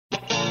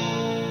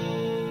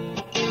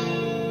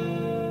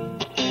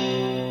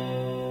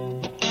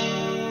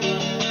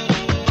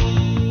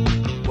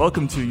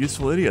Welcome to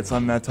Useful Idiots.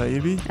 I'm Matt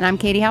Taibbi. And I'm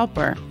Katie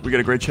Halper. We got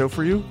a great show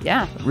for you.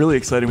 Yeah. Really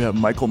exciting. We have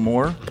Michael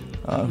Moore,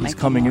 who's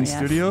coming in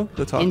studio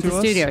to talk to us. Into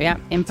studio, yeah,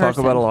 in person.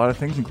 Talk about a lot of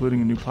things, including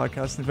a new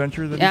podcast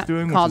adventure that he's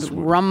doing. Called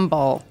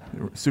Rumble.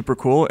 Super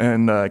cool.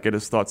 And get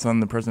his thoughts on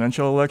the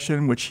presidential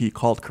election, which he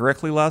called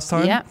correctly last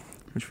time. Yeah.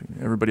 Which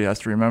everybody has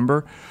to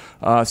remember.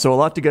 So a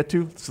lot to get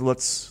to. So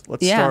let's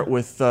start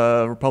with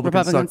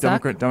Republicans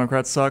suck,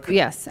 Democrats suck.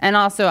 Yes, and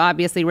also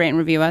obviously rate and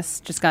review us.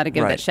 Just got to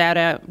give that shout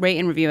out. Rate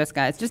and review us,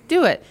 guys. Just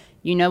do it.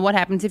 You know what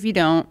happens if you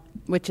don't,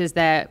 which is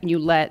that you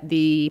let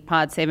the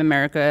Pod Save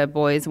America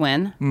boys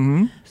win.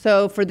 Mm-hmm.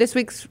 So for this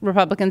week's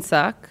Republicans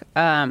suck,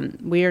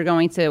 we are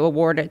going to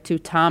award it to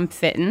Tom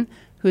Fitton,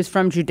 who's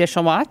from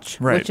Judicial Watch,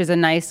 which is a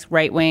nice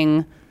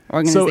right-wing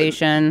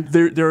organization.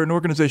 So they're an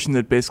organization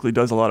that basically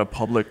does a lot of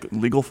public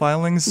legal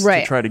filings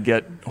to try to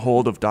get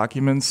hold of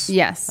documents.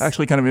 Yes.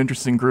 Actually kind of an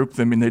interesting group.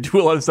 I mean, they do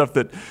a lot of stuff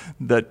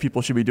that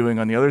people should be doing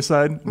on the other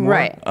side more.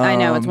 Right. I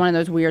know. It's one of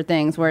those weird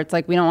things where it's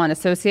like we don't want to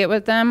associate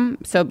with them.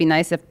 So it'd be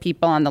nice if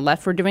people on the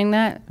left were doing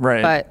that.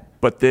 Right.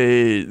 But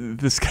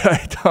this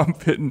guy, Tom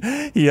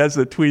Fitton, he has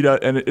a tweet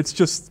out, and it's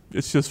just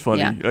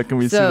funny. Yeah. Can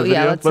we see the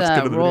video? Let's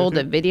go to the roll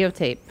the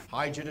videotape.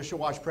 Hi, Judicial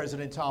Watch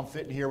President Tom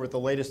Fitton here with the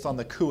latest on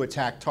the coup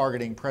attack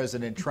targeting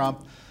President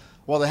Trump.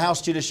 Well, the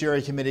House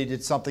Judiciary Committee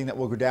did something that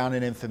will go down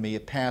in infamy.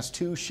 It passed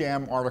 2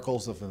 sham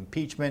articles of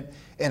impeachment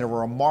in a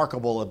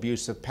remarkable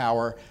abuse of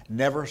power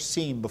never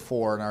seen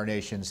before in our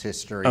nation's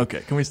history. Okay,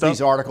 can we stop?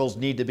 These articles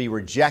need to be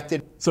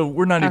rejected. So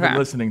we're not even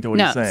listening to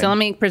what he's saying. So let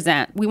me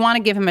present. We want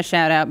to give him a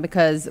shout out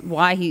because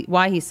why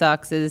he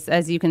sucks is,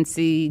 as you can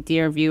see,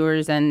 dear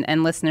viewers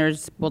and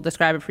listeners, we'll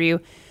describe it for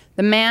you.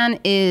 The man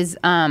is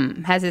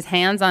has his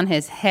hands on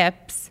his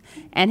hips,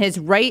 and his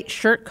right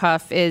shirt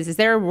cuff is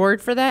there a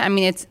word for that? I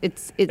mean,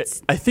 it's.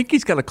 I think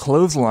he's got a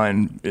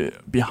clothesline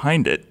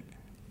behind it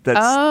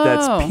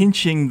that's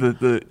pinching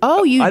the.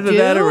 Oh, you either do?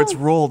 that or it's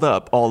rolled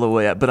up all the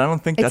way up, but I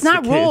don't think that's the case.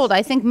 It's not rolled.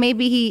 I think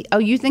maybe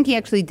you think he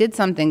actually did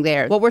something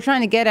there. What we're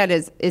trying to get at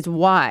is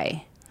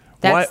why.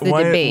 That's the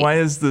debate. Why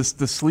is this?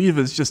 The sleeve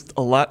is just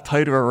a lot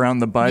tighter around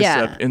the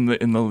bicep on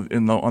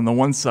the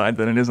one side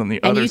than it is on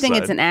the other side. And you think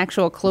it's an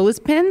actual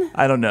clothespin?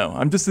 I don't know.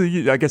 I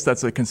guess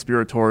that's a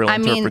conspiratorial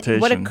interpretation. I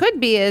mean, what it could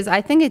be is I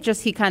think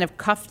he kind of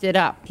cuffed it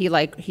up. He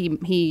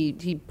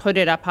put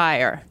it up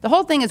higher. The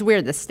whole thing is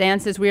weird. The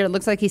stance is weird. It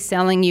looks like he's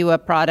selling you a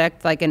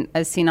product, like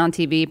a seen on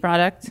TV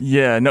product.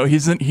 Yeah, no,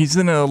 he's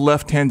in a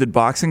left-handed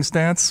boxing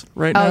stance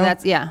right now. Oh,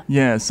 that's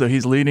Yeah, so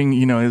he's leading.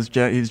 He's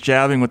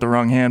jabbing with the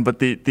wrong hand, but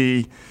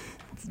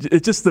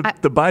it's just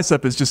the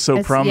bicep is just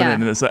so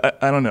prominent in this.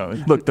 I don't know.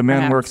 Look, the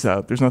man works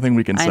out. There's nothing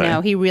we can say. I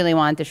know. He really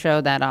wanted to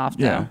show that off,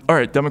 though. Yeah. All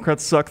right.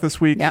 Democrats suck this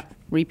week. Yep.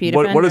 Repeat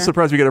offender. What a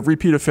surprise. We got a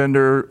repeat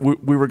offender.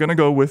 We were going to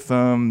go with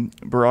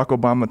Barack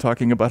Obama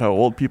talking about how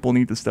old people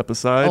need to step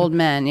aside. Old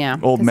men, yeah.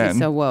 Old men. He's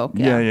so woke.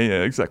 Yeah,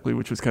 exactly,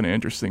 which was kind of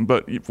interesting.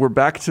 But we're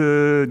back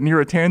to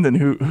Neera Tanden,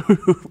 who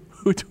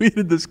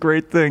tweeted this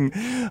great thing.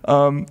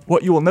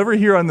 What you will never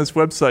hear on this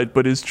website,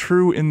 but is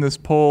true in this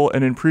poll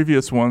and in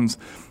previous ones,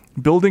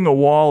 building a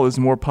wall is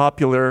more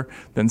popular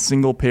than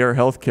single-payer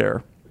health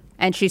care.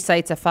 And she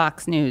cites something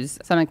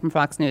from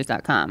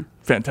foxnews.com.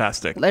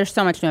 Fantastic. There's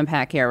so much to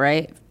unpack here,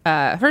 right?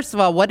 First of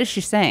all, what is she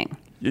saying?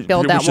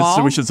 Build that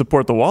wall? We should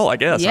support the wall, I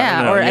guess.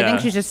 Yeah, I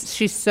think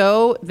she's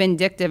so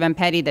vindictive and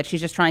petty that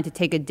she's just trying to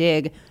take a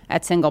dig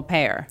at single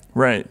payer.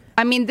 Right.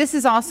 I mean, this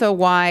is also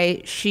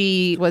why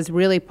she was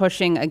really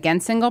pushing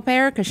against single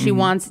payer, because she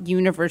wants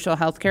universal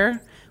health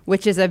care,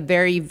 which is a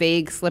very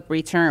vague,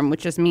 slippery term,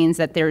 which just means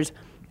that there's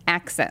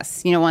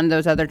access, one of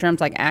those other terms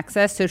like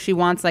access. So she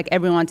wants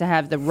everyone to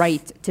have the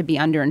right to be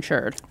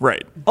underinsured.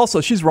 Right.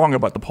 Also, she's wrong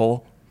about the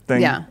poll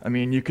thing. Yeah. I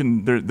mean,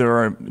 there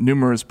are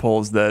numerous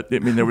polls there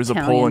was a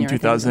poll in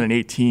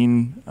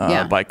 2018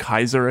 by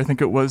Kaiser, I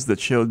think it was,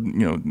 that showed,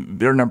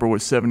 their number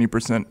was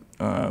 70%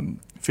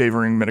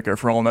 favoring Medicare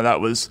for all. Now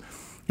it was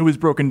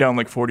broken down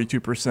like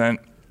 42%.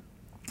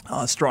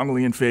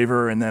 Strongly in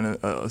favor, and then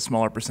a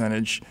smaller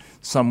percentage,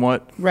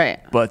 somewhat. Right.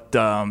 But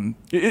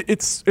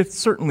it's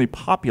certainly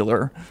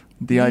popular,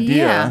 the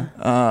idea,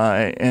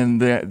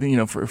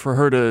 and for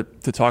her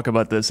to talk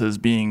about this as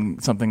being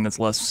something that's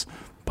less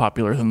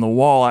popular than the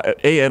wall.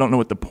 I don't know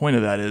what the point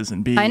of that is,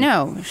 and B, I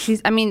know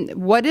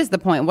what is the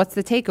point? What's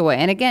the takeaway?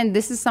 And again,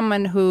 this is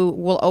someone who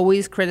will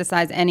always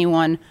criticize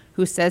anyone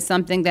who says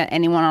something that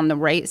anyone on the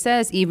right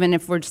says, even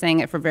if we're saying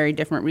it for very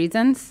different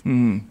reasons.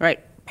 Right.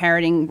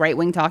 Parroting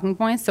right-wing talking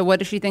points. So what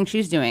does she think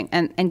she's doing?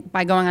 And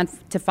by going on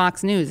to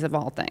Fox News, of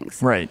all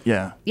things. Right,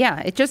 yeah.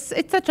 Yeah, it's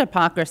such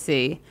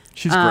hypocrisy.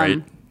 She's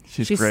great.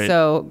 She's great.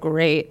 So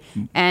great.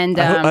 And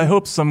I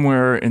hope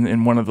somewhere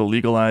in one of the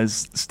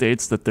legalized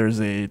states that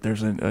there's a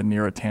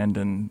Neera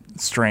Tanden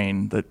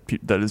strain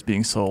that is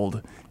being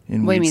sold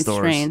in weed stores.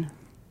 What do you mean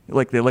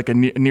strain? Like a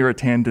Neera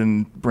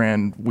Tanden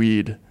brand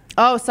weed.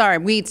 Oh, sorry,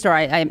 weed store.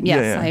 I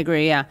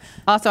agree. Yeah.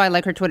 Also, I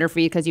like her Twitter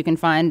feed because you can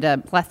find a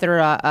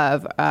plethora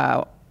of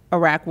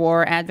Iraq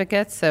War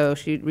advocates. So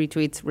she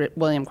retweets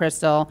William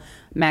Crystal,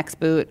 Max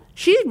Boot.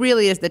 She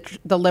really is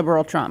the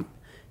liberal Trump.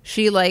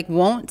 She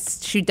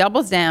she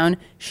doubles down.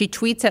 She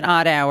tweets at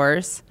odd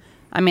hours.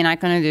 I mean, I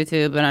kind of do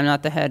too, but I'm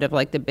not the head of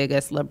the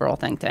biggest liberal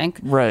think tank.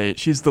 Right.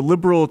 She's the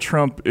liberal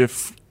Trump,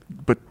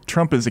 but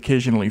Trump is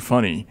occasionally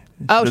funny.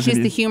 Oh, she's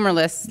the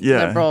humorless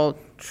liberal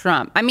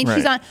Trump. I mean, right.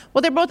 She's on.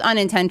 Well, they're both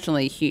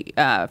unintentionally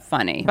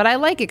funny, but I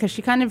like it because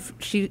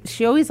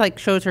she always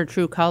shows her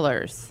true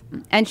colors,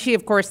 and she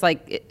of course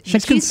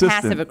she's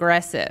passive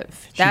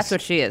aggressive. That's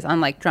what she is,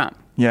 unlike Trump.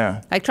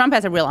 Yeah. Trump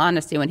has a real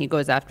honesty when he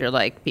goes after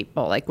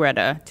people like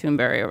Greta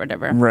Thunberg or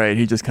whatever. Right.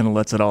 He just kind of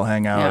lets it all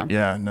hang out.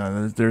 Yeah.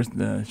 No, there's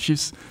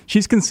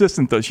she's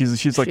consistent though.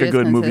 She's like a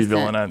good movie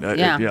villain.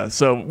 Yeah.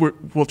 So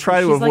we'll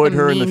try to avoid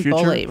her in the future.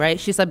 Bully, right?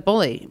 She's a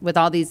bully with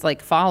all these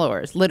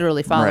followers,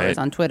 literally followers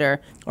on Twitter.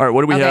 All right.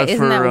 What do we have for?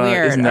 Isn't that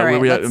weird? Isn't that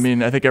weird? I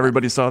mean, I think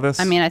everybody saw this.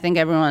 I mean, I think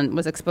everyone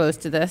was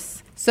exposed to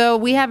this. So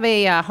we have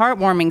a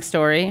heartwarming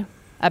story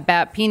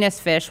about penis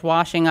fish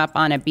washing up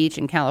on a beach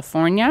in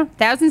California.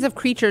 Thousands of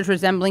creatures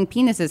resembling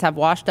penises have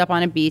washed up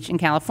on a beach in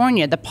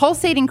California. The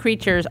pulsating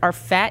creatures are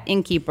fat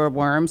innkeeper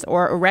worms,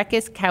 or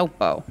Erecus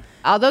caupo.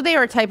 Although they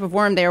are a type of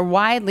worm, they are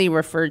widely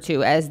referred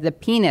to as the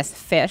penis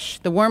fish.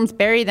 The worms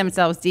bury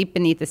themselves deep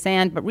beneath the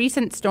sand, but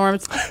recent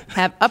storms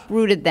have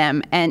uprooted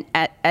them, and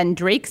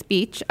Drake's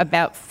Beach,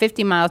 about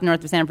 50 miles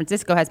north of San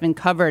Francisco, has been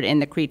covered in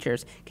the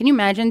creatures. Can you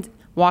imagine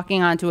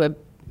walking onto a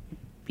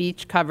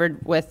beach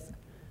covered with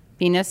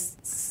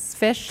penis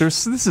fish?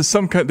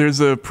 There's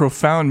a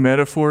profound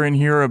metaphor in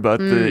here about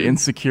the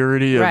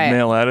insecurity of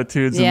male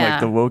attitudes in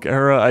the woke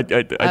era. I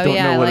don't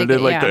know what it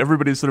is.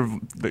 Everybody's sort of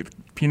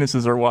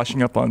penises are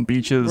washing up on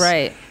beaches.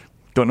 Right.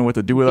 Don't know what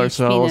to do with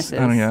ourselves. I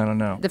don't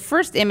know. The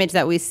first image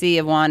that we see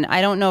of one,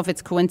 I don't know if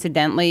it's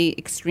coincidentally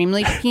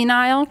extremely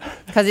penile,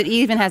 because it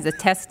even has a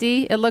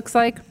testy, it looks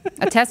like.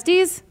 A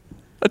testes?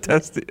 A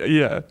testy,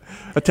 yeah.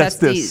 A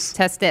testis.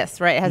 Testis,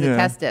 right. It has a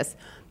testis.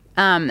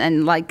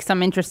 And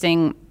some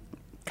interesting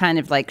kind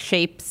of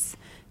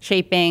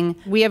shaping.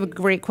 We have a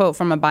great quote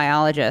from a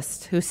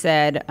biologist who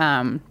said,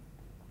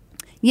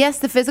 yes,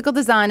 the physical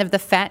design of the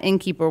fat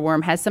innkeeper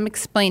worm has some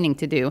explaining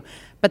to do,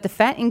 but the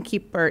fat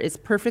innkeeper is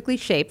perfectly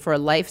shaped for a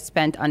life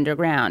spent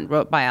underground,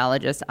 wrote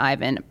biologist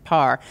Ivan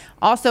Parr.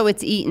 Also,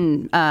 it's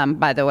eaten,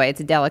 by the way.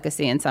 It's a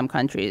delicacy in some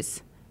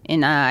countries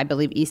in, I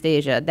believe, East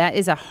Asia. That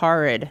is a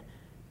horrid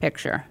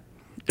picture.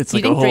 It's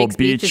like a whole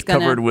beach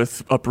covered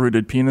with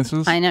uprooted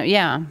penises? I know,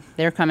 yeah.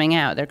 They're coming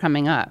out. They're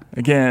coming up.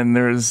 Again,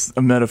 there's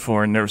a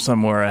metaphor in there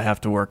somewhere. I have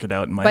to work it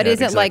out in my head. But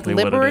is it exactly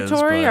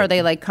liberatory? Are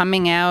they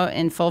coming out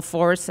in full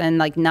force and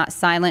not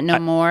silent no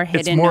more, hidden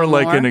It's more no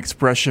like more? an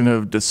expression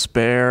of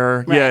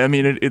despair. Right. Yeah, I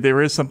mean,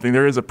 there is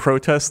a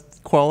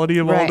protest quality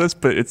of all this,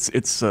 but it's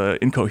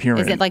incoherent.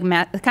 Is it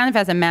it kind of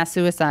has a mass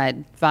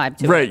suicide vibe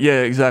to it? Right,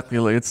 yeah,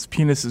 exactly. Its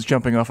penis is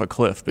jumping off a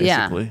cliff,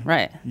 basically. Yeah,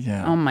 right.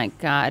 Yeah. Oh my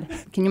God.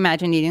 Can you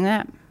imagine eating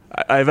that?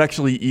 I've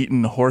actually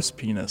eaten horse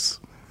penis.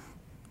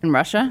 In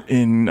Russia?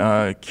 In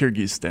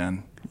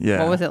Kyrgyzstan. Yeah.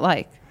 What was it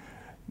like?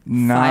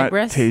 Not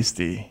Fibrous?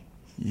 tasty.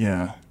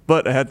 Yeah.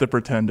 But I had to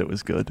pretend it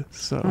was good.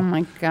 So. Oh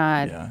my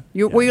God.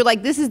 Yeah. Were you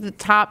like, this is the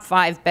top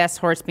 5 best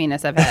horse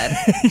penis I've had?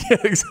 Yeah,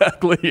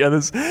 exactly. Yeah,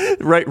 this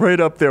right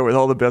up there with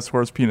all the best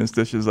horse penis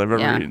dishes I've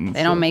ever eaten.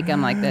 They don't make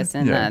them like this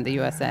in the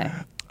USA.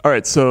 All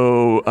right,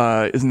 so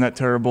isn't that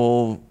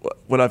terrible?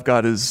 What I've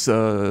got is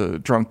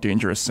drunk,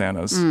 dangerous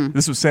Santas.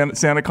 This was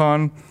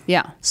SantaCon.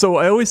 Yeah. So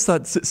I always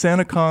thought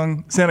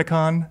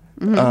SantaCon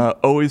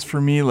always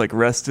for me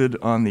rested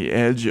on the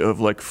edge of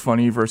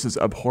funny versus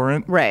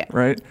abhorrent. Right.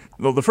 Right.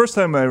 Well, the first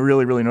time I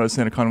really noticed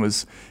SantaCon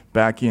was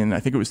back in,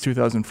 I think it was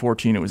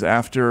 2014. It was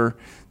after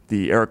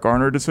the Eric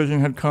Garner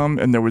decision had come,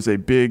 and there was a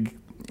big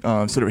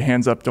sort of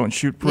hands up, don't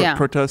shoot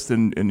protest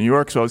in New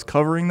York. So I was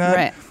covering that.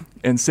 Right.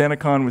 And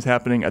SantaCon was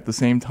happening at the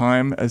same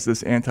time as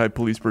this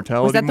anti-police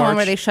brutality Was that the march. one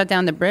where they shut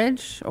down the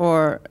bridge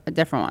or a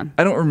different one?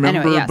 I don't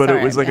remember, anyway, but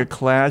it was a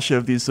clash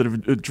of these sort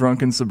of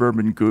drunken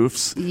suburban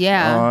goofs.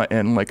 Yeah.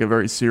 And a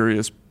very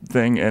serious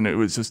thing, and it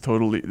was just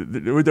totally,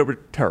 they were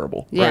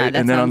terrible. Yeah, right? that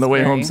And then on the way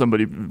sounds home,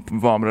 somebody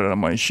vomited on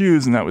my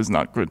shoes, and that was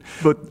not good.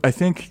 But I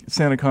think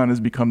SantaCon has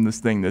become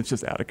this thing that's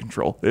just out of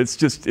control. I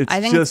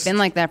think it's been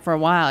like that for a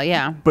while,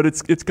 yeah. But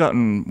it's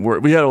gotten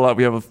worse. We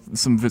have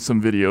some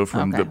video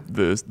from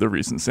the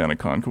recent SantaCon.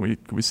 Can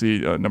we see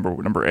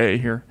number A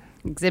here?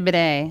 Exhibit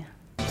A.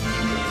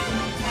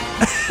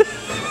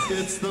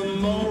 It's the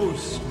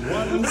most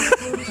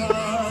wonderful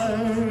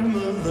time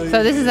of the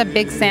So this is a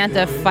big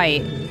Santa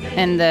fight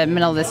in the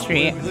middle of the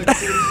street.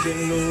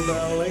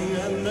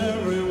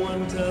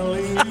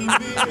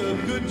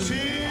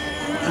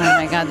 Oh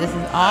my God, this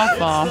is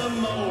awful.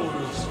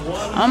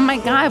 Oh my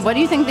God, what do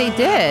you think they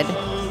did?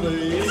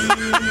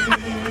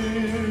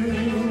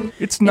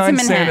 It's 9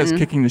 Santas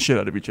kicking the shit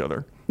out of each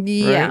other.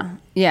 Yeah, right?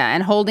 Yeah,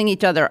 and holding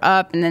each other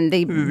up, and then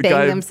they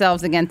bang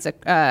themselves against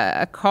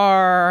a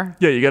car.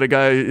 Yeah, you got a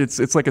guy.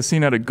 It's like a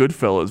scene out of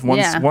Goodfellas.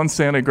 One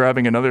Santa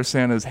grabbing another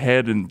Santa's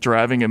head and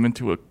driving him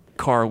into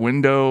car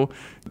window.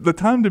 The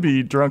time to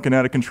be drunk and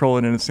out of control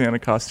and in a Santa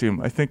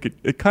costume, I think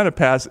it kind of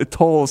it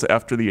tolls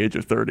after the age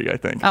of 30, I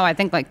think. Oh, I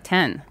think like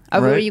 10.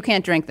 Oh, right? You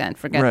can't drink then.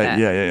 Forget right. that.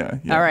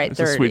 Yeah. All right, it's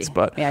 30. a sweet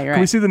spot. Yeah, you're Can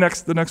we right. see the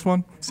next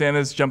one?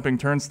 Santa's jumping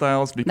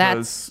turnstiles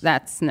because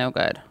That's no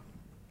good.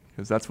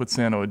 Because that's what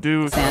Santa would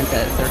do. Santa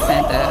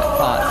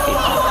Claus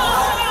people.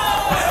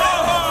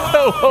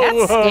 Ho, ho,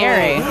 That's ho.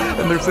 scary.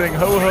 And they're saying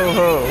ho, ho,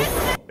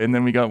 ho. And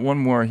then we got one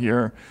more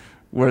here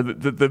where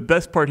the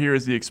best part here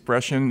is the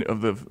expression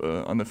of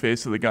on the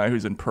face of the guy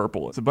who's in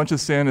purple. It's a bunch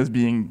of Santas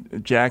being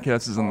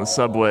jackasses on the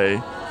subway.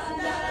 Oh,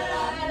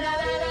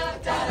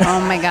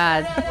 my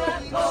God.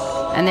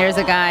 And there's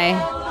a guy.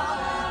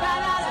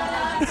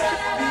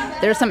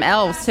 There's some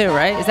elves, too,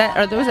 right?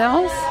 Are those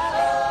elves?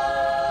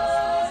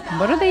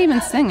 What are they even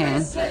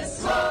singing?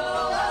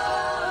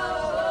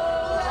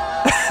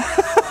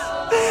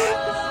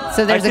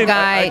 So there's a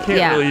guy. I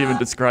can't really even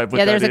describe what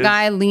that is. Yeah, there's a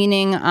guy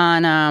leaning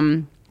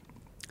on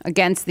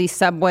against the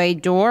subway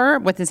door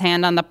with his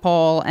hand on the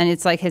pole, and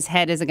it's like his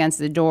head is against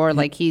the door,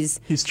 like he's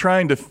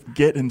trying to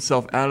get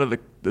himself out of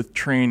the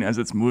train as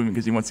it's moving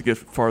because he wants to get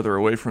farther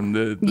away from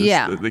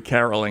the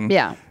caroling.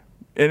 Yeah.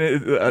 And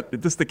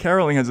the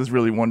caroling has this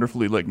really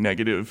wonderfully like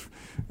negative.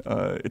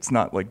 It's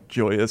not like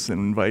joyous and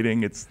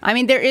inviting. I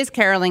mean, there is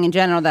caroling in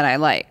general that I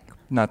like.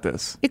 Not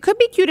this. It could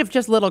be cute if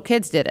just little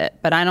kids did it,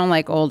 but I don't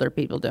like older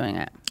people doing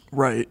it.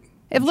 Right.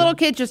 If little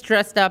kids just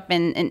dressed up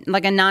in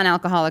like a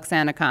non-alcoholic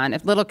Santa con,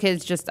 if little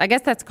kids I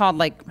guess that's called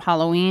like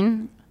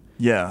Halloween.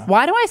 Yeah.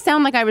 Why do I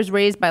sound like I was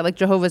raised by like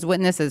Jehovah's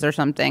Witnesses or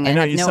something? I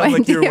know, you sound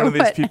like you're one of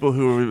these people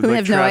who like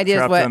have no idea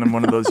trapped down in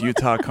one of those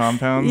Utah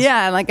compounds.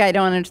 Yeah, like I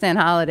don't understand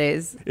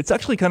holidays. It's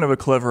actually kind of a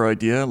clever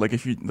idea. Like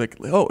if you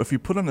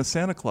put on a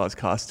Santa Claus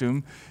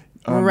costume,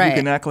 right. you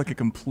can act like a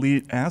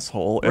complete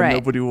asshole and right.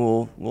 nobody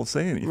will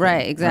say anything.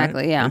 Right,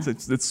 exactly, right? yeah.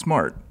 It's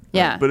smart.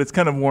 Yeah. Right? But it's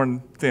kind of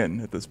worn thin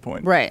at this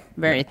point. Right,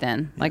 very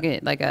thin, like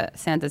a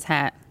Santa's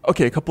hat.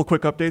 Okay, a couple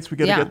quick updates we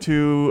got to get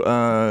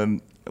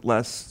to.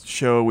 Last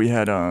show we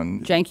had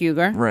on Cenk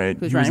Uygur, right?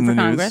 who's running for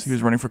Congress. He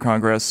was running for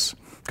Congress.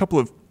 A couple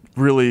of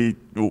really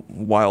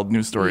wild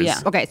news stories.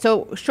 Yeah. Okay.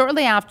 So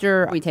shortly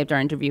after we taped our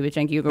interview with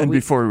Cenk Uygur, and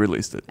before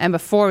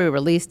we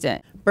released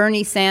it,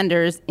 Bernie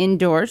Sanders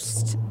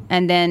endorsed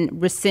and then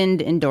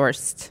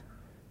endorsed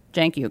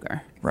Cenk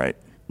Uygur. Right.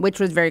 Which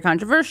was very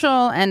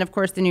controversial, and of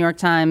course the New York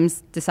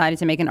Times decided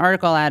to make an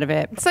article out of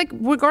it. It's like,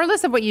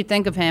 regardless of what you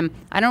think of him,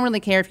 I don't really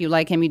care if you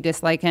like him, you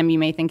dislike him, you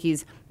may think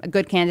he's a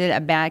good candidate, a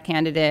bad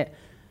candidate.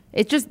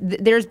 It's just,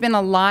 there's been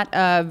a lot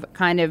of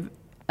kind of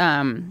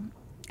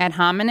ad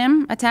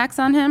hominem attacks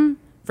on him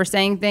for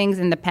saying things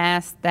in the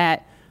past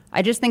that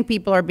I just think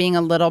people are being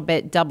a little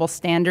bit double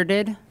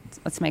standarded.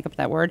 Let's make up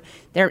that word.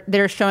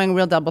 They're showing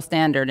real double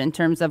standard in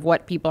terms of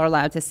what people are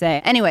allowed to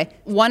say. Anyway,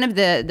 one of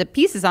the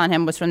pieces on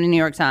him was from the New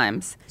York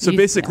Times. So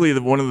basically,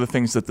 one of the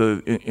things that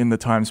in the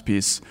Times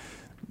piece,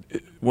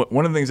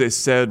 one of the things they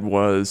said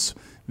was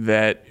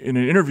that in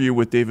an interview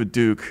with David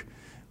Duke,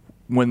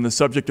 when the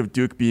subject of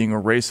Duke being a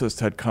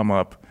racist had come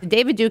up,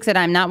 David Duke said,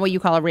 "I'm not what you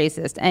call a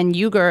racist," and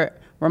Uygur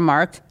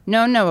remarked,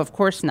 "No, of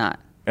course not."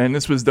 And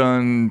this was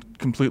done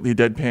completely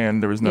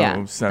deadpan. There was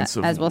no sense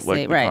of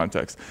the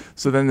context.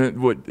 So then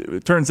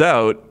it turns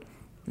out,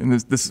 and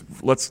this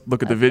let's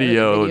look at the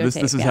video. This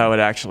is how it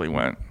actually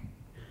went.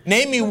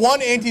 Name me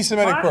one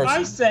anti-Semitic person.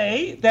 I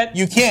say that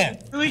you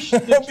can't. David,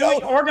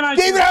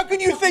 how can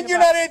you think you're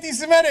not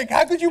anti-Semitic?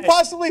 How could you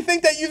possibly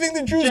think that you think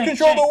the Jews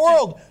control the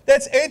world?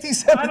 That's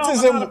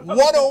anti-Semitism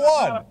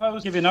 101. I'll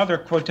give you another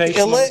quotation.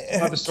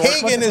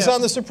 Kagan is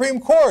on the Supreme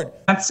Court.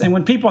 And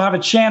when people have a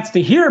chance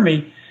to hear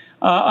me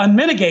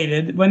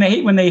unmitigated, when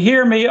they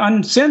hear me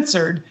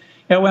uncensored,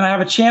 when I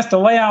have a chance to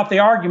lay out the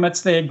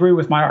arguments, they agree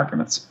with my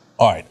arguments.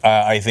 All right.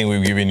 I think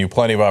we've given you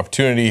plenty of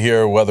opportunity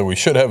here. Whether we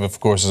should have,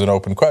 of course, is an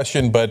open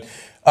question. But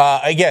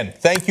again,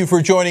 thank you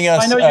for joining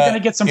us. I know you're going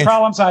to get some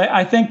problems.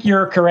 I think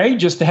you're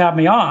courageous to have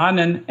me on.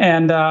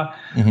 And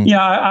you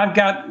know, I've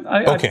got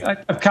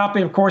a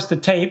copy, of course, the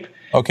tape.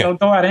 Okay. It'll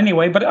go out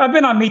anyway. But I've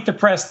been on Meet the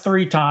Press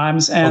 3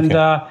 times. And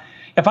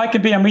if I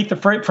could be on Meet the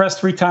Press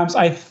 3 times,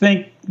 I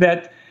think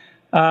that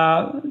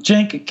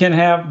Cenk can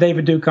have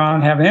David Duke on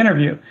and have an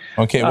interview.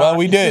 Okay. Well,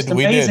 we did.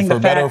 For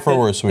better or for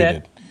worse, we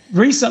did.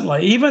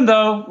 Recently, even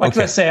though, like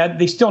I said,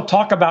 they still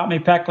talk about me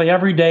practically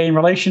every day in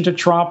relation to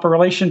Trump or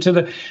relation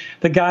to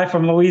the guy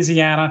from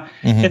Louisiana.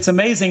 It's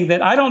amazing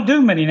that I don't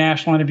do many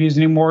national interviews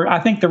anymore. I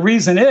think the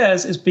reason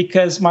is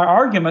because my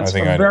arguments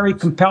are very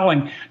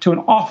compelling to an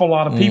awful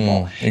lot of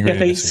people. If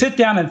they sit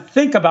down and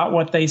think about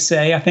what they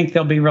say, I think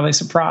they'll be really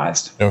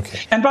surprised. Okay.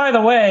 And by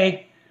the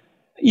way,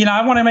 you know,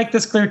 I want to make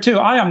this clear too.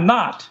 I am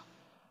not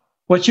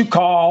what you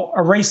call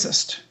a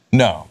racist.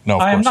 No,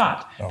 I am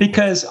not,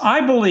 because I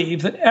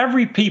believe that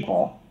every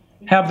people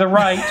have the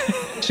right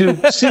to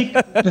seek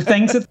the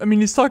things that. I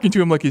mean, he's talking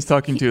to him like he's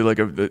talking to like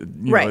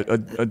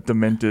a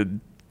demented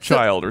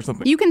child or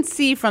something. You can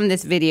see from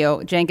this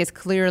video, Cenk is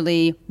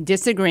clearly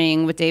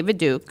disagreeing with David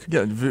Duke.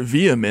 Yeah,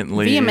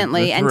 vehemently,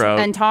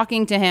 and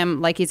talking to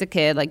him like he's a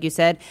kid, like you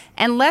said.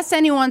 Unless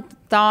anyone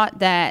thought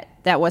that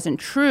wasn't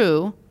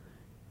true,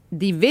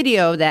 the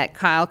video that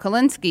Kyle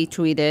Kalinske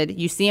tweeted,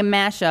 you see a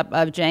mashup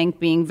of Cenk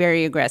being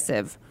very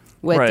aggressive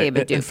with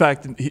David Duke. In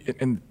fact,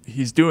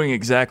 he's doing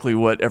exactly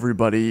what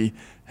everybody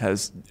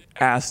has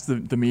asked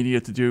the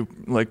media to do,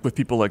 like with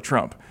people like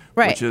Trump.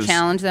 Right, which is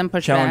challenge them,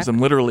 push challenge back. them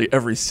literally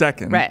every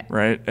second.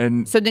 Right.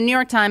 And so the New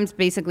York Times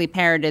basically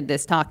parroted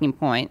this talking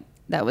point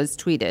that was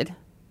tweeted.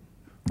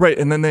 Right,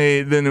 and then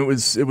it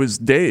was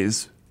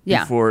days.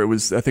 Yeah. Before I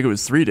think it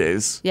was 3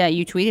 days. Yeah,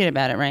 you tweeted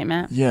about it, right,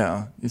 Matt?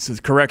 Yeah. It says,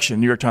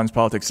 correction, New York Times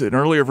Politics. An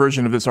earlier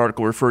version of this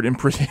article referred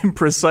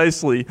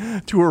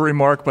imprecisely to a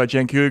remark by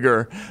Cenk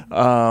Uygur,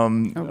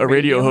 a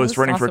radio host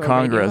running for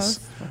Congress.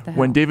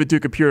 When David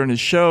Duke appeared on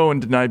his show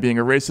and denied being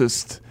a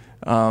racist,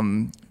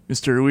 Mr.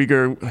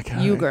 Uygur,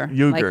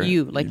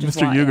 Uygur, like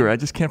Mr. Uygur, I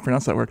just can't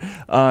pronounce that word.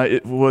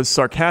 It was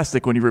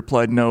sarcastic when he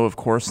replied, "No, of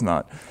course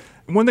not."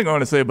 One thing I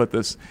want to say about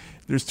this,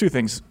 there's two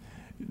things.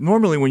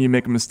 Normally, when you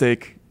make a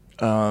mistake,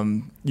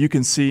 you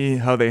can see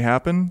how they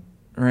happen,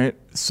 right?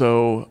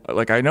 So,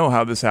 like, I know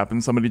how this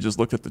happened. Somebody just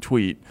looked at the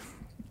tweet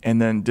and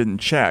then didn't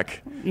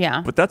check.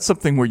 Yeah. But that's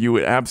something where you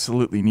would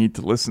absolutely need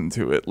to listen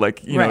to it.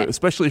 Like, you know,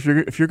 especially if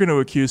you're going to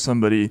accuse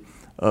somebody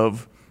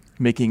of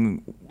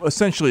making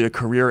essentially a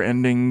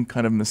career-ending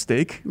kind of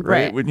mistake,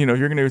 right? You know,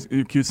 you're going to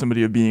accuse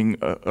somebody of being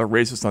a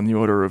racist on the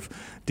order of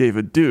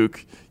David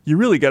Duke. You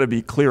really got to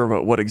be clear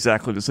about what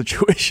exactly the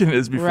situation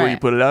is before you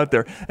put it out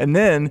there. And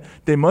then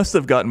they must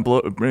have gotten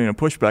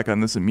pushback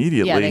on this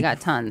immediately. Yeah, they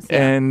got tons.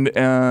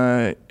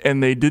 Yeah.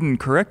 And they didn't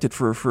correct it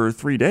for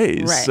 3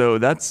 days. Right. So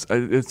that's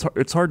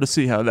it's hard to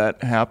see how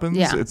that happens.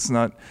 Yeah. It's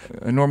not.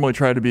 I normally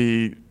try to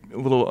be a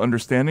little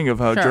understanding of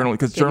how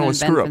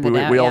journalists screw up.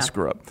 We all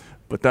screw up.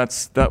 But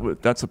that's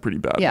a pretty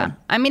bad one.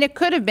 I mean, it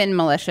could have been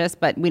malicious,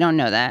 but we don't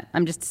know that.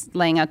 I'm just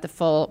laying out the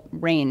full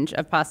range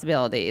of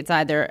possibility. It's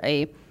either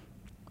a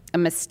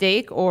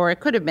mistake or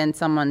it could have been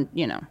someone,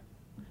 you know.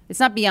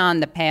 It's not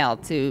beyond the pale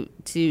to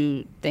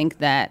think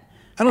that.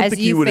 I don't think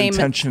you would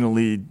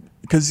intentionally,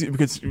 because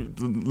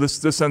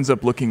this ends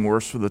up looking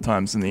worse for the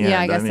Times in the end. Yeah,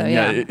 I guess so.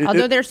 Yeah.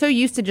 Although they're so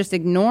used to just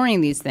ignoring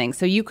these things,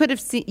 so you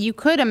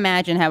could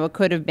imagine how it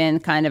could have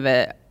been kind of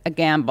a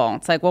gamble.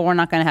 It's like, well, we're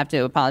not going to have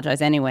to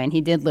apologize anyway, and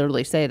he did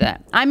literally say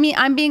that. I mean,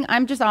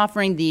 I'm just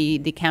offering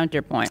the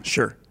counterpoint.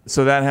 Sure.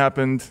 So that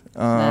happened.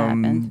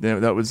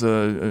 That was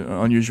an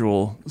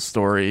unusual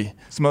story.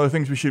 Some other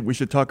things we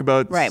should talk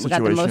about. Right.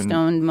 Situation. We got the most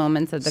owned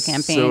moments of the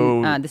campaign.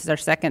 So, this is our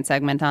second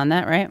segment on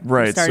that, right?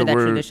 Right. We started that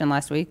tradition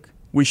last week.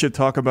 We should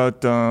talk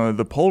about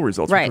the poll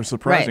results, which were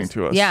surprising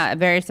to us. Yeah,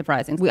 very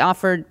surprising. We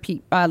offered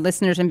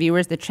listeners and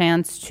viewers the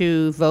chance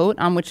to vote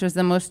on which was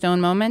the most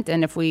stoned moment,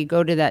 and if we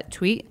go to that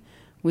tweet,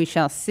 we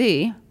shall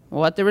see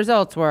what the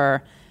results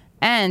were.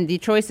 And the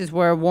choices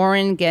were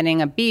Warren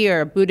getting a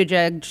beer,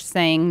 Buttigieg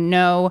saying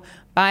no,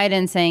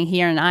 Biden saying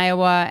here in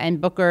Iowa, and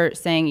Booker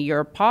saying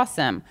you're a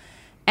possum.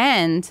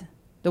 And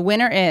the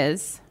winner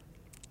is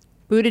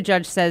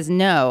Buttigieg says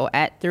no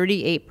at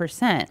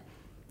 38%.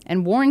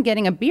 And Warren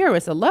getting a beer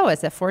was the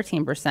lowest at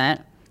 14%.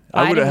 Biden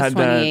was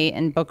 28%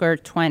 and Booker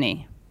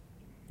 20%.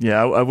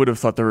 Yeah, I would have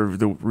thought the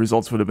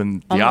results would have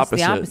been Almost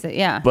the opposite,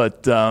 yeah.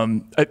 But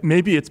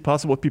maybe it's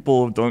possible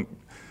people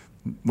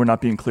we're not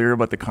being clear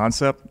about the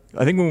concept.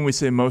 I think when we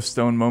say most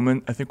stoned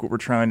moment, I think what we're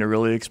trying to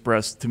really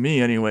express, to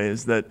me anyway,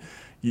 is that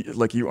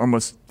you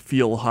almost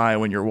feel high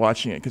when you're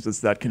watching it because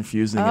it's that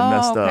confusing and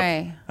messed up.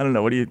 I don't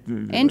know. What do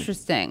you?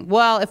 Interesting.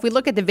 Well, if we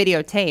look at the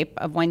videotape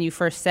of when you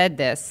first said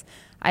this,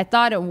 I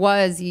thought it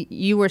was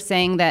you were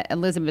saying that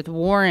Elizabeth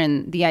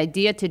Warren, the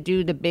idea to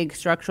do the big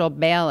structural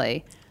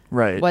Bailey.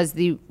 Right. Was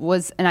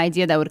an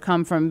idea that would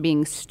come from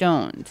being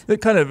stoned.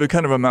 It kind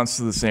of amounts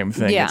to the same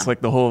thing. Yeah. It's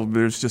like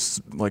there's just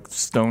like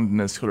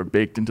stonedness sort of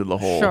baked into the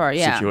whole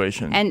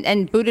situation.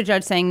 And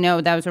Buttigieg saying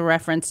no, that was a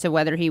reference to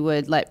whether he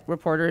would let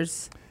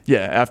reporters.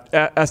 Yeah,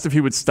 asked if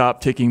he would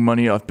stop taking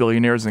money off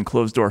billionaires and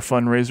closed-door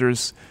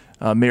fundraisers.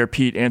 Mayor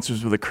Pete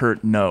answers with a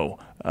curt no.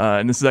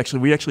 And this is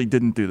we actually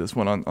didn't do this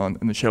one on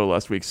in the show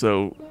last week.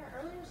 So.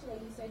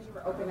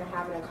 Open to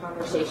having a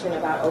conversation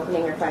about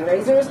opening your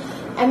fundraisers,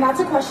 and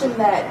that's a question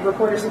that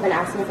reporters have been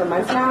asking for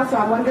months now. So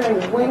I'm wondering,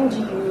 when do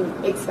you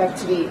expect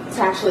to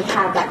actually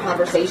have that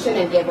conversation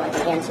and give like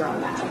an answer on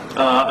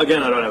that?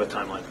 Again, I don't have a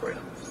timeline for you.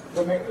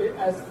 Well,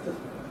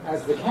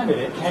 as the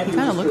candidate, can you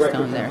just direct your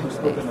campaign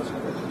to open those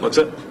fundraisers? What's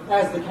it?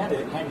 As the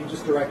candidate, can you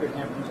just direct your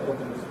campaign to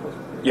open those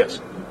fundraisers?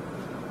 Yes.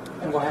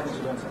 And why haven't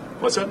you done so?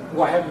 What's that?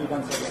 Why haven't you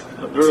done so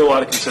yet? There are a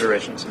lot of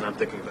considerations, and I'm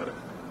thinking about it.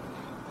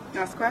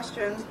 Last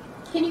question.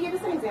 Can you give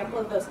us an example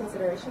of those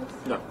considerations?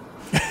 No.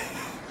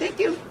 Thank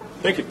you.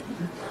 Thank you.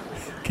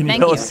 Can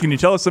you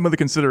tell us some of the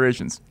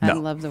considerations? I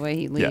love the way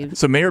he leaves. Yeah.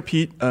 So Mayor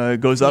Pete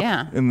goes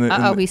up in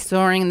the. He's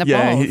soaring in the polls.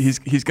 Yeah,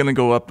 he's going to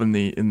go up in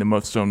the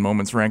most stoned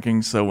moments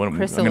rankings. So when I'm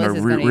going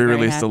to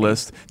re-release the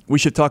list, we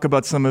should talk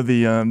about some of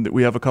the.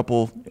 We have a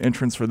couple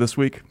entrants for this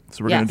week,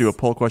 so we're going to do a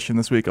poll question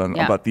this week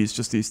about these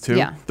two.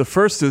 Yeah. The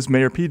first is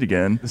Mayor Pete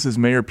again. This is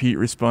Mayor Pete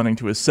responding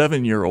to a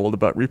 7-year-old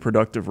about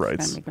reproductive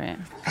rights. Great.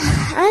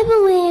 I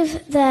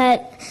believe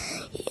that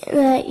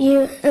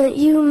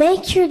you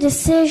make your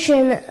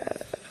decision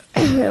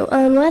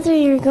whether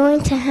you're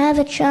going to have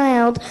a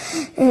child,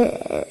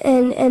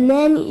 and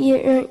then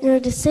your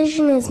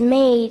decision is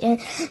made,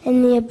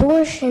 and the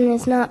abortion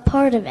is not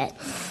part of it.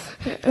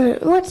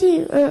 What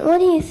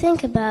do you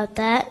think about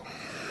that?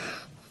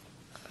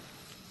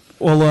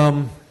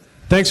 Well,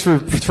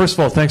 first of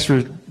all, thanks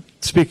for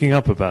speaking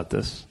up about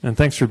this, and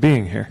thanks for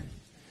being here.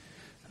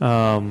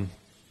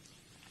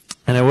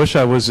 And I wish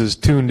I was as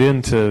tuned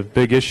in to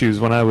big issues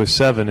when I was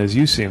 7 as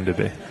you seem to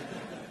be.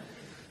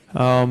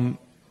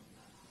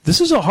 This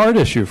is a hard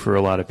issue for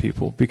a lot of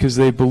people because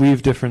they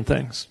believe different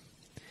things.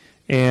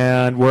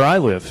 And where I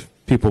live,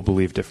 people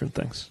believe different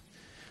things,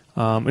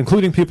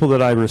 including people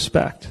that I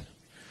respect.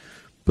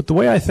 But the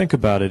way I think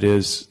about it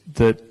is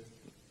that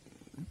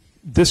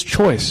this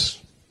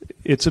choice,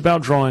 it's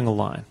about drawing a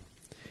line.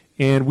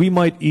 And we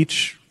might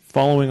each,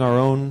 following our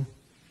own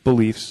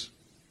beliefs,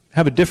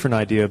 have a different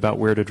idea about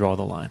where to draw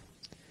the line.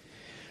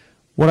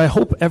 What I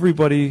hope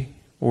everybody,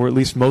 or at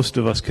least most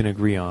of us, can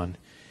agree on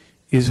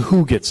is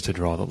who gets to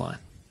draw the line.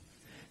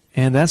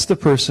 And that's the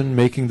person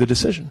making the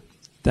decision.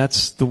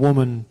 That's the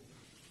woman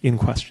in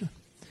question.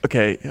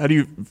 Okay, how do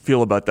you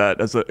feel about that?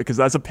 Because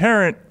as a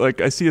parent,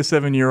 like I see a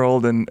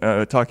 7-year-old and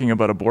talking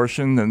about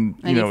abortion, and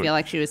you feel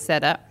like she was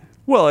set up.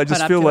 Well, I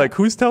just feel like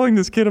who's telling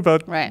this kid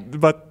about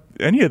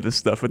any of this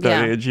stuff at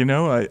that age?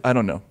 I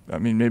don't know. I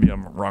mean, maybe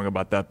I'm wrong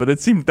about that, but it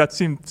seemed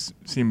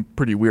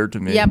pretty weird to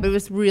me. Yeah, but it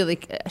was really,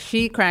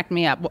 she cracked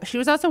me up. She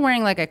was also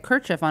wearing like a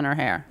kerchief on her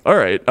hair. All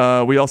right,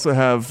 we also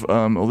have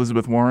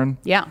Elizabeth Warren.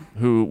 Yeah.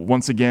 Who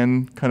once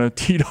again kind of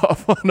teed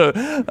off on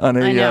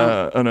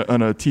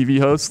a TV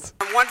host.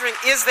 I'm wondering,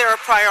 is there a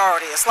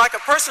priority? It's like a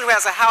person who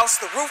has a house,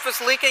 the roof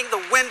is leaking,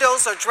 the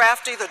windows are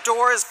drafty, the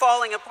door is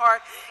falling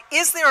apart.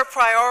 Is there a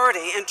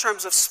priority in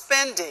terms of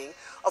spending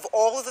of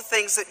all of the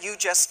things that you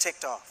just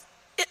ticked off?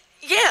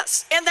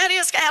 Yes, and that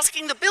is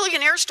asking the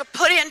billionaires to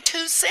put in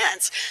 2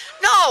 cents.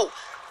 No,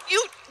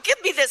 you give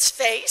me this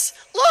face.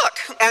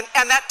 Look.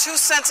 And that 2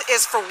 cents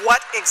is for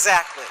what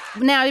exactly?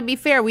 Now, to be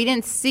fair, we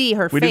didn't see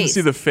her face. We didn't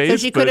see the face. So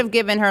she could have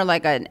given her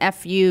like an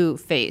FU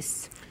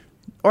face.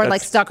 Or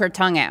like stuck her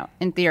tongue out,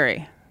 in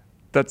theory.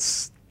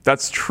 That's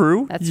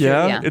true. That's true,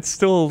 yeah. It's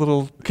still a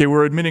little... Okay,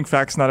 we're admitting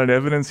facts, not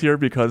evidence here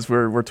because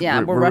we're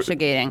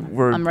Russiagating.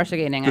 I'm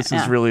Russiagating. This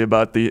is really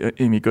about the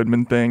Amy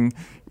Goodman thing.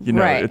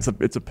 Right.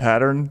 It's a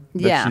pattern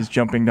that she's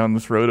jumping down the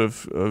throat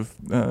of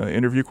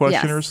interview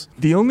questioners.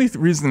 Yes. The only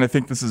reason I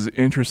think this is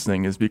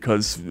interesting is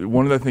because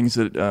one of the things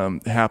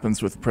that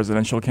happens with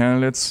presidential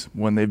candidates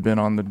when they've been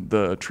on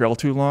the trail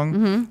too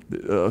long,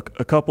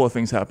 a couple of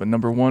things happen.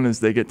 Number one is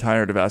they get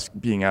tired of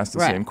being asked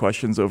the same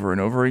questions over and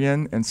over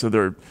again, and so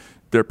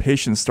their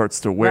patience starts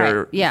to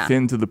wear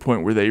thin to the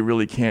point where they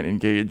really can't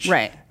engage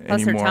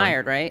Plus anymore. they're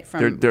tired, right?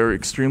 They're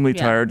extremely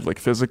tired, like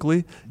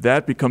physically.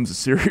 That becomes a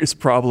serious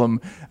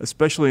problem,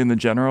 especially in the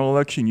general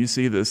election. You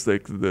see this,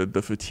 like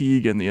the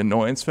fatigue and the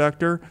annoyance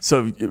factor.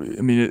 So,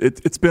 I mean,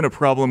 it's been a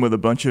problem with a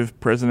bunch of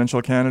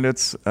presidential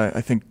candidates.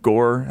 I think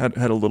Gore had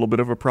a little bit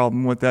of a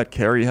problem with that.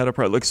 Kerry had a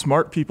problem. Like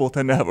smart people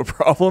tend to have a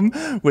problem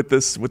with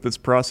this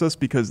process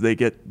because they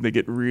get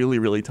really,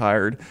 really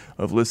tired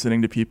of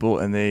listening to people,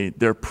 and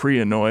they're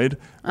pre-annoyed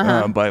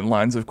by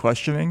lines of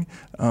questioning.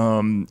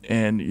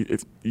 And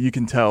if you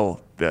can tell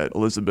that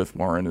Elizabeth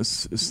Warren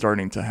is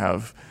starting to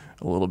have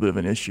a little bit of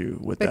an issue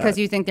with that. Because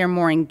you think they're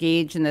more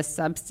engaged in the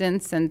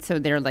substance, and so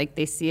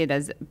they see it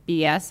as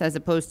BS as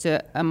opposed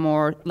to a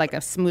more like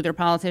a smoother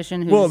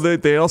politician who's... Well,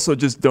 they also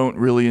just don't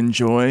really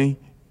enjoy...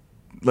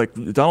 Like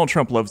Donald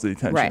Trump loves the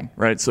attention,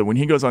 right? So when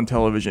he goes on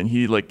television,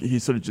 he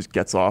sort of just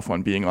gets off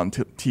on being on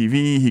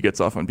TV. He gets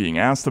off on being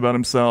asked about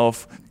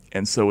himself.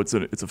 And so it's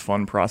a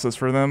fun process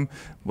for them.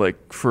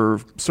 Like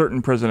for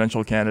certain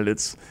presidential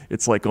candidates,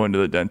 it's like going to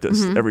the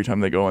dentist every time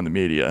they go on the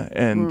media,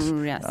 and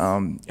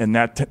and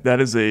that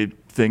is a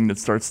thing that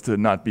starts to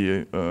not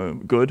be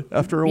good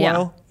after a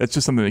while. It's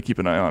just something to keep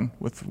an eye on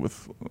with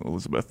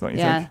Elizabeth, don't you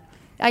think?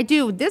 I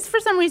do. This, for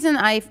some reason,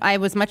 I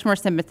was much more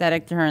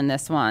sympathetic to her in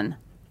this one.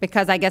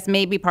 Because I guess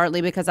maybe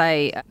partly because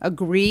I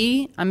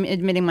agree, I'm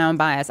admitting my own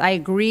bias. I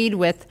agreed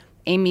with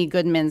Amy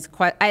Goodman's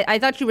I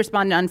thought she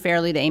responded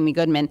unfairly to Amy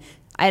Goodman.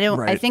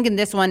 I think in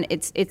this one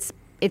it's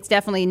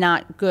definitely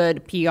not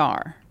good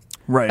PR.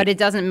 Right. But it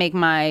doesn't make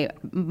my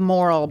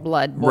moral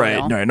blood boil.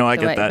 Right. No, I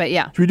get that. But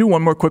yeah. Should we do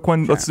one more quick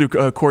one? Sure. Let's do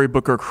Cory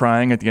Booker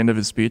crying at the end of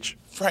his speech.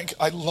 Frank,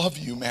 I love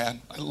you,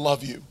 man. I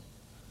love you.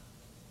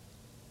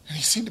 And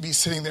he seemed to be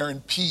sitting there in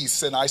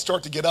peace, and I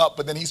start to get up,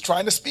 but then he's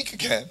trying to speak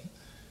again.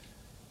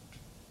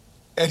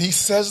 And he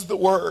says the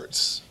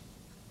words,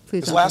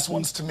 his last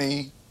ones to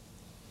me,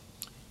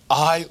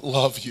 I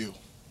love you.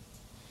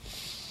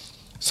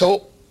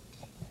 So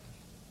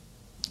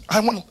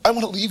I want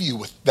to leave you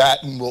with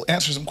that, and we'll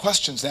answer some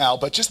questions now,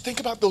 but just think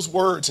about those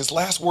words, his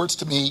last words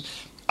to me,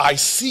 I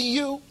see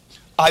you,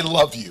 I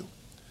love you.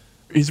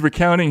 He's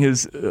recounting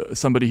his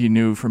somebody he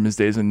knew from his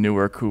days in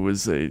Newark who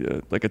was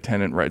a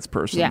tenant rights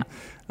person. Yeah.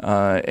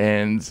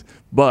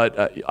 But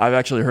I've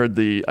actually heard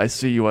the I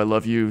see you, I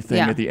love you thing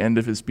at the end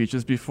of his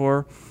speeches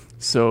before.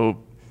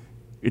 So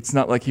it's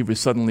not like he was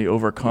suddenly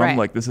overcome. Right.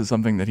 Like this is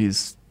something that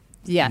he's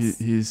Yes.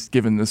 He's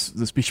given the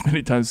speech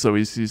many times, so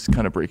he's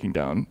kind of breaking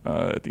down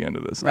at the end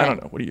of this. Right. I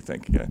don't know. What do you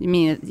think? Yeah. You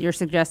mean you're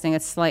suggesting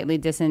it's slightly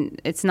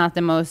it's not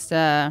the most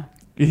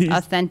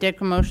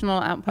authentic emotional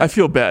output? I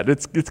feel bad.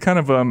 It's kind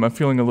of I'm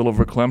feeling a little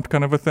verklempt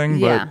kind of a thing.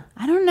 Yeah.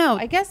 But I don't know.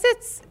 I guess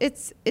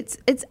it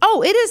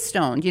is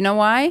stoned. You know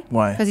why?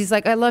 Why? Because he's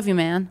like, I love you,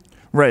 man.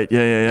 Right. Yeah.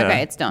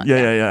 Okay, it's done.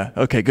 Yeah.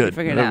 Okay, good.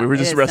 Figured it out. We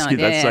just rescued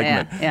that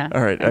segment. Yeah.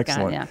 All right, Thank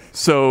excellent. God, yeah.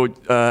 So,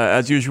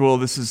 as usual,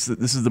 this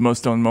is the most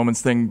stoned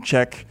moments thing.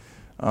 Check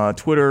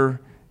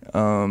Twitter.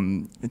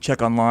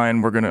 Check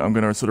online. I'm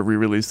gonna sort of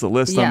re-release the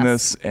list on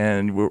this,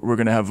 and we're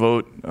gonna have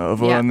a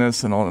vote on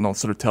this, and I'll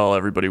sort of tell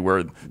everybody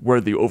where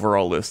the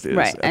overall list is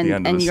at the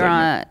end of the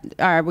segment.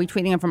 Are we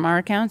tweeting it from our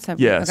accounts?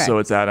 Yeah. Okay. So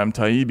it's at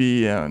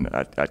Taibbi and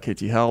at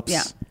KT Helps.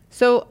 Yeah.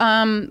 So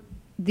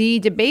the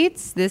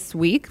debates this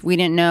week, we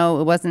didn't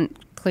know. It wasn't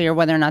clear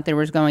whether or not there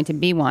was going to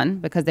be one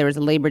because there was a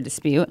labor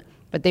dispute,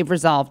 but they've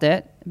resolved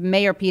it.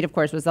 Mayor Pete, of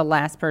course, was the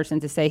last person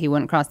to say he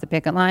wouldn't cross the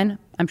picket line.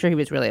 I'm sure he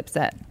was really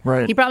upset.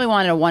 Right. He probably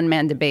wanted a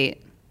one-man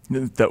debate.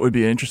 That would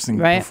be an interesting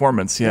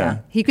performance, yeah.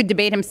 He could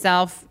debate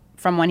himself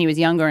from when he was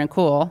younger and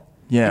cool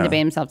and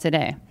debate himself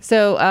today.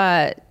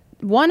 So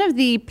one of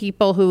the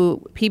people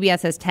who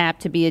PBS has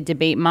tapped to be a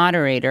debate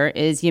moderator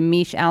is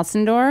Yamiche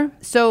Alcindor.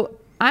 So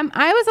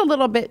I was a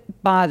little bit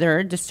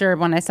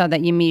disturbed when I saw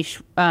that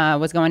Yamiche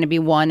was going to be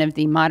one of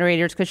the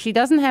moderators because she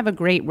doesn't have a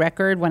great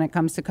record when it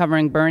comes to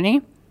covering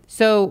Bernie.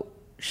 So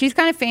she's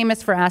kind of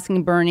famous for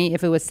asking Bernie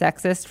if it was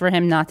sexist for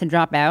him not to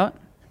drop out.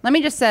 Let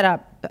me just set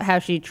up how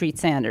she treats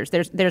Sanders.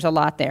 There's a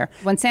lot there.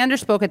 When Sanders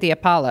spoke at the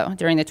Apollo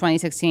during the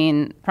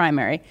 2016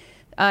 primary,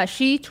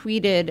 she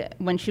tweeted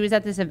when she was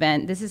at this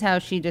event, this is how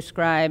she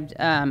described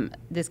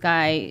this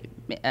guy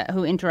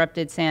who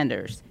interrupted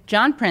Sanders.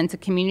 John Prince, a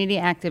community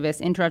activist,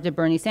 interrupted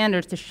Bernie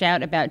Sanders to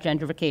shout about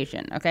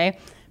gentrification, okay?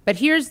 But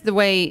here's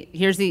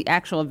the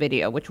actual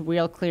video, which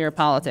Real Clear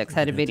Politics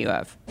had a video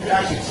of. You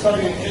actually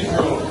studied in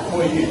Israel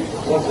for a year.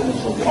 What's in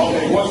Israel?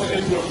 Okay, what's in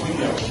Israel for a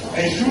year?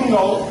 And you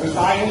know, the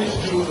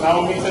Zionist Jews, and I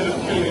don't mean to the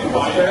community,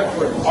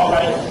 all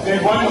right, they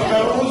run the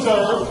Federal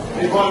Reserve,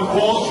 they run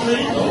Wall Street,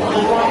 they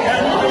run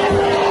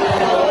everything.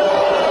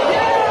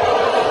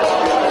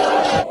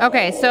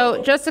 Okay,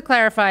 so just to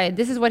clarify,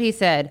 this is what he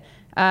said.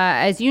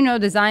 As you know,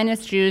 the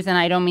Zionist Jews, and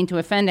I don't mean to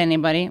offend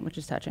anybody, which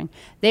is touching,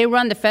 they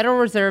run the Federal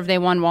Reserve, they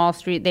run Wall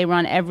Street, they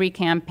run every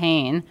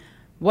campaign.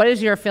 What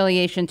is your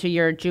affiliation to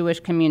your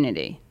Jewish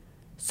community?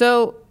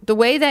 So the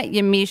way that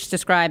Yamiche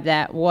described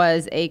that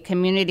was a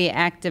community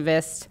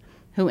activist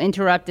who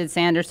interrupted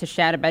Sanders to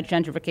shout about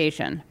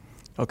gentrification.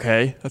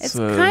 Okay. It's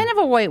kind of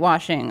a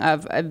whitewashing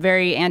of a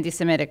very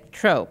anti-Semitic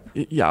trope.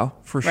 Yeah,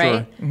 for sure.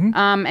 Right? Mm-hmm.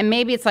 And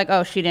maybe it's like,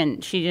 oh, she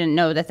didn't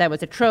know that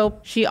was a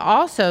trope. She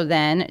also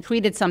then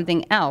tweeted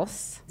something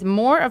else.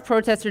 More of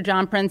protester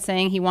John Prince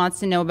saying he wants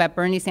to know about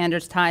Bernie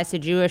Sanders' ties to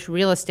Jewish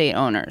real estate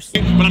owners.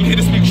 But I'm here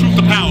to speak truth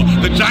to power.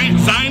 The giant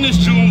Zionist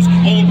Jews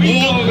own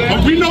all,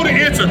 but we know the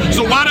answer.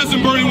 So why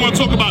doesn't Bernie want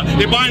to talk about it?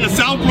 They're buying the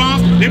South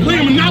Bronx. They're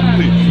playing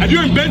Monopoly. If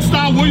you're in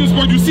Bed-Stuy,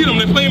 Williamsburg, you see them.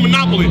 They're playing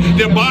Monopoly.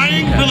 They're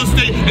buying real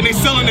estate and they're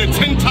selling it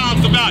 10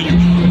 times the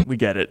value. We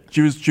get it.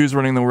 Jews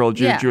running the world,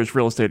 Jewish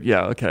real estate.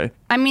 Yeah, okay.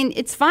 I mean,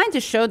 it's fine to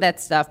show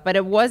that stuff, but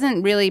it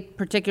wasn't really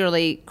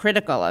particularly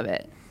critical of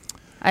it.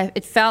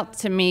 It felt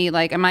to me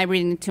like, am I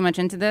reading too much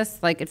into this?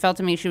 Like, it felt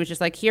to me she was just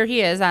like, here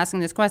he is asking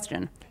this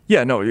question.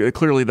 Yeah, no,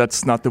 clearly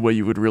that's not the way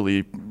you would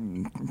really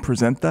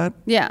present that.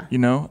 Yeah. You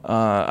know?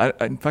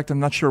 In fact, I'm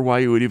not sure why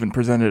you would even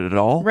present it at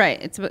all. Right.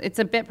 It's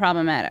a bit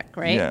problematic,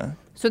 right? Yeah.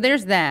 So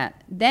there's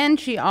that. Then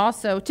she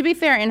also, to be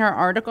fair, in her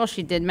article,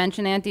 she did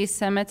mention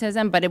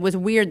anti-Semitism, but it was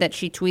weird that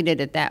she tweeted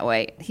it that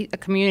way. A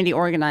community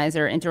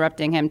organizer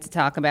interrupting him to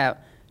talk about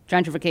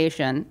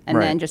gentrification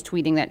and then just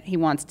tweeting that he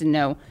wants to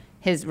know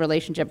his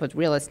relationship with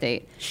real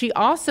estate. She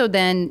also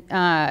then,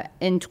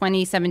 in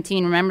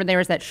 2017, remember there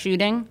was that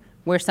shooting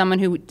where someone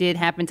who did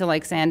happen to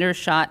like Sanders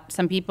shot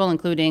some people,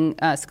 including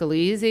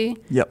Scalise?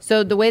 Yep.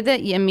 So the way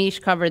that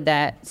Yamiche covered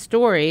that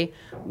story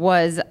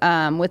was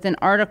with an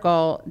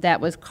article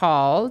that was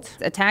called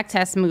Attack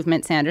Test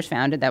Movement Sanders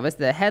Founded. That was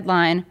the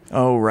headline.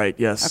 Oh, right,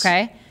 yes.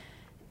 Okay.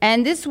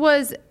 And this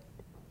was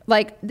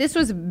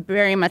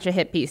very much a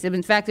hit piece.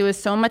 In fact, it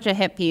was so much a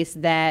hit piece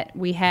that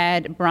we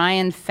had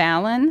Brian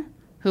Fallon,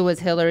 who was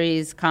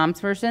Hillary's comms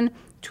person,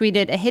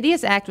 tweeted, a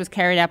hideous act was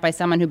carried out by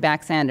someone who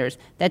backed Sanders.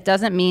 That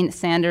doesn't mean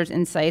Sanders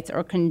incites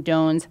or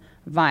condones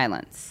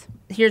violence.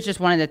 Here's just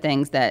one of the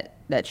things that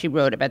she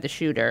wrote about the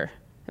shooting.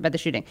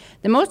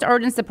 The most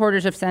ardent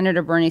supporters of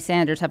Senator Bernie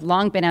Sanders have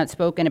long been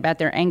outspoken about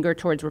their anger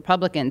towards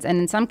Republicans and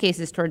in some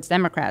cases towards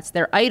Democrats.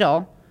 Their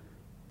idol,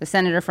 the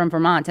senator from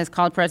Vermont, has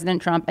called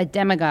President Trump a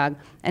demagogue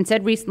and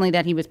said recently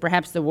that he was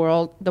perhaps the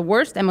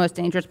worst and most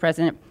dangerous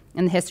president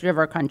in the history of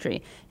our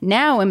country.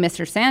 Now, in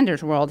Mr.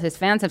 Sanders' world, his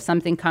fans have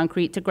something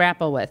concrete to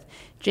grapple with.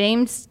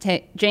 James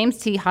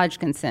T.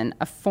 Hodgkinson,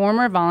 a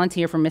former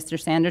volunteer for Mr.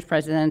 Sanders'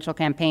 presidential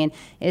campaign,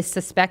 is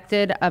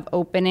suspected of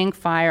opening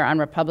fire on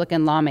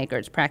Republican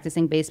lawmakers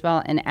practicing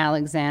baseball in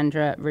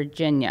Alexandria,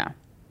 Virginia.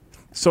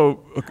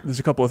 So there's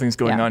a couple of things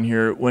going on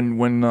here.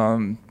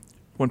 When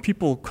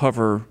people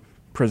cover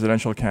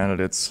presidential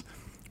candidates,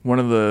 one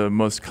of the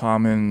most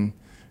common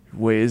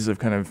ways of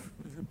kind of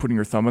putting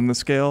your thumb on the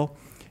scale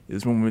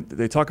is when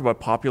they talk about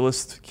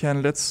populist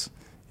candidates,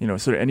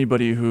 sort of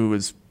anybody who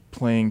is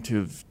playing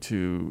to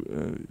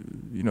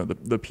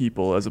the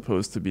people as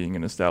opposed to being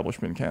an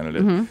establishment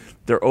candidate. Mm-hmm.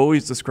 They're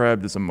always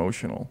described as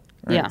emotional.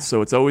 Right? Yeah.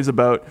 So it's always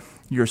about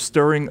you're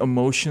stirring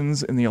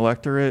emotions in the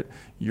electorate.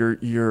 You're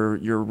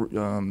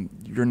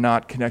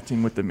not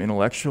connecting with them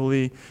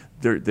intellectually.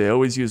 They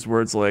always use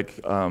words like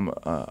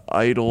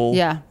idle,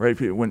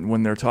 right?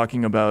 When they're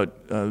talking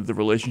about the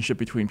relationship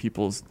between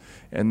people's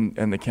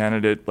and the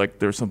candidate, like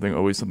there's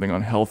always something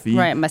unhealthy.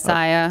 Right,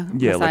 Messiah.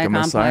 Like a complex.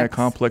 Messiah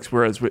complex.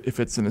 Whereas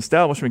if it's an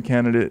establishment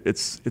candidate,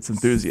 it's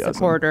enthusiasm.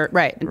 Supporter,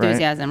 right?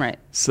 Enthusiasm, right?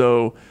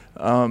 So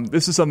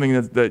this is something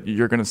that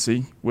you're going to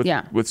see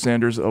with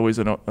Sanders always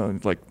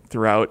like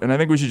throughout, and I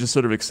think we should just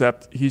sort of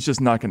accept he's just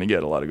not going to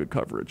get a lot of good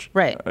coverage.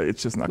 Right.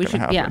 It's just not going to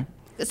happen. Yeah.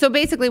 So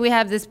basically, we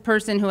have this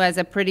person who has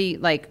a pretty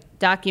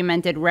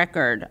documented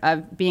record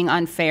of being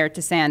unfair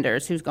to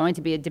Sanders, who's going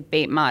to be a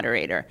debate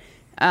moderator.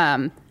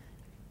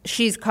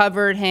 She's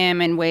covered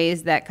him in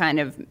ways that kind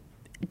of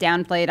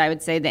downplayed, I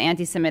would say, the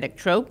anti-Semitic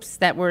tropes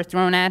that were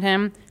thrown at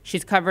him.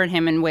 She's covered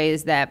him in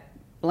ways that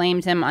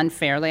blamed him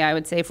unfairly, I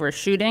would say, for a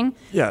shooting.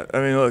 Yeah, I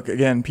mean, look,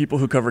 again, people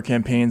who cover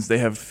campaigns, they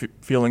have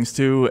feelings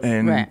too,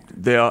 and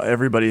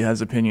everybody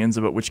has opinions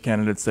about which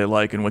candidates they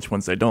like and which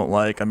ones they don't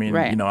like. I mean,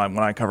 when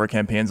I cover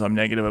campaigns, I'm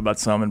negative about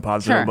some and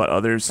positive about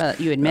others.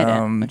 But you admit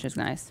it, which is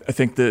nice. I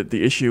think that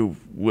the issue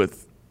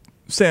with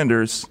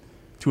Sanders,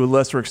 to a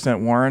lesser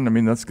extent Warren, I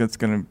mean, that's going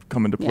to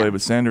come into play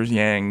with Sanders,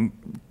 Yang,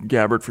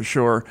 Gabbard for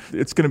sure.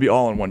 It's going to be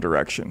all in one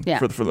direction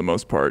for the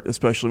most part,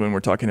 especially when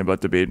we're talking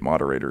about debate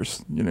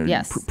moderators.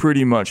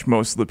 Pretty much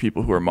most of the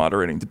people who are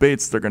moderating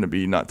debates, they're going to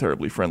be not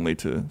terribly friendly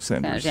to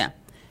Sanders.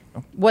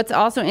 What's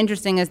also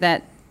interesting is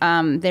that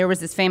there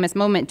was this famous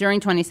moment during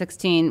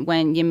 2016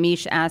 when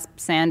Yamiche asked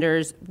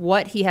Sanders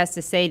what he has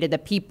to say to the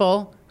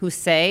people who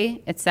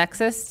say it's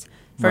sexist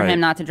for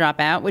him not to drop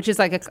out, which is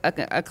like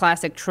a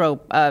classic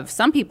trope of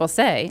some people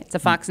say it's a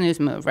Fox News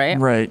move, right?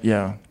 Right,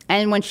 yeah.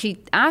 And when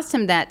she asked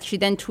him that, she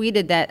then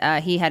tweeted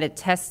that he had a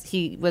test.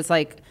 He was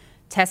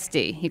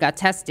testy. He got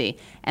testy.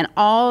 And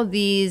all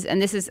these, and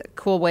this is a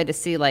cool way to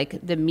see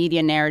the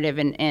media narrative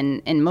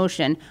in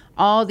motion,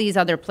 all these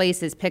other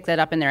places picked that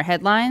up in their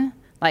headline,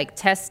 like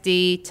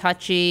testy,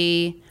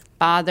 touchy,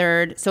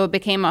 bothered. So it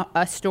became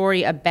a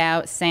story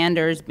about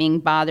Sanders being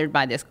bothered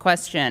by this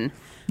question.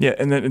 Yeah,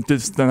 and then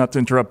just not to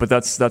interrupt, but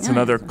that's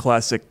another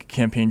classic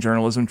campaign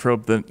journalism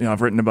trope that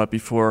I've written about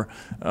before.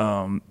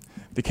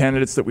 The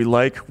candidates that we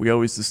like, we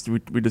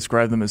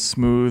describe them as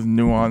smooth,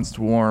 nuanced,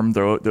 warm.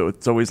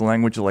 It's always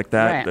language like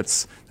that.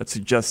 Right. That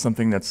suggests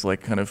something that's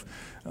like kind of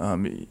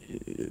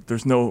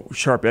there's no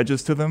sharp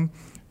edges to them.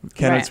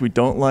 Candidates we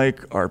don't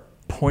like are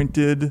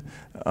pointed,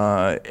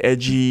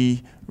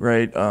 edgy,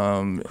 right,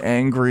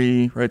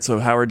 angry, right. So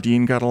Howard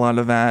Dean got a lot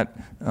of that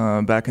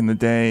back in the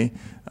day.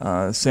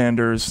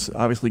 Sanders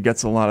obviously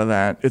gets a lot of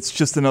that. It's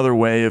just another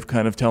way of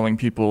kind of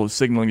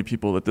signaling to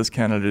people that this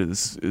candidate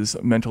is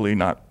mentally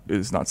not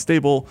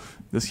stable.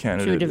 This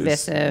candidate too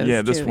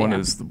divisive. This one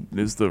is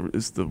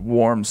the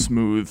warm,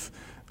 smooth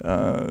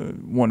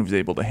one who's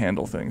able to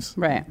handle things.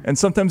 Right. And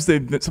sometimes they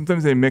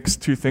mix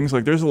two things.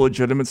 Like there's a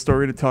legitimate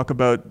story to talk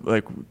about,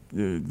 like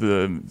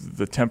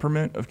the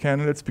temperament of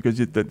candidates, because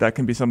that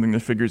can be something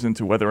that figures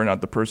into whether or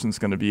not the person's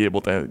going to be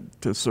able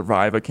to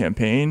survive a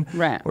campaign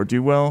or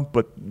do well.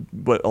 But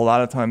a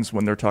lot of times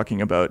when they're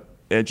talking about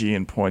edgy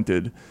and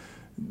pointed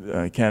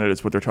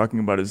candidates, what they're talking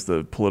about is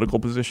the political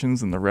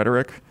positions and the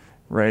rhetoric.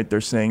 Right. They're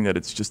saying that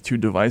it's just too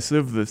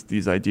divisive.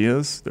 These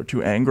ideas, they're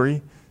too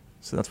angry.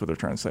 So that's what they're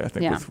trying to say, I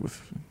think,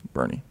 with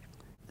Bernie.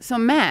 So,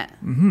 Matt,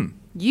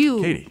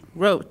 you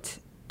wrote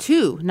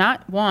two,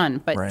 not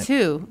one, but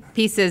two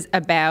pieces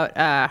about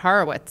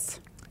Horowitz.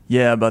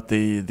 Yeah, about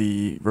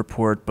the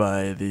report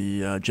by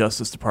the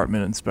Justice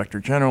Department Inspector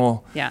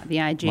General. Yeah, the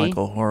IG.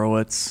 Michael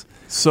Horowitz.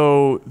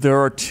 So there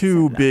are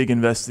two big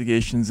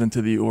investigations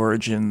into the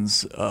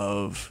origins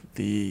of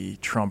the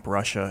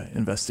Trump-Russia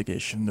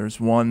investigation. There's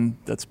one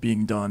that's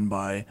being done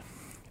by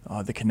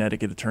the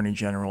Connecticut Attorney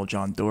General,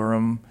 John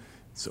Durham.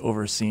 It's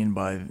overseen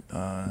by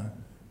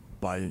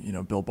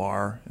Bill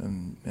Barr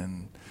and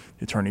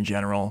the Attorney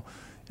General,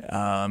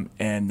 and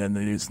then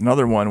there's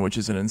another one which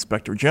is an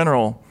Inspector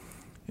General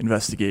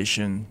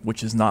investigation,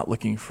 which is not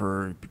looking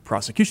for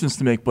prosecutions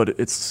to make, but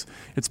it's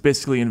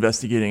basically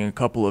investigating a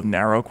couple of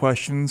narrow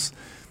questions.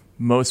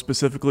 Most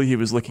specifically, he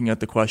was looking at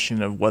the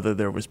question of whether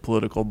there was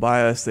political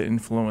bias that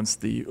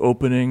influenced the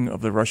opening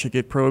of the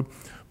Russiagate probe,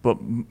 but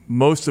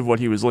most of what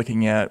he was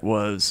looking at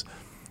was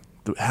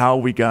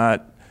how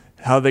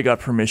they got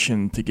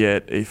permission to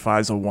get a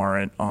FISA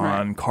warrant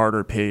on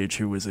Carter Page,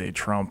 who was a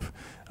Trump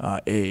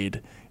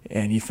aide,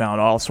 and he found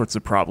all sorts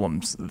of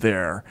problems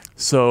there.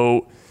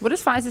 So, what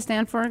does FISA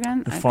stand for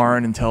again? The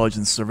Foreign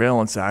Intelligence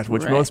Surveillance Act,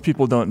 which most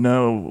people don't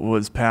know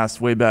was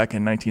passed way back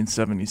in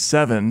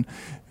 1977,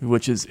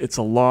 it's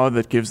a law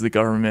that gives the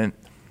government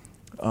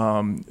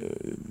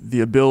the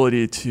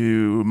ability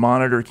to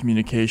monitor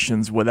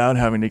communications without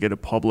having to get a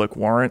public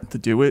warrant to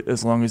do it,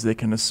 as long as they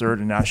can assert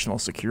a national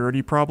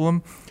security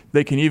problem.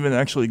 They can even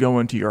actually go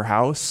into your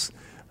house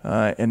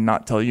and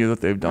not tell you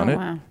that they've done it.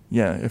 Wow.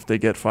 Yeah, if they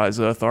get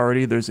FISA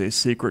authority, there's a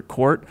secret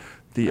court,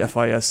 the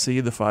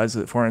FISC, the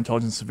FISA Foreign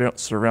Intelligence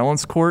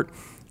Surveillance Court,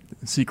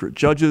 secret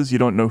judges. You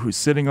don't know who's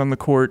sitting on the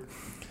court.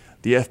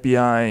 The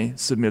FBI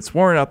submits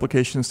warrant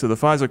applications to the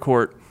FISA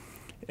court,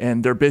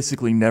 and they're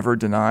basically never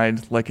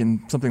denied. Like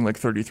in something like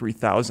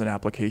 33,000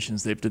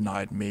 applications, they've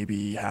denied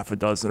maybe half a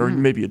dozen or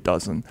maybe a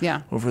dozen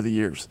over the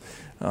years.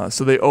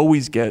 So they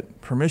always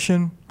get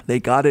permission. They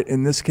got it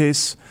in this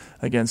case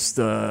against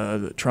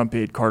the Trump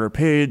aide Carter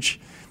Page.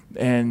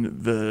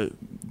 And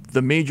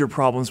the major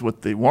problems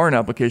with the warrant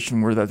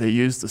application were that they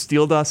used the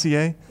Steele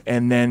dossier,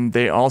 and then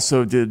they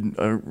also did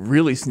a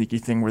really sneaky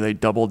thing where they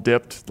double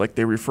dipped. Like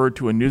they referred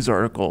to a news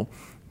article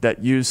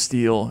that used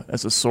Steele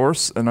as a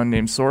source, an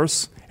unnamed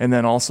source, and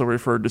then also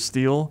referred to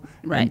Steele.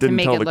 Right, to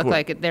make it look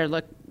like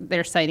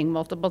they're citing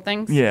multiple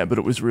things. Yeah, but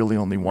it was really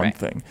only one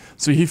thing.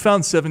 So he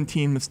found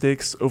 17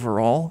 mistakes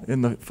overall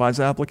in the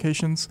FISA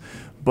applications,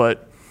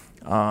 but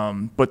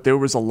there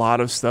was a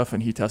lot of stuff,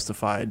 and he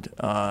testified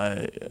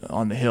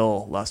on the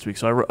Hill last week.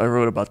 So I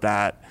wrote about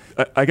that.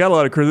 I got a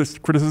lot of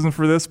criticism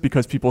for this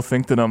because people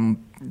think that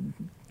I'm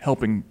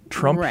helping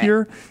Trump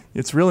here.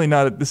 It's really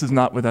not. This is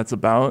not what that's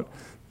about.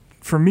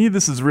 For me,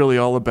 this is really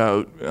all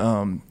about,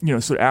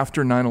 so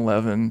after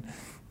 9/11,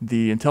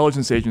 the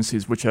intelligence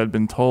agencies, which had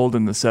been told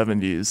in the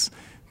 70s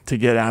to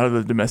get out of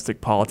the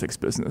domestic politics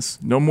business.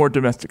 No more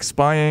domestic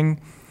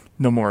spying,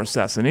 no more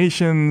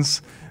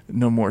assassinations,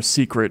 no more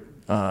secret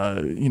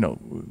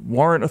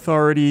warrant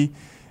authority.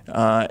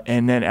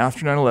 And then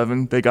after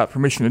 9/11, they got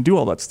permission to do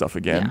all that stuff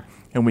again. Yeah.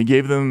 And we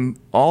gave them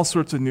all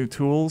sorts of new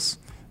tools,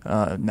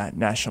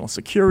 national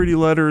security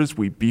letters.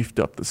 We beefed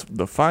up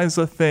the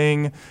FISA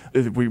thing.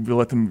 We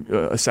let them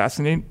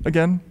assassinate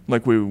again.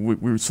 Like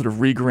we sort of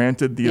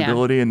re-granted the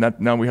ability, and that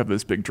now we have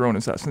this big drone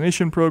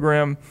assassination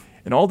program.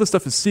 And all this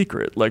stuff is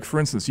secret. Like, for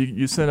instance,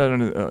 you send out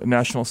a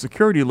national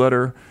security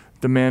letter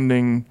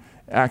demanding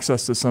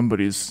access to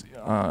somebody's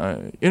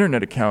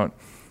internet account.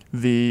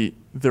 The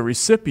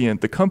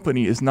recipient, the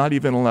company, is not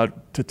even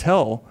allowed to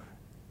tell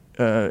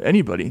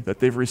anybody that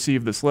they've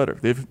received this letter.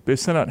 They've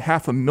sent out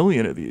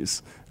 500,000 of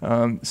these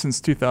since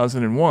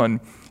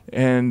 2001,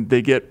 and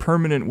they get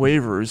permanent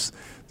waivers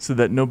so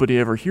that nobody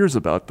ever hears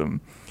about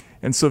them.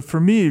 And so for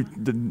me,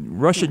 the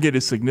Russiagate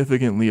is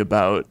significantly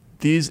about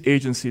these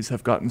agencies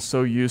have gotten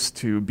so used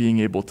to being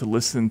able to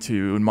listen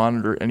to and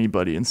monitor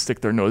anybody and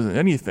stick their nose in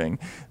anything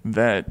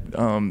that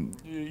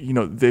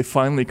they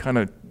finally kind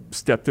of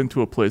stepped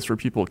into a place where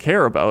people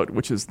care about,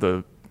 which is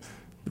the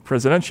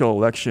presidential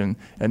election,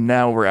 and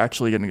now we're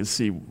actually getting to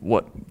see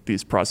what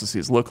these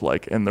processes look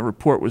like. And the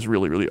report was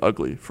really, really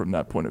ugly from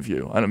that point of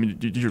view. I mean,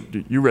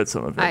 you read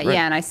some of it, right?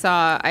 Yeah,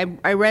 and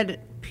I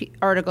read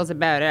articles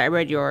about it. I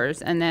read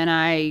yours, and then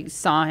I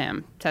saw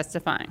him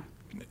testifying.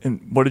 And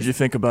what did you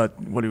think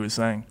about what he was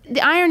saying?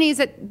 The irony is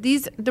that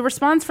the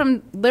response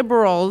from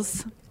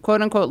liberals,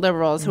 quote unquote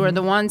liberals, who are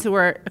the ones who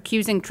are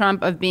accusing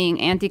Trump of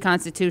being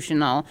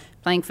anti-constitutional,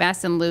 playing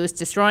fast and loose,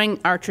 destroying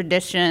our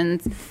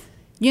traditions,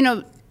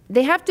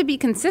 they have to be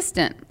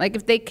consistent. Like,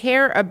 if they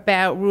care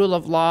about rule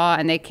of law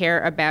and they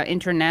care about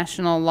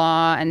international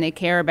law and they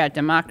care about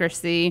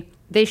democracy,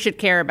 they should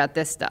care about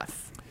this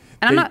stuff.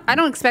 And I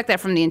don't expect that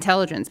from the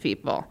intelligence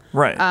people.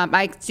 Right.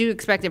 I do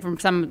expect it from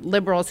some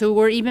liberals who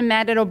were even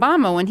mad at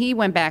Obama when he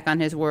went back on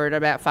his word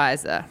about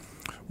FISA.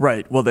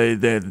 Right. Well, they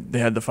had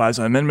the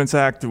FISA Amendments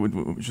Act, which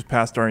was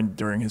passed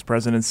during his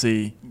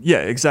presidency. Yeah,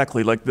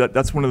 exactly. Like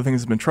that's one of the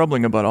things that's been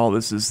troubling about all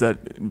this is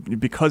that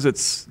because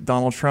it's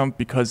Donald Trump,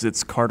 because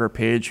it's Carter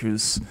Page,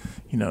 who's,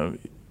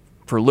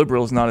 for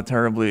liberals, not a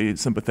terribly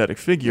sympathetic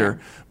figure,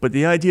 but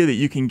the idea that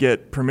you can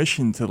get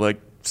permission to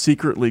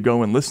secretly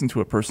go and listen to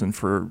a person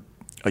for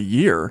a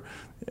year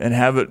and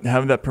have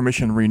that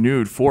permission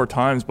renewed 4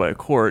 times by a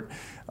court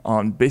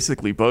on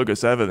basically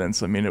bogus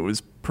evidence. I mean, it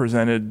was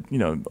presented,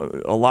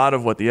 a lot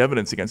of what the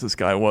evidence against this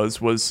guy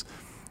was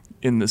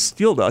in the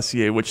Steele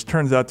dossier, which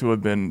turns out to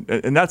have been,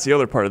 and that's the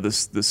other part of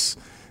this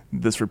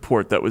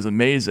report that was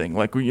amazing.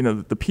 Like,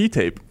 the P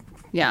tape.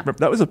 Yeah.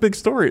 That was a big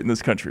story in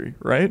this country,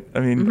 right? I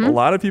mean, a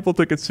lot of people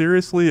took it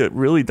seriously. It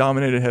really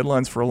dominated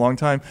headlines for a long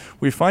time.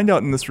 We find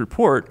out in this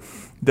report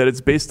that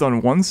it's based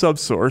on one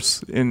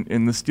subsource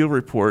in the Steele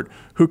report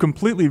who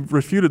completely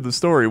refuted the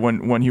story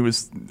when he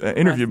was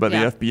interviewed by the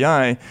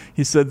FBI.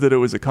 He said that it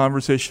was a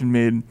conversation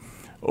made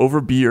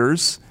over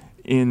beers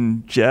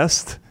in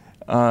jest,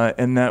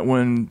 and that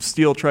when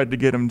Steele tried to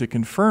get him to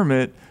confirm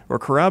it or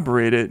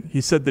corroborate it,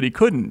 he said that he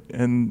couldn't.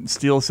 And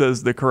Steele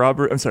says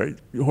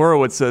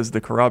Horowitz says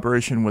the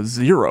corroboration was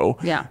 0.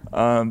 Yeah.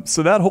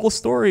 So that whole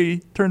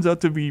story turns out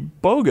to be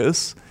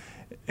bogus.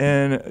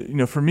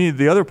 And, for me,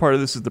 the other part of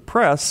this is the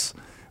press.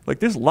 Like,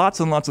 there's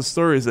lots and lots of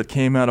stories that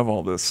came out of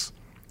all this.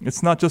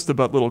 It's not just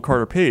about little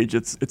Carter Page.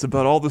 It's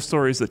about all the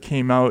stories that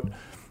came out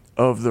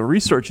of the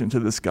research into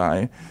this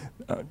guy,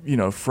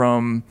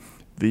 from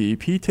the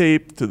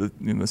P-tape to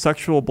the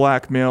sexual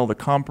blackmail, the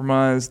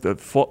compromise, the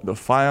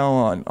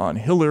file on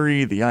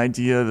Hillary, the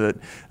idea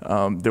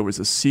that there was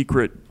a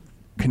secret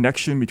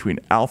connection between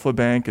Alpha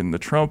Bank and the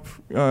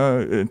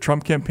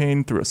Trump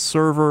campaign through a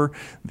server,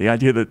 the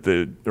idea that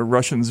the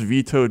Russians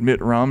vetoed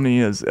Mitt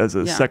Romney as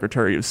a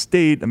Secretary of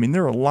State. I mean,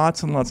 there are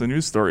lots and lots of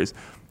news stories.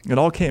 It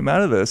all came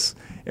out of this,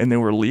 and they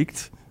were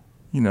leaked,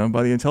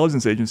 by the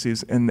intelligence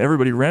agencies, and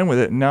everybody ran with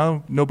it. And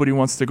now nobody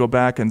wants to go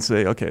back and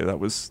say, okay, that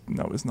was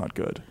not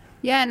good.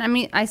 Yeah, and I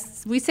mean,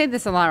 we say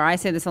this a lot, or I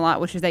say this a lot,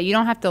 which is that you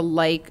don't have to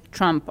like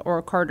Trump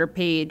or Carter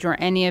Page or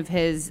any of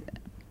his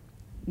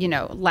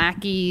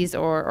lackeys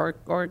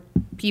or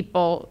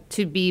people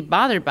to be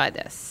bothered by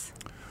this.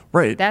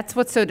 Right. That's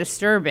what's so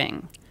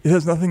disturbing. It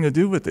has nothing to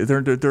do with it.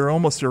 They're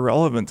almost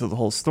irrelevant to the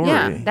whole story.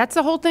 Yeah, that's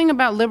the whole thing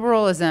about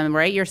liberalism,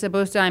 right? You're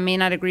supposed to, I may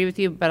not agree with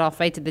you, but I'll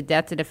fight to the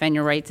death to defend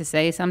your right to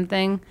say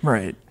something.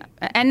 Right.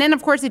 And then,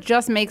 of course, it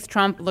just makes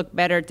Trump look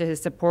better to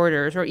his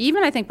supporters, or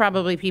even, I think,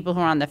 probably people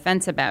who are on the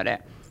fence about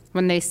it.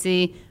 When they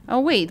see, oh,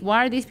 wait,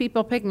 why are these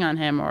people picking on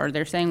him? Or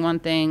they're saying one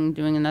thing,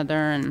 doing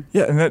another.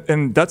 Yeah,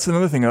 and that's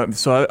another thing.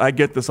 So I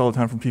get this all the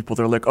time from people.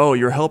 They're like, oh,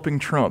 you're helping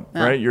Trump,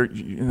 right?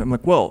 And I'm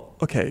like, well,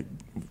 okay,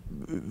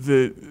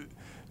 the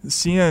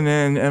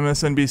CNN,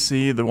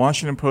 MSNBC, the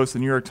Washington Post, the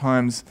New York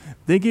Times,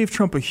 they gave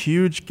Trump a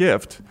huge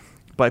gift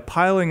by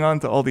piling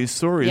onto all these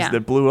stories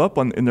that blew up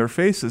in their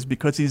faces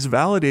because he's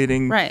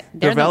validating. Right.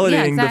 They're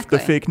validating the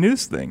fake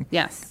news thing.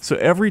 Yes. So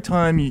every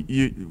time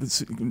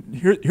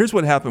here's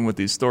what happened with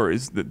these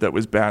stories that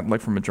was bad, like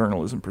from a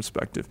journalism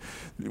perspective.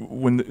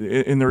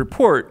 In the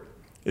report,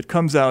 it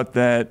comes out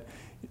that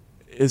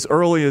as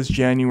early as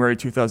January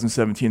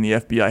 2017, the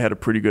FBI had a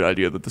pretty good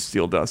idea that the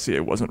Steele dossier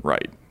wasn't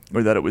right,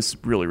 or that it was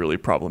really, really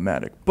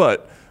problematic.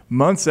 But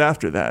months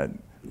after that,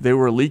 they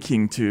were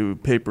leaking to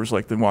papers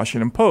like the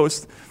Washington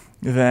Post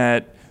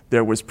that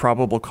there was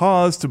probable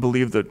cause to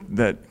believe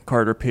that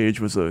Carter Page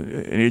was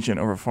an agent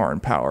of a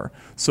foreign power.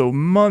 So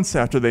months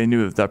after they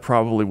knew that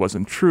probably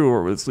wasn't true,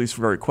 or was at least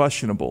very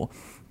questionable,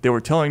 they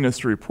were telling this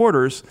to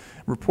reporters.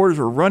 Reporters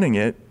were running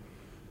it,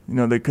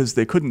 because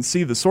they couldn't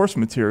see the source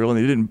material and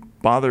they didn't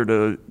bother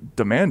to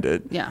demand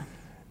it. Yeah.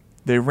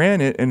 They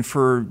ran it, and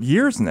for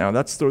years now,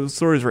 those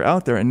stories are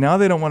out there, and now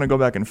they don't want to go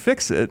back and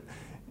fix it.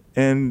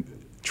 And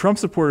Trump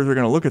supporters are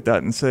going to look at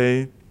that and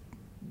say,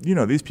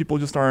 these people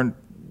just aren't,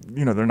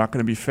 they're not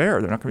going to be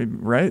fair. They're not going to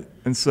be right.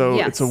 And so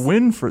it's a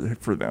win for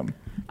them.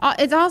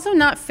 It's also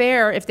not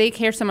fair if they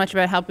care so much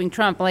about helping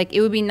Trump. Like,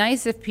 it would be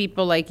nice if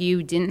people like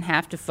you didn't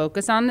have to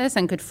focus on this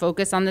and could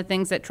focus on the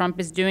things that Trump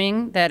is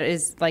doing that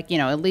is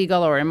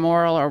illegal or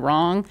immoral or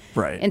wrong.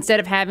 Right. Instead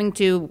of having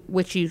to,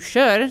 which you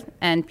should,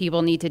 and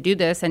people need to do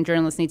this and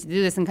journalists need to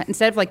do this, and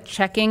instead of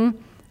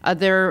checking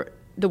the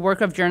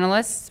work of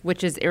journalists,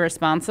 which is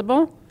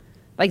irresponsible,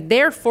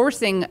 they're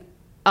forcing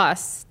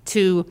us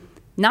to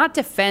not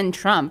defend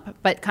Trump,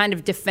 but kind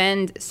of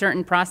defend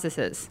certain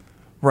processes.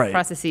 Right.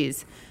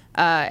 Processes.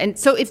 And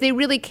so if they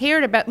really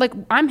cared about,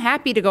 I'm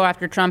happy to go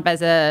after Trump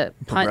as a...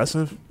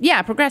 Progressive?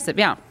 Yeah, progressive,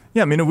 yeah.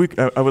 Yeah, I mean,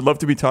 I would love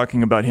to be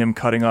talking about him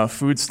cutting off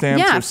food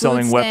stamps or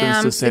selling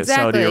weapons to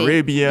Saudi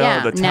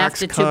Arabia, the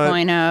tax NAFTA cut,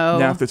 2.0.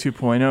 NAFTA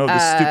 2.0, the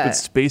stupid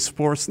Space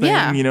Force thing,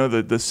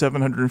 the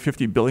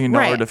 $750 billion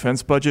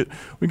defense budget.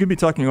 We could be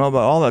talking all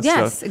about all that stuff.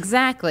 Yes,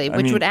 exactly,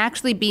 which would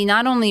actually be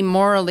not only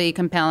morally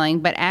compelling,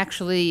 but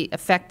actually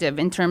effective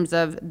in terms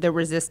of the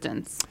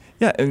resistance.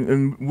 Yeah,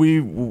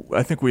 and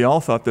I think we all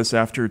thought this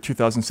after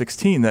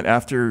 2016, that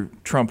after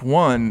Trump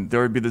won,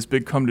 there would be this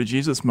big come to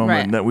Jesus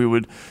moment,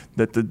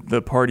 that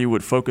the party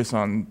would focus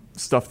on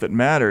stuff that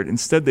mattered.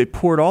 Instead, they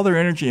poured all their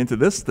energy into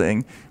this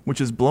thing,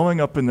 which is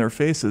blowing up in their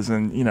faces.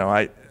 And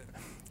I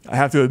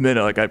have to admit,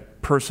 I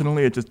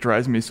personally, it just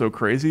drives me so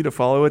crazy to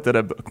follow it that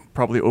I've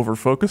probably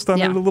over-focused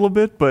on it a little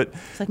bit. But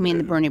it's like me and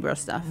the Bernie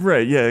Bros stuff.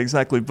 Right? Yeah,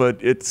 exactly. But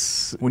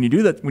it's when you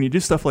do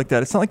stuff like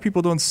that, it's not like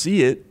people don't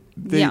see it.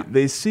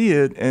 They see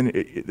it, and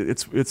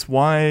it's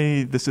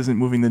why this isn't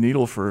moving the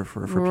needle for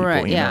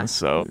people. You know?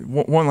 So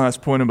one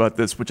last point about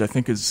this, which I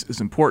think is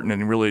important,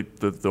 and really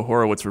the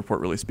Horowitz report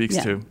really speaks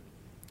to.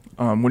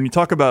 When you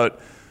talk about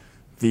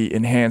the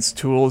enhanced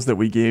tools that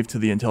we gave to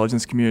the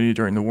intelligence community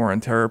during the War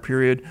on Terror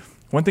period,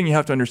 one thing you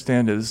have to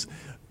understand is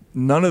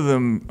none of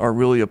them are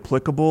really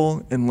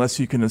applicable unless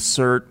you can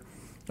assert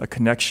a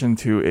connection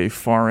to a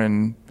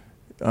foreign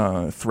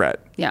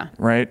threat. Yeah.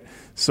 Right?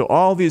 So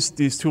all these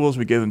tools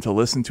we gave them to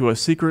listen to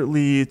us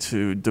secretly,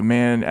 to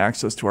demand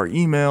access to our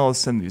emails,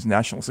 send these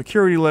national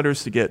security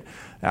letters to get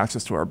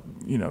access to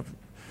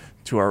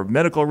our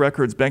medical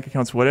records, bank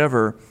accounts,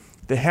 whatever.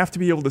 They have to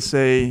be able to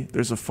say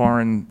there's a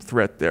foreign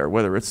threat there,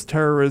 whether it's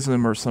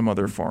terrorism or some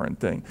other foreign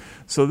thing.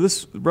 So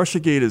this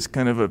Russiagate is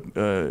kind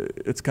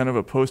of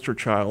a poster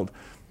child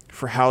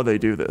for how they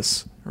do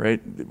this, right?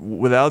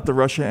 Without the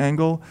Russia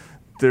angle,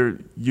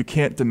 you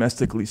can't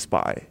domestically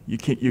spy. You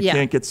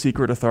can't get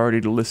secret authority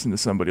to listen to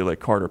somebody like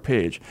Carter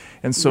Page.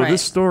 And so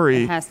this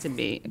story, it has to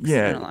be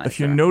externalized. Yeah, if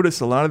you notice,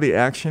 a lot of the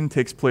action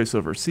takes place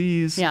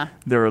overseas. Yeah.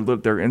 There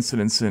are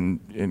incidents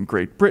in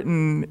Great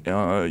Britain.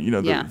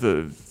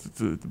 The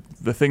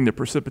the thing that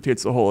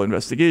precipitates the whole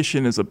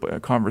investigation is a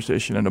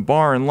conversation in a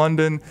bar in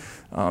London.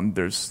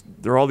 There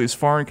are all these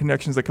foreign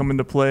connections that come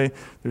into play.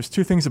 There's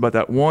two things about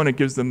that. One, it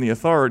gives them the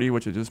authority,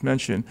 which I just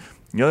mentioned.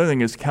 The other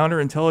thing is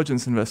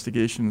counterintelligence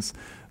investigations.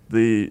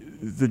 The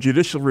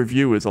judicial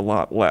review is a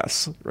lot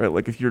less, right?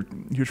 Like if you're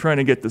trying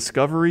to get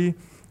discovery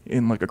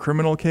in like a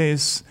criminal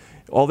case,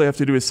 all they have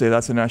to do is say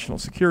that's a national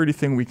security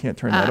thing. We can't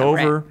turn that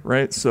over,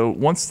 right? So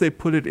once they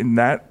put it in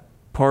that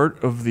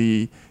part of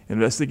the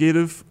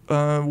investigative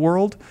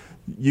world,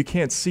 you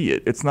can't see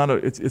it. It's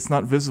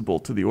not visible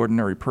to the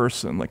ordinary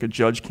person. Like a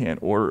judge can't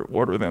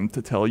order them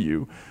to tell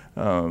you,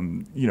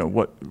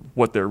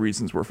 what their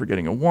reasons were for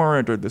getting a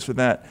warrant or this or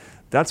that.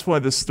 That's why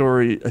this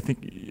story, I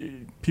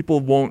think,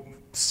 people won't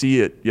see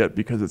it yet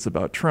because it's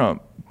about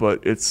Trump, but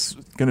it's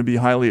going to be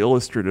highly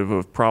illustrative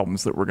of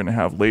problems that we're going to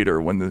have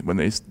later when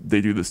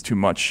they do this too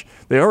much.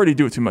 They already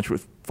do it too much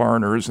with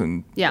foreigners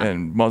and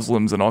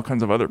Muslims and all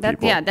kinds of other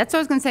people. Yeah, that's what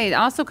I was going to say. It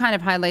also kind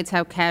of highlights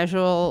how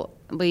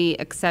casually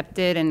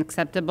accepted and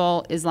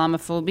acceptable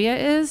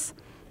Islamophobia is,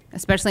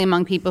 especially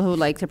among people who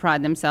like to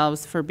pride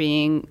themselves for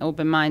being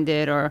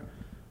open-minded or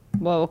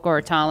woke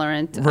or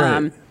tolerant.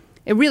 Right.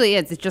 It really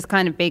is. It's just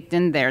kind of baked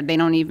in there. I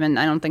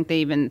don't think they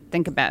even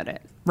think about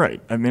it.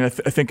 Right. I mean, I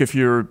think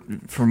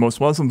for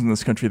most Muslims in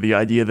this country, the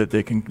idea that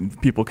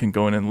people can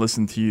go in and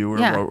listen to you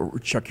or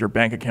check your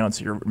bank accounts,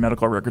 your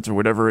medical records, or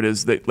whatever it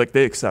is, they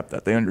accept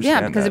that. They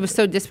understand. Yeah, because it was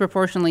so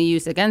disproportionately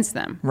used against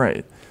them.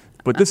 Right.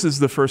 But this is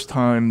the first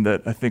time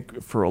that I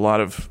think for a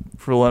lot of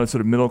sort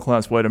of middle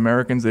class white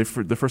Americans, the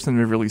first time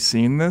they've really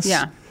seen this.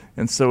 Yeah.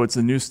 And so it's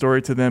a new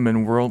story to them,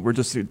 and we're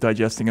just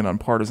digesting it on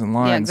partisan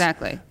lines. Yeah,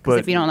 exactly. Because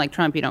if you don't like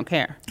Trump, you don't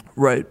care.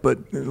 Right, but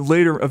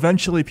later,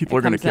 eventually, people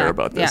are going to care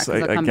about this. Yeah,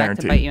 I come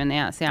guarantee. Back to bite you in the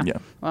ass. Yeah. Yeah.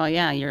 Well,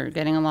 yeah, you're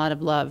getting a lot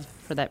of love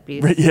for that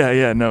piece. Right,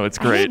 yeah, no, it's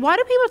great. Why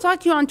do people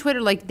talk to you on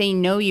Twitter like they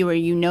know you or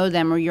you know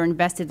them or you're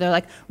invested? They're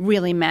like,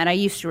 really, Matt, I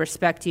used to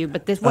respect you,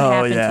 but what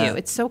happened to you?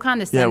 It's so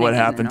condescending. Yeah, what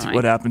happened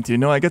to you?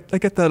 No, I get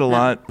that a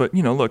lot, but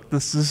look,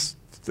 this is.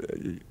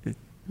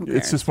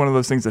 It's just one of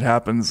those things that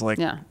happens.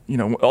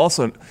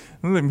 Also,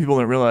 another thing people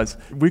don't realize,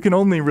 we can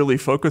only really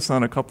focus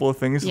on a couple of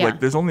things. Yeah.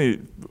 Like, there's only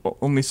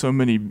so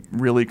many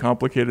really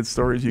complicated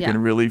stories you can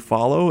really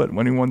follow at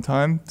any one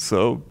time.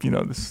 So,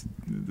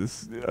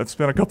 this I've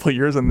spent a couple of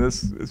years on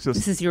this. It's just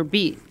this is your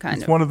beat, kind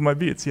of. It's one of my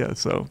beats, yeah.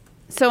 So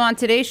on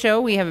today's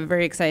show, we have a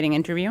very exciting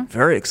interview.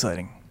 Very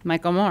exciting.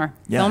 Michael Moore,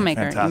 filmmaker.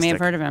 Fantastic. You may have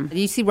heard of him. Did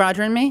you see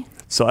Roger and Me?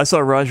 So I saw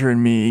Roger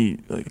and Me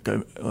like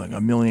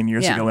a million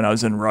years ago when I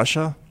was in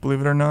Russia, believe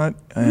it or not.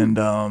 And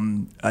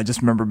I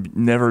just remember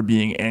never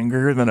being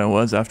angrier than I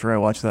was after I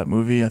watched that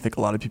movie. I think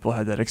a lot of people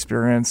had that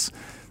experience.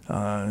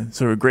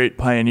 So a great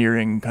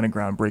pioneering, kind of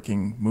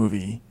groundbreaking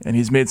movie. And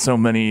he's made so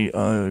many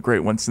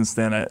great ones since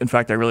then. In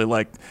fact, I really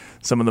liked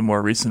some of the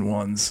more recent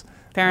ones.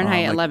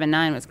 Fahrenheit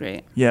 11/9 was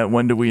great. Yeah,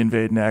 When Do We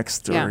Invade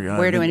Next? Or,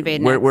 Where to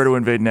Invade Next. Where to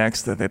Invade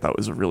Next. I think that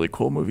was a really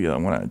cool movie that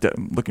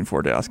I'm looking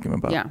forward to asking him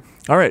about. Yeah.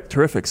 All right,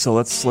 terrific. So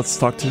let's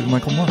talk to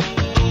Michael Moore.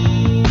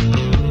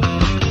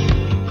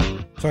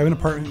 So I have an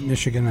apartment in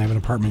Michigan. I have an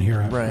apartment here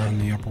on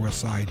the Upper West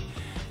Side.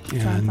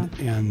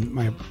 And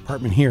my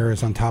apartment here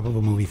is on top of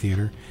a movie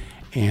theater.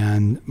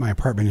 And my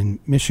apartment in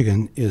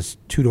Michigan is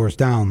 2 doors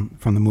down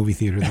from the movie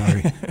theater that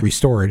I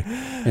restored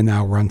and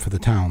now run for the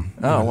town.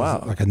 Oh,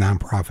 wow. Like a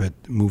nonprofit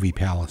movie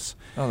palace.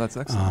 Oh, that's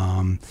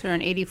excellent. So you're on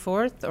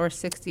 84th or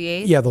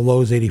 68th? Yeah, the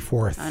Low's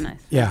 84th. Oh, nice.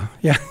 Yeah.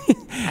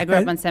 I grew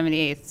up on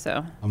 78th,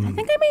 so I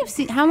think I may have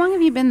seen. How long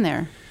have you been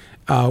there?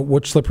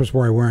 Which slippers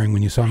were I wearing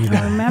when you saw me there?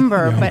 I don't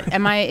remember, but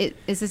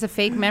is this a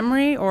fake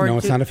memory? Or no,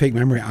 it's not a fake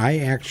memory. I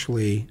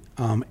actually,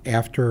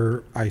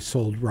 after I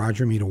sold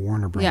Roger Me to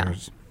Warner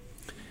Brothers,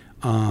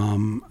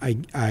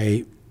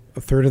 a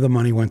third of the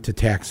money went to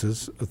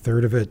taxes. A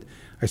third of it,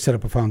 I set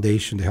up a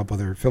foundation to help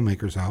other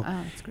filmmakers out.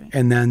 Oh, that's great.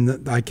 And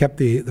then I kept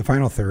the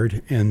final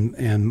third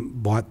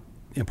and bought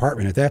an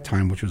apartment at that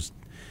time, which was,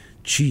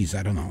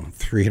 I don't know,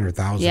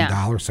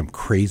 $300,000, some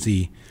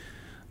crazy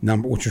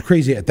number, which was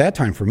crazy at that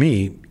time for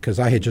me because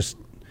I had just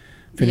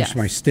finished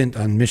my stint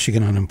on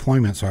Michigan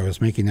unemployment, so I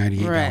was making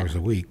 $98 a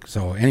week.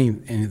 So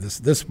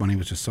this money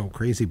was just so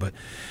crazy. But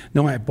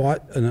no, I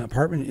bought an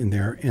apartment in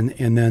there, and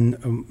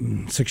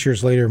then 6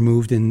 years later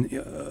moved in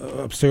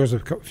upstairs a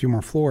few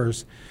more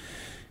floors,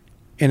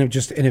 and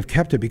have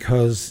kept it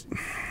because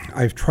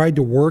I've tried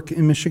to work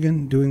in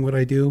Michigan doing what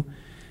I do.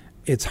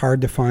 It's hard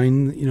to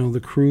find, the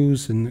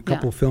crews, and a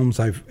couple of films.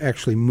 I've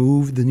actually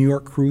moved the New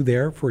York crew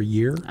there for a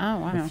year. Oh,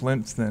 wow. The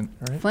Flint stint,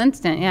 right? Flint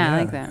stint, I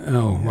like that.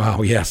 Oh,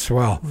 wow, yes.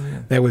 Well,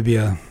 that would be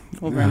a...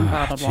 We'll bring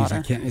bottled water.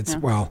 I can't,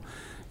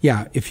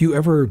 if you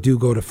ever do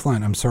go to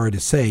Flint, I'm sorry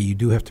to say, you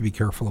do have to be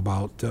careful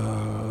about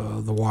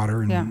the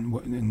water,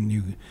 and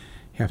you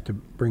have to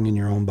bring in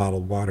your own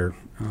bottled water.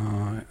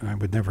 I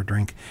would never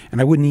drink.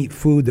 And I wouldn't eat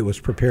food that was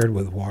prepared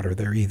with water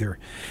there either.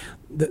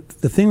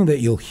 The thing that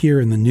you'll hear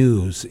in the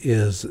news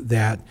is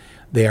that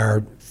they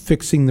are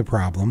fixing the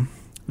problem.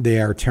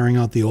 They are tearing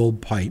out the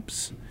old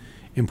pipes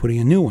and putting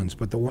in new ones.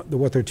 But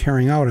what they're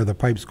tearing out are the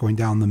pipes going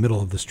down the middle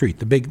of the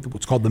street,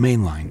 what's called the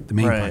main line, the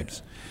main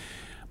pipes.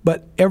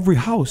 But every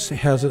house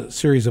has a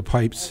series of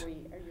pipes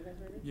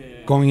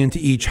going into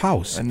each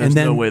house. And there's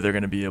no way they're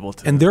going to be able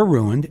to. And they're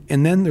ruined.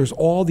 And then there's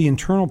all the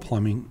internal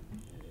plumbing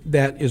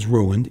that is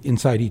ruined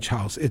inside each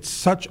house. It's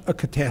such a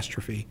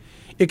catastrophe.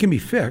 It can be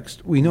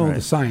fixed. We know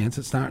the science.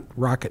 It's not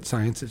rocket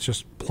science. It's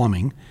just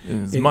plumbing.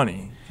 It's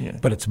money. Yeah.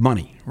 But it's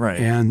money. Right.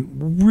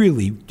 And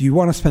really, do you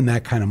want to spend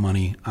that kind of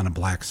money on a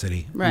black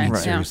city? Right. I mean,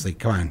 seriously,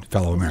 come on,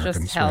 fellow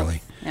Americans,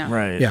 really. Yeah.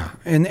 Right. Yeah.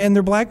 And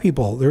they're black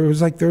people. There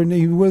was like, what are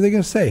they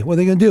going to say? What are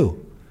they going to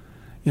do?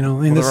 You know,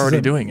 I mean, they're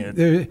already doing it.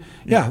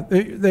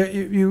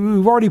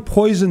 You've already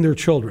poisoned their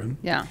children.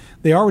 Yeah.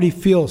 They already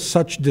feel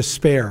such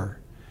despair,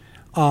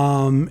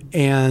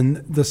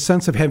 and the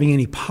sense of having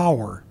any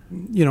power.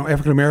 You know,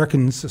 African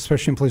Americans,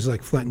 especially in places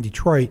like Flint and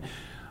Detroit,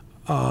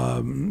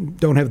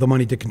 don't have the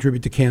money to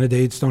contribute to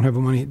candidates. Don't have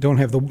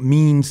the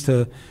means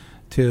to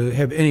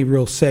have any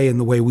real say in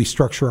the way we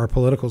structure our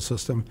political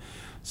system.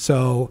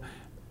 So,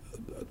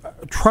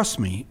 trust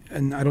me,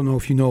 and I don't know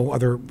if you know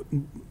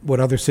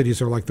what other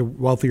cities are like, the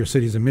wealthier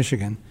cities in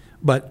Michigan,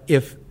 but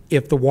if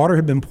the water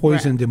had been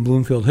poisoned in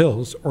Bloomfield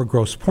Hills or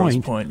Grosse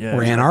Pointe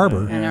or Ann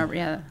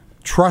Arbor,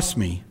 trust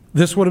me,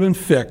 this would have been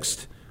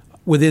fixed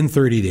within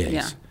 30 days.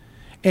 Yeah.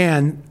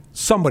 And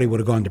somebody would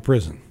have gone to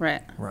prison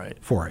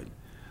for it.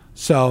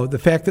 So the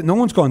fact that no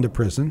one's gone to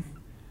prison,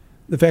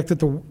 the fact that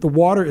the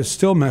water is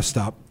still messed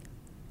up,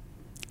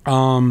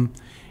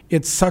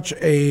 it's such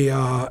a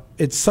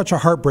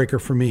heartbreaker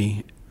for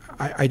me.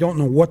 I don't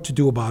know what to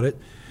do about it.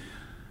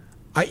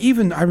 I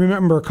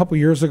remember a couple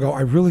years ago,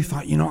 I really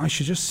thought, I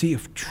should just see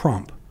if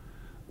Trump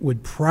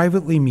would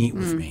privately meet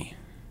with me.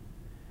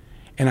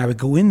 And I would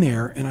go in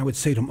there and I would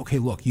say to him, okay,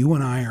 look, you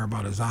and I are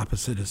about as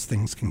opposite as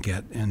things can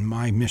get, and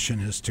my mission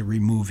is to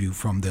remove you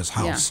from this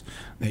house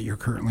that you're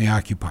currently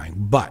occupying.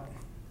 But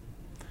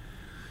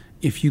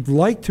if you'd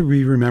like to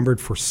be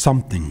remembered for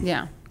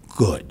something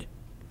good,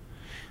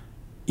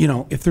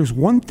 if there's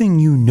one thing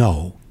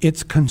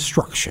it's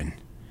construction.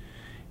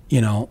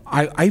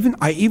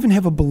 I even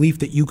have a belief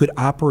that you could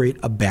operate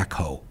a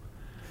backhoe.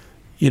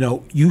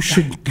 You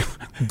should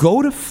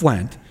go to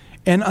Flint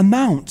and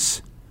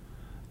announce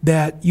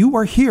that you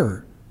are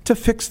here to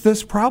fix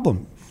this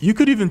problem. You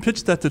could even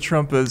pitch that to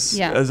Trump as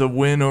a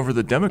win over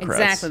the Democrats.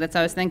 Exactly, that's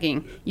what I was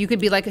thinking. You could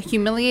be like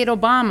humiliate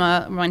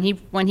Obama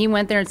when he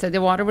went there and said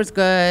the water was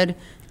good.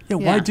 Yeah,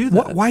 why do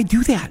that? Why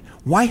do that?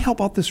 Why help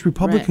out this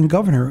Republican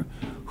governor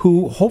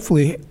who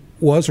hopefully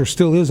was or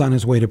still is on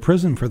his way to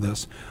prison for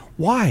this?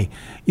 Why?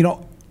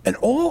 And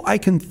all I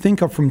can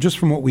think of from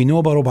what we know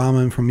about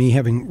Obama and from me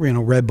having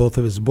read both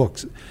of his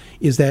books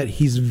is that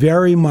he's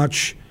very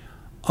much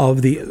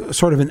of the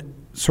sort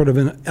of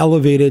an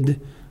elevated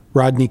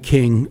Rodney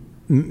King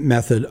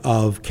method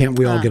of can't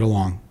we all get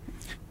along,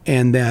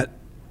 and that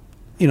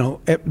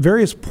at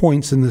various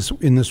points in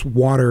this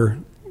water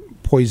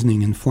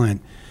poisoning in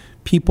Flint,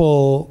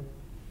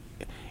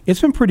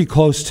 it's been pretty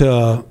close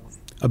to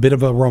a bit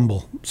of a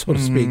rumble, so to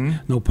speak,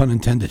 no pun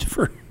intended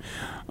for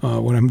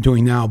what I'm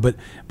doing now, but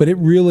it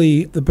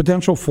really, the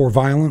potential for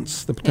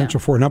violence, the potential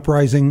for an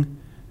uprising.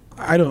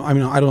 I don't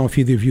know if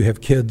either of you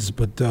have kids,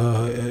 but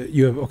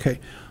you have. Okay.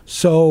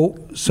 So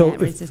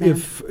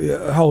if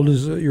how old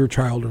is your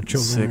child or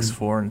children? 6,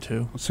 4, and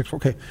 2. 6.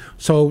 Okay.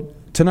 So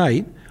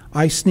tonight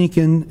I sneak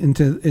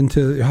into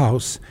the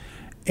house,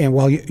 and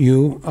while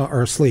you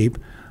are asleep,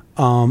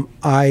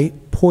 I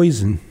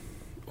poison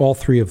all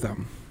 3 of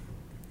them.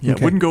 Yeah,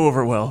 it wouldn't go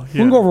over well.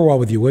 Wouldn't go over well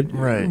with you, would?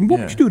 Right.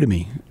 What would you do to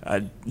me?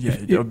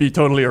 It would be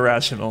totally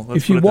irrational.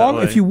 If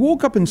you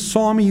woke up and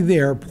saw me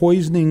there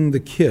poisoning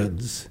the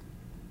kids,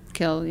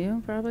 kill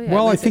you probably.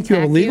 Well, I think you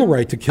have a legal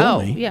right to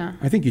kill me. Yeah.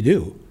 I think you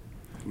do.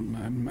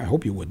 I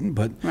hope you wouldn't,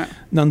 but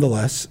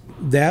nonetheless,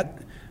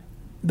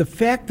 the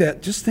fact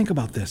that, just think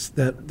about this,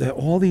 that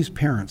all these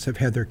parents have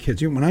had their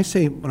kids. When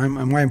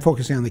I'm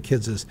focusing on the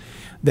kids is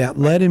that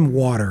lead in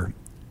water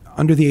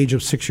under the age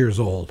of 6 years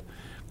old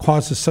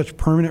causes such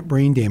permanent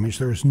brain damage.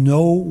 There's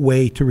no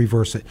way to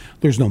reverse it.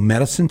 There's no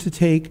medicine to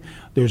take.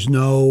 There's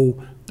no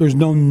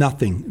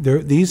nothing.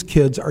 These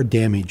kids are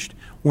damaged.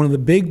 One of the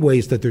big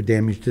ways that they're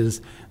damaged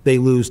is they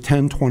lose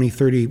 10, 20,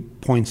 30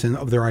 points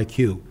of their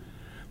IQ.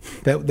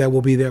 That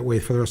will be that way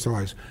for the rest of their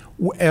lives.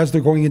 As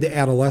they're going into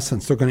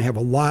adolescence, there's going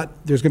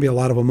to be a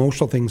lot of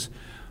emotional things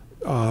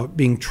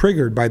being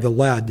triggered by the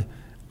lead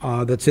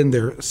that's in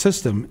their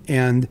system.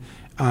 And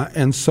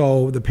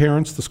so the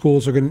parents, the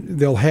schools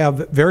they'll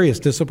have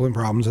various discipline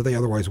problems that they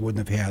otherwise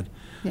wouldn't have had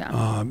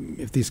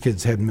if these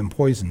kids hadn't been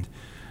poisoned.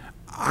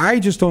 I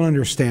just don't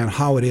understand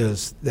how it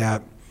is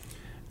that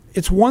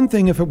it's one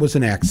thing if it was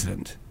an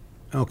accident.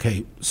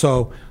 Okay,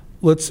 so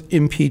let's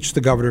impeach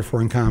the governor for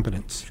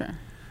incompetence. Sure.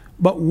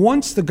 But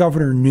once the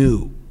governor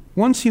knew,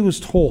 once he was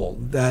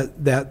told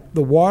that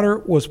the water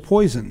was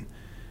poison,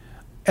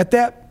 at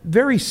that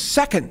very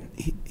second,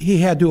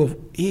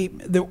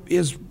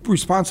 his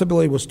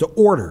responsibility was to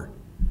order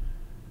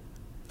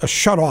a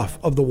shut off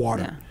of the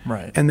water. Yeah.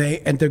 Right.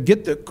 And to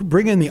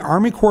bring in the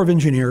Army Corps of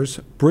Engineers,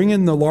 bring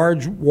in the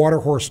large water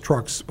horse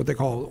trucks, what they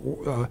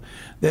call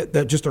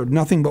that just are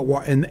nothing but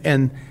water,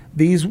 and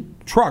these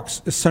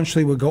trucks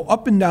essentially would go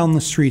up and down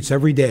the streets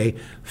every day,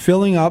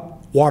 filling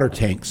up water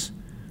tanks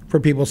for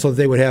people so that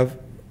they would have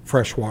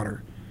fresh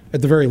water,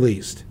 at the very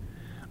least.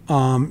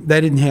 That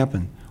didn't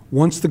happen.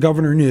 Once the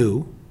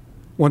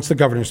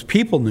governor's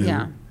people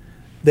knew,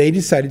 they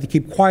decided to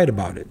keep quiet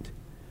about it.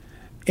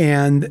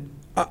 And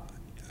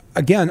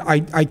again,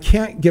 I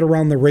can't get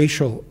around the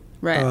racial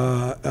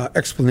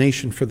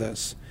explanation for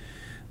this.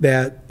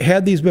 That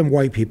had these been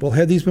white people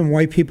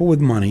with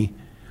money,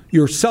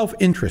 your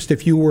self-interest,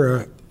 if you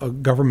were a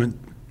government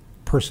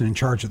person in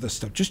charge of this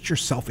stuff, just your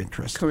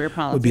self-interest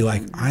would be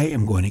like, I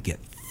am going to get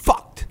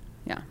fucked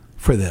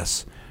for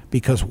this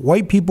because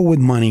white people with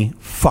money,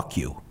 fuck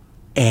you,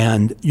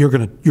 and you're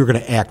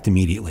gonna act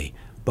immediately.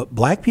 But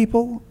black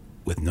people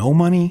with no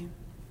money,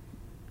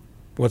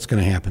 what's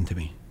going to happen to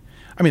me?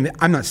 I mean,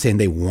 I'm not saying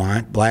they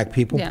want black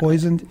people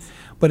poisoned,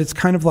 but it's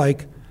kind of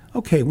like,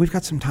 okay, we've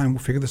got some time. We'll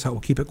figure this out.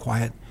 We'll keep it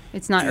quiet.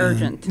 It's not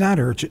urgent. Not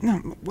urgent. No,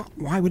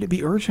 why would it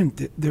be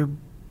urgent? They're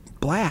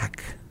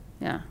black.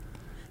 Yeah.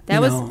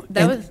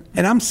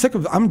 And I'm sick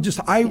of.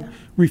 I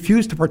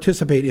refuse to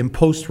participate in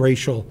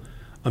post-racial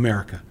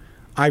America.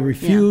 I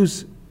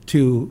refuse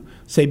to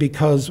say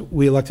because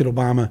we elected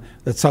Obama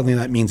that suddenly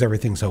that means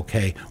everything's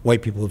okay.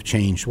 White people have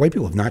changed. White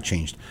people have not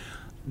changed.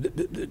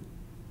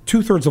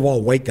 2/3 of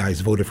all white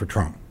guys voted for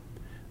Trump.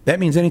 That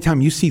means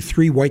anytime you see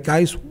 3 white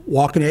guys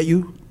walking at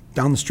you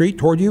down the street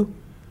toward you,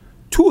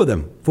 2 of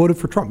them voted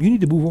for Trump. You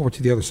need to move over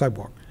to the other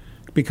sidewalk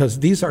because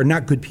these are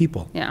not good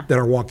people that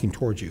are walking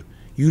towards you.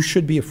 You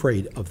should be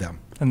afraid of them.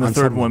 And the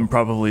third one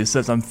probably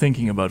says, I'm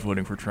thinking about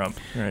voting for Trump.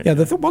 Right? Yeah,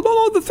 the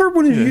third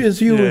one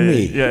is you and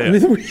me. Yeah, I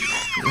mean,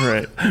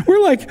 right.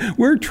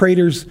 We're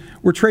traitors.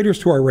 We're traitors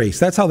to our race.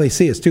 That's how they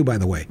see us too, by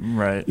the way.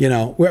 Right. You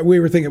know,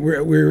 we were thinking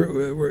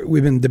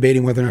we've been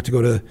debating whether or not to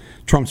go to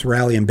Trump's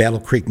rally in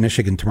Battle Creek,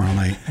 Michigan tomorrow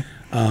night.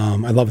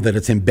 I love that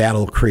it's in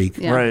Battle Creek.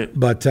 Yeah. Right.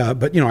 But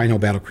you know, I know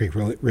Battle Creek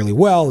really, really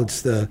well.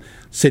 It's the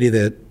city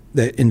that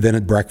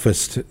invented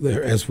breakfast,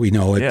 as we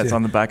know it. Yeah, it's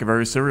on the back of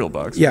every cereal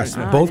box. Yes,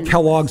 right? both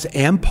Kellogg's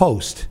and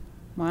Post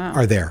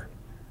are there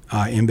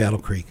in Battle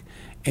Creek,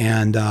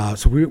 and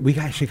so we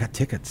actually got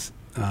tickets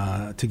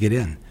to get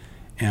in.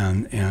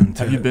 And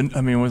have you been? I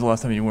mean, when was the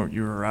last time you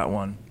were at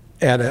one?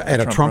 At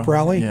a Trump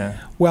rally? Yeah.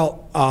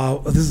 Well,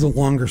 this is a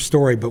longer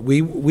story, but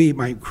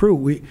my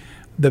crew,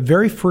 the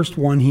very first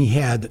one he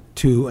had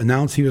to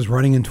announce he was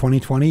running in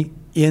 2020.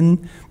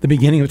 In the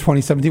beginning of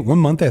 2017, 1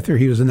 month after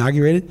he was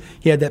inaugurated,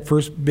 he had that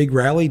first big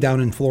rally down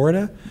in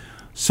Florida.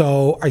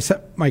 So I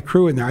set my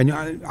crew in there.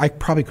 I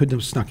probably couldn't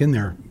have snuck in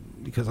there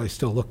because I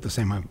still look the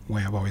same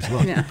way I've always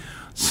looked. Yeah.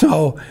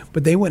 So,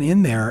 but they went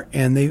in there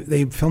and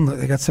they filmed.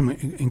 They got some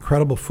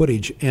incredible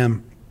footage.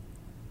 And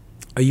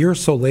a year or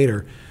so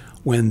later,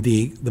 when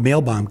the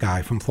mail bomb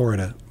guy from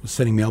Florida was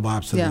sending mail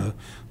bombs to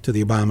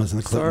the Obamas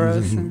and the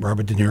Clintons and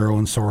Robert De Niro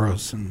and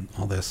Soros and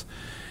all this.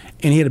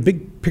 And he had a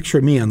big picture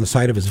of me on the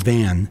side of his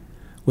van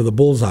with a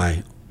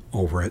bullseye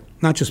over it.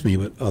 Not just me,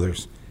 but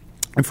others.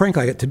 And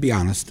frankly, to be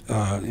honest,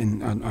 out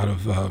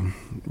of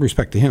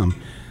respect to him,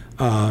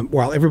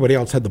 while everybody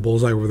else had the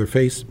bullseye over their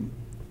face,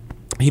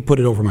 he put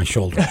it over my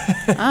shoulder.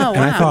 And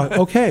I thought,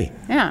 okay.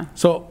 Yeah.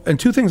 So, and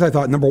 2 things I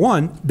thought. Number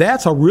one,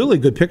 that's a really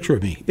good picture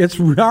of me. It's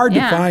hard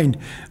to find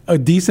a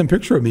decent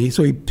picture of me.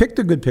 So he picked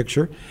a good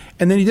picture,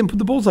 and then he didn't put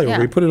the bullseye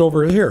over. He put it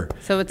over here.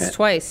 So it's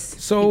twice.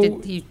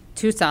 So he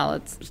 2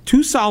 solids.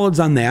 2 solids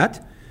on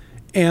that.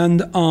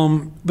 And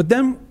but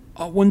then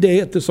one day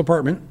at this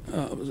apartment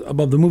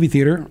above the movie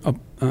theater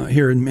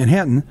here in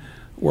Manhattan,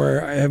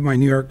 where I have my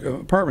New York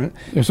apartment,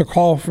 there's a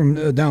call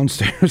from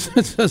downstairs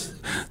that says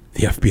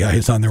the FBI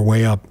is on their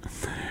way up.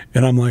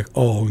 And I'm like,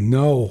 oh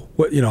no.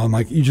 I'm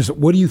like,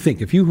 what do you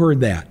think? If you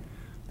heard that,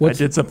 I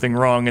did something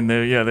wrong, and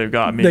they've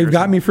got me. They've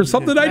got me for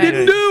something I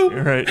didn't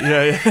do. Right?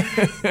 Yeah.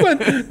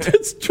 But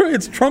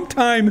it's Trump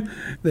time.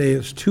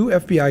 There's 2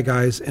 FBI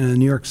guys and a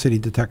New York City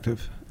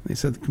detective. They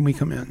said, "Can we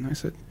come in?" I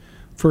said,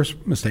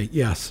 "First mistake,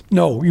 yes.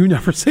 No, you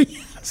never say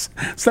yes.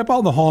 Step out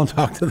in the hall and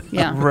talk to them."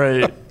 Yeah.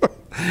 Right.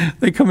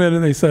 They come in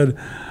and they said,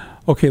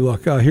 "Okay,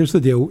 look, here's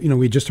the deal.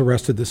 We just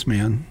arrested this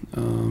man,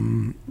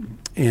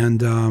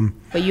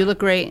 But you look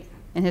great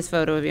in his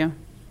photo of you."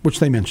 Which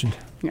they mentioned.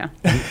 Yeah.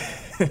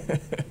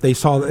 They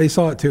saw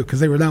it too because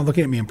they were now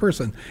looking at me in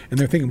person and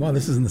they're thinking, "Wow,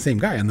 this isn't the same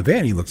guy on the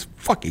van. He looks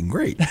fucking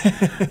great."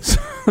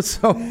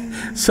 so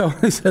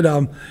I said,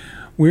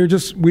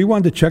 we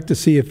wanted to check to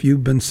see if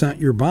you've been sent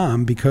your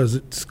bomb because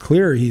it's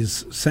clear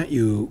he's sent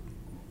you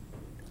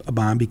a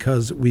bomb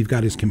because we've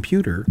got his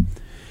computer,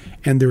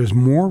 and there is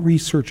more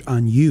research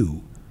on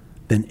you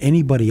than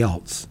anybody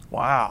else.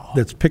 Wow.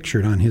 That's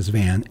pictured on his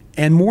van,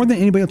 and more than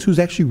anybody else who's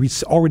actually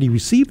already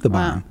received the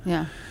bomb. Wow.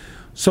 Yeah.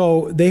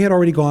 So they had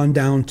already gone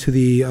down to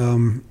the,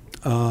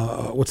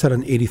 what's that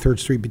on 83rd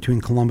Street between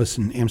Columbus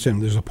and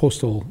Amsterdam? There's a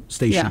postal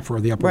station for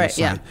the Upper West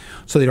Side. Yeah.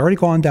 So they'd already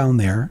gone down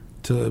there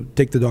to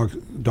take the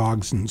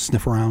dogs and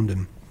sniff around.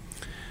 And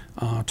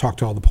talked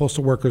to all the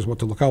postal workers, what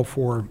to look out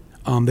for.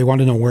 They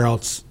wanted to know where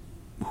else,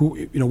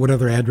 what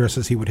other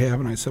addresses he would have.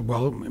 And I said,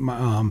 well,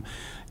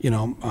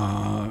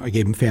 I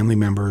gave him family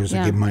members.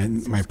 I gave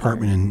him my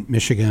apartment in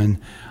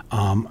Michigan.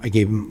 I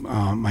gave him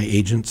my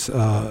agents.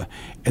 And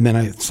then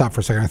I stopped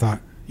for a second. I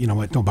thought, you know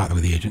what, don't bother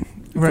with the agent.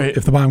 Right.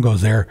 If the bomb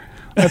goes there,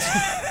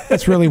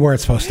 that's really where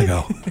it's supposed to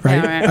go,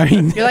 right? Yeah, right. I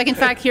mean, you're like, in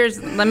fact,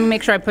 let me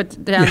make sure I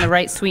put down the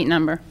right suite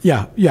number.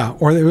 Yeah.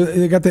 Or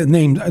they got the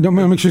name. I don't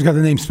make sure he's got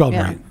the name spelled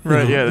right.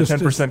 Right. The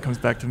 10% comes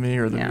back to me,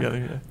 or the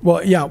other.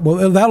 Yeah.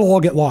 Well, that'll all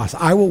get lost.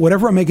 I will,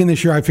 whatever I'm making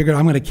this year, I figured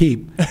I'm going to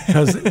keep,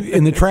 because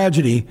in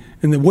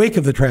the wake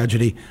of the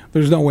tragedy,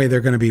 there's no way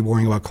they're going to be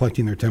worrying about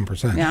collecting their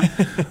 10%. Yeah.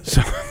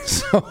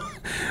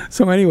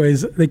 So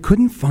anyways, they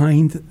couldn't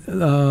find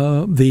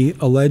the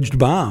alleged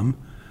bomb.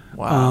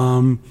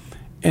 Wow.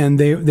 And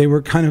they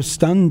were kind of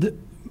stunned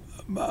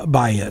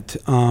by it.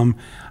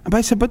 But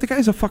I said, but the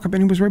guy's a fuck up,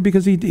 and he was right,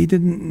 because he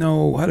didn't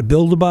know how to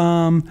build a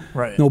bomb.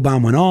 Right. No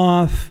bomb went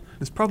off.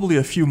 There's probably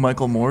a few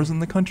Michael Moores in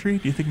the country.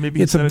 Do you think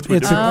maybe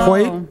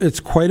it's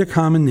quite a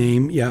common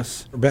name?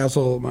 Yes.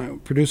 Basil, my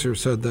producer,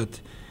 said that.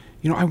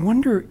 I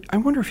wonder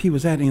if he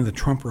was at any of the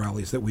Trump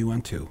rallies that we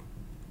went to.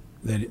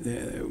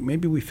 That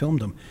maybe we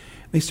filmed him.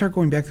 They start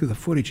going back through the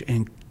footage,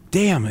 and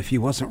damn if he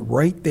wasn't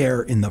right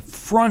there in the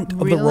front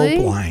of the rope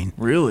line.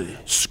 Really?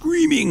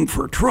 Screaming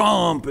for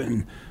Trump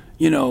and,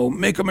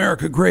 make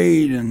America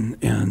great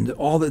and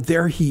all that.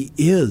 There he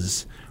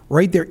is,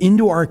 right there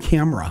into our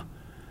camera.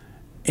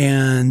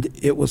 And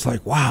it was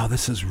like, wow,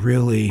 this is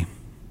really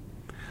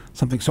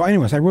something. So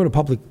anyways, I wrote a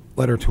public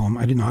letter to him.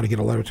 I didn't know how to get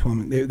a letter to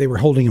him. They were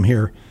holding him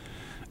here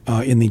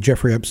in the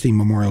Jeffrey Epstein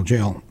Memorial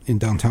Jail in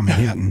downtown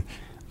Manhattan.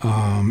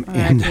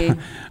 And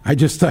I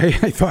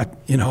thought,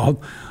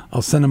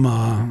 I'll send him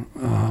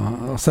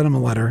a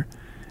letter,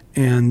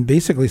 and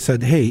basically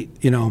said, hey,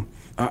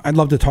 I'd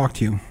love to talk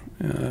to you.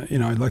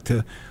 I'd like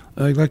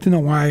to know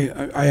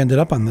why I ended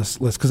up on this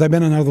list, because I've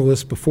been on other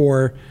lists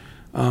before.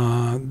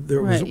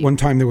 There was one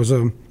time there was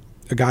a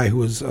guy who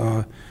was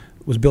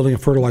building a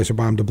fertilizer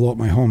bomb to blow up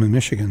my home in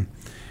Michigan,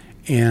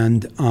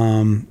 and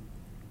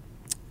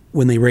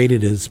when they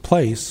raided his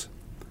place,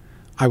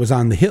 I was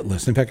on the hit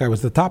list. In fact, I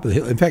was the top of the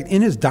hit. In fact,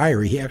 in his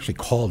diary, he actually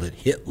called it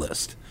hit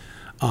list.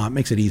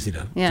 Makes it easy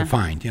to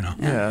find,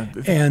 Yeah.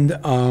 And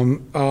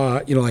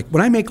like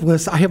when I make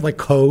lists, I have like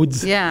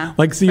codes. Yeah.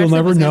 Like, so you'll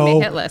never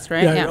know. Hit list,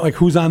 right? Yeah. Like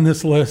who's on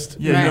this list.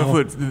 Yeah. You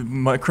put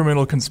my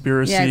criminal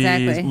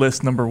conspiracy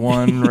list number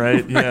 1,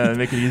 right? Yeah.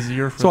 Make it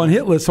easier. So on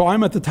hit list, so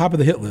I'm at the top of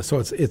the hit list. So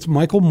it's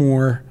Michael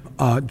Moore,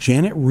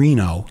 Janet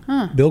Reno,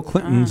 Bill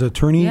Clinton's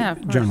Attorney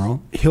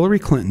General, Hillary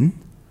Clinton,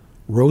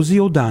 Rosie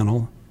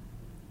O'Donnell,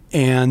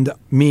 and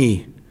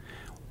me.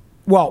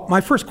 Well, my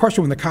first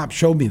question when the cop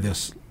showed me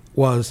this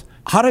was,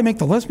 how did I make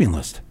the lesbian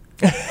list?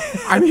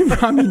 I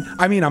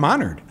mean, I'm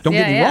honored. Don't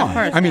get me wrong. Of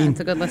course, I mean, it's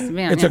a good list to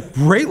be on. It's a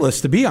great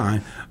list to be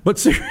on. But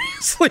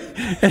seriously,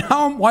 and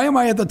why am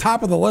I at the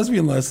top of the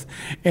lesbian list?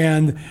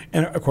 And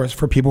of course,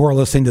 for people who are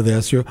listening to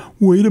this, you're,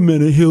 wait a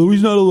minute,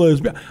 Hillary's not a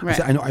lesbian.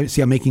 Right.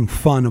 I'm making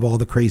fun of all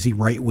the crazy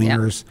right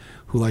wingers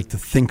who like to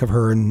think of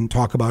her and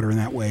talk about her in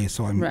that way.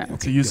 So I'm.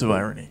 It's a use of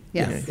irony.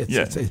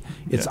 Yes.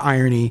 It's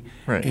irony.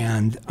 Right.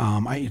 And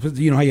how you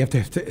have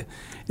to.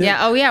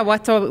 Yeah. Oh, yeah.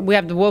 We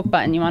have the woke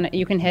button.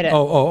 You can hit it.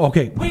 Oh,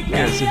 okay.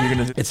 Yes, if you're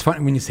gonna. It's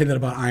funny when you say that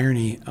about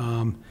irony.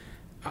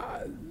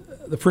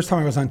 The first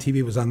time I was on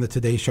TV was on the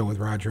Today Show with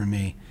Roger and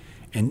me,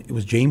 and it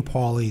was Jane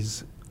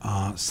Pauley's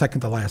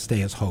second to last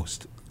day as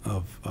host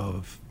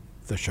of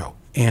the show.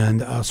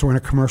 And so we're in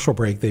a commercial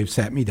break. They've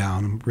sat me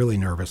down. I'm really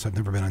nervous. I've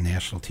never been on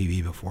national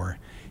TV before.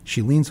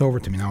 She leans over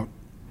to me. Now,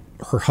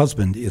 her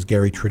husband is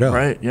Gary Trudeau,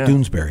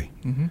 Doonesbury.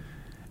 Mm-hmm.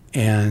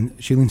 And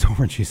she leans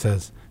over and she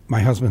says,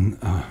 my husband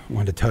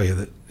wanted to tell you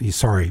that he's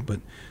sorry, but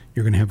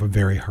you're going to have a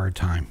very hard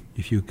time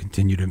if you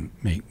continue to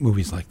make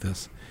movies like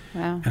this.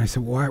 Wow. And I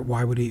said,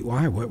 why would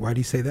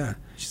he say that?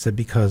 She said,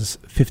 because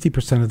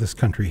 50% of this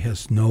country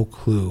has no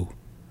clue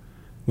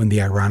when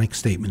the ironic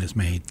statement is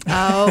made.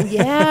 Oh,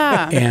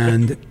 yeah.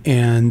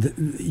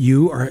 and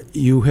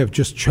you have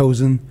just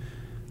chosen.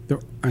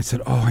 I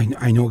said,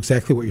 I know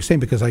exactly what you're saying,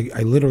 because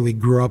I literally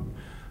grew up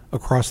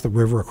across the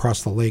river,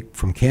 across the lake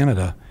from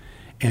Canada.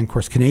 And of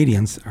course,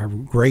 Canadians are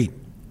great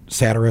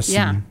satirists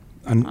and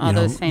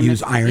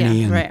use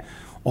irony and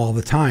all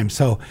the time.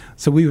 So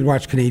we would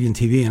watch Canadian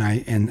TV,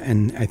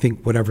 and I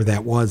think whatever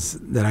that was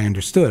that I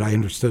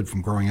understood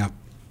from growing up.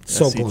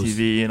 So close.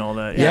 CTV and all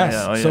that.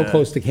 Yes, so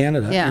close to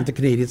Canada and to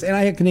Canadians. And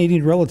I had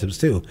Canadian relatives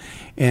too.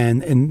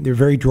 And they're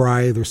very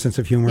dry, their sense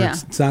of humor. Yeah.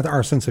 It's not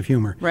our sense of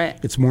humor. Right.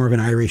 It's more of an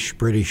Irish,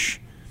 British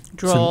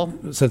droll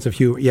sense of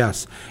humor.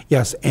 Yes.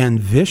 And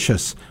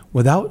vicious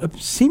without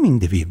seeming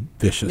to be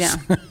vicious.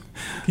 Yeah.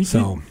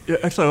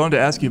 Actually, I wanted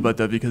to ask you about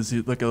that, because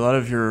like a lot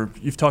of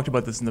you've talked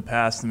about this in the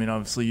past. I mean,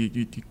 obviously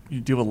you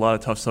deal with a lot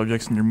of tough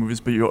subjects in your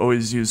movies, but you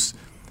always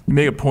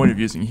make a point of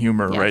using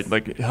humor, right?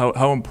 Like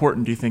how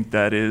important do you think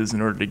that is in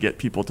order to get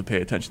people to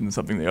pay attention to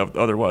something they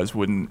otherwise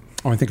wouldn't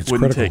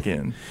take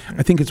in?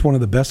 I think it's one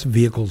of the best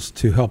vehicles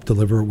to help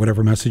deliver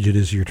whatever message it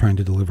is you're trying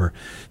to deliver.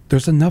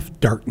 There's enough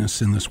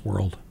darkness in this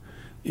world.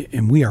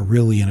 and we are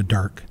really in a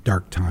dark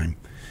time.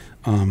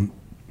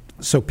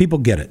 So people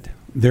get it.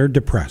 They're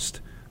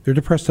depressed. They're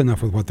depressed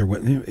enough with what they're.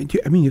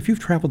 I mean, if you've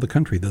traveled the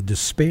country, the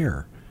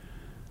despair,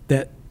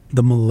 the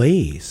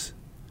malaise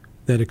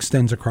that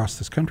extends across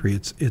this country,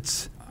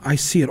 it's. I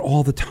see it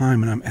all the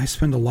time, and I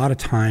spend a lot of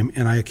time,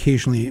 and I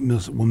occasionally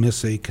will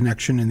miss a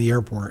connection in the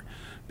airport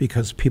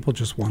because people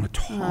just want to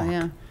talk. Oh,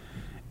 yeah.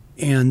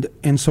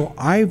 And so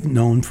I've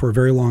known for a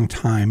very long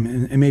time,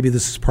 and maybe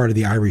this is part of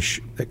the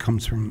Irish that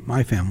comes from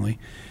my family,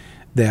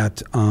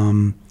 that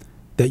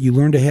that you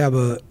learn to have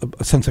a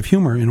sense of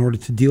humor in order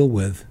to deal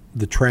with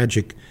the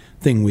tragic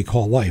thing we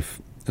call life,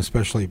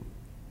 especially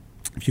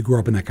if you grew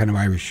up in that kind of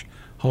Irish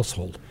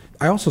household.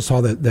 I also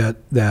saw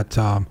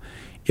that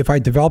if I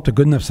developed a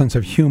good enough sense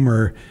of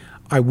humor,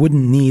 I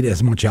wouldn't need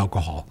as much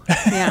alcohol.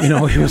 Yeah. You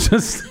know, it was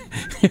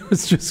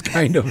just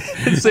kind of.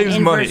 It saves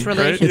money,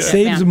 right? It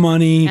saves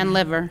money. And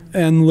liver.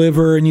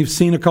 And you've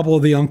seen a couple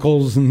of the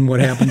uncles and what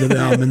happened to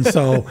them. And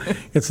so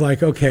it's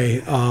like,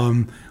 okay,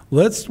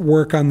 let's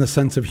work on the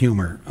sense of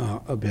humor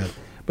a bit.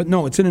 But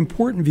no, it's an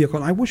important vehicle.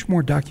 And I wish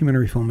more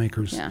documentary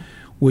filmmakers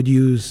would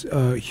use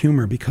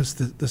humor, because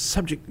the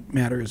subject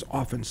matter is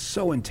often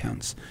so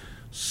intense,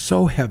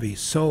 so heavy,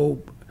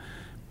 so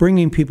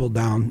bringing people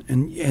down,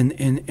 and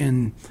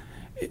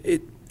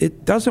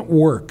it doesn't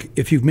work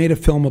if you've made a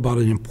film about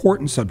an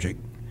important subject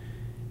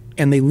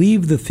and they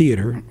leave the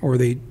theater or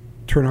they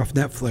turn off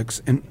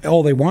Netflix and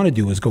all they want to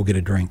do is go get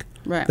a drink.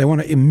 Right. They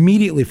want to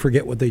immediately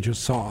forget what they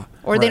just saw.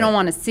 Or they don't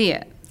want to see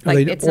it.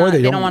 Like they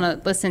don't want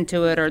to listen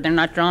to it, or they're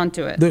not drawn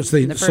to it.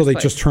 So they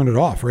just turn it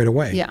off right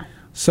away. Yeah.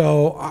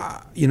 So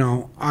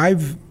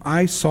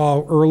I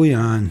saw early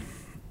on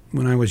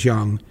when I was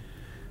young.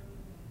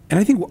 And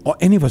I think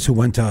any of us who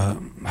went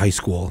to high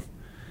school,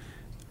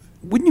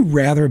 wouldn't you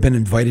rather have been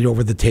invited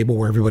over the table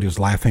where everybody was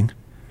laughing?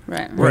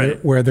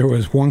 Right. Where there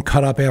was one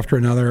cut up after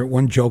another,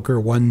 one joker,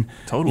 one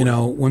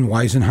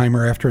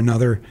Weisenheimer after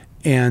another.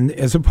 And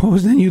as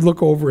opposed, then you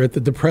look over at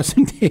the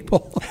depressing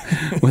table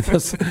with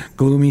us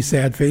gloomy,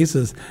 sad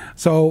faces.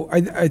 So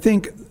I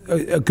think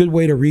a good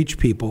way to reach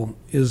people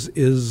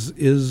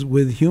is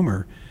with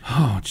humor.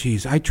 Oh,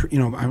 geez. I'll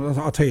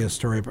tell you a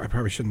story I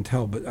probably shouldn't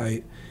tell, but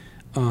I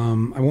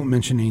won't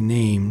mention any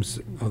names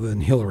other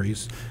than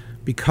Hillary's,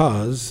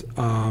 because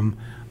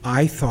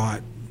I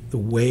thought the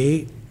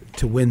way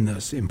to win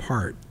this, in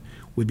part,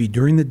 would be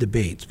during the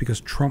debates,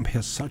 because Trump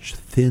has such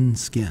thin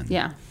skin.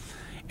 Yeah.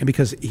 And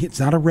because it's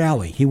not a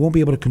rally, he won't be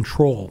able to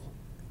control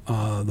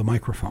the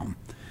microphone.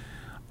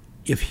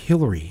 If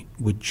Hillary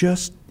would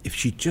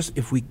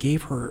if we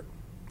gave her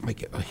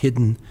like a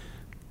hidden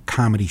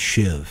comedy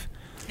shiv,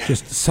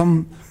 just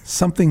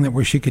something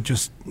where she could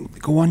just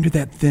go under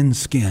that thin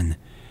skin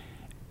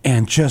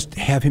and just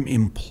have him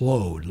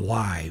implode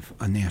live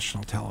on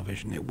national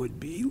television, it would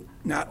be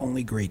not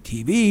only great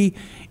TV,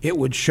 it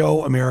would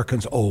show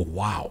Americans, oh,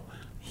 wow,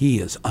 he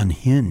is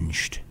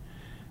unhinged.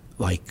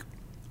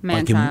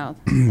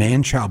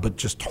 Man-child, but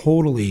just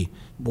totally,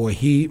 boy,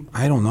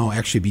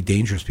 actually be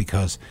dangerous,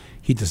 because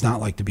he does not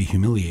like to be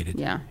humiliated.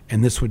 Yeah.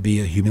 And this would be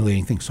a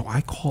humiliating thing. So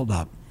I called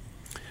up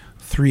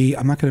 3,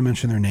 I'm not going to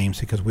mention their names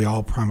because we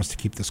all promised to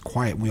keep this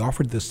quiet. We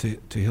offered this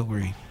to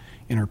Hillary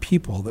and her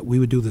people, that we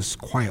would do this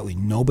quietly.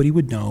 Nobody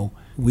would know.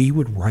 We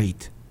would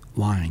write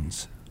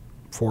lines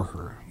for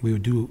her. We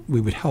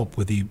would help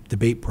with the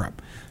debate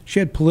prep. She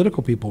had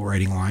political people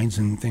writing lines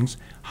and things.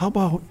 How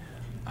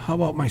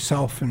about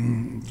myself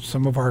and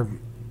some of our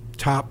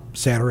top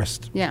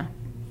satirist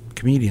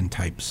comedian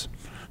types?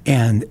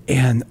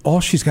 And all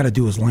she's got to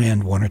do is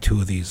land 1 or 2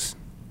 of these,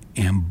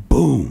 and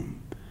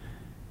boom.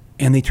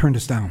 And they turned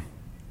us down.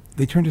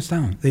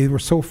 They were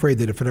so afraid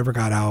that if it ever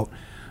got out,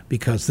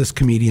 because this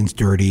comedian's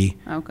dirty,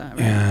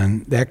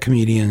 and that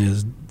comedian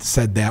has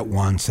said that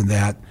once, and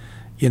that,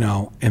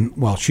 and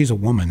well, she's a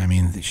woman. I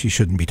mean, she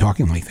shouldn't be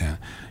talking like that.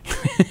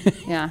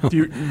 Yeah. Do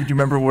you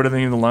remember what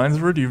any of the lines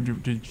were?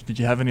 Did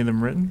you have any of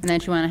them written? And then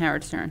she went on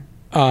Howard Stern.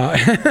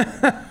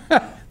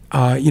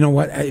 You know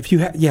what? If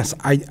you yes,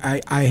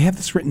 I have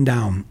this written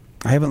down.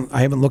 I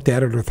haven't looked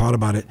at it or thought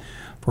about it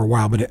for a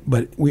while,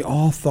 but we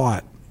all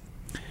thought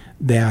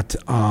that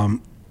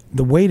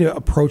the way to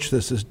approach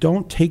this is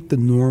don't take the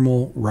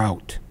normal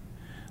route.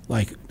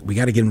 Like, we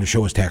got to get him to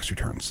show his tax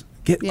returns.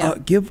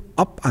 Give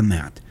up on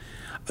that.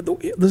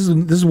 This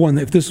is one.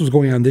 If this was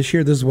going on this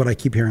year, this is what I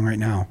keep hearing right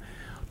now.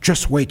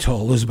 Just wait till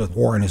Elizabeth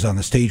Warren is on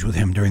the stage with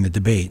him during the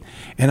debate.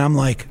 And I'm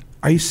like,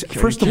 are you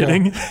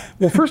kidding?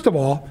 First of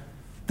all,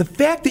 the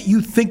fact that you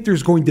think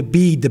there's going to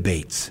be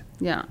debates.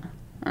 Yeah.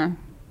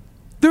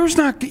 He's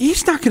not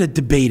going to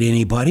debate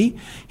anybody.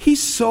 He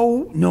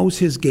so knows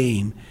his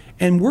game.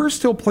 And we're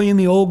still playing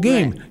the old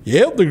game. Right.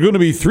 Yep, there's going to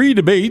be 3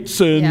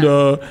 debates. And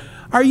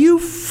are you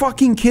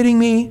fucking kidding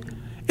me?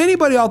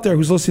 Anybody out there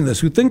who's listening to this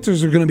who thinks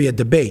there's going to be a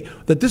debate,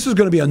 that this is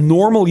going to be a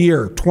normal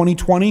year,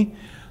 2020,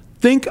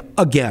 think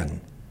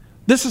again.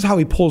 This is how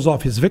he pulls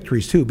off his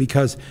victories, too,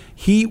 because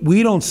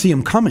we don't see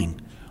him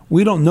coming.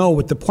 We don't know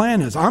what the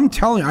plan is. I'm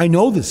telling you, I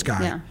know this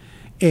guy. Yeah.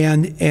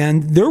 And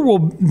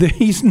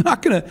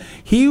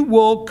he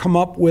will come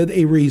up with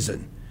a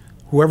reason.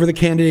 whoever the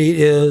candidate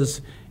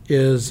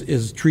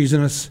is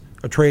treasonous,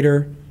 a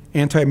traitor,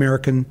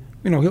 anti-American.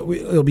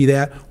 It'll be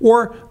that,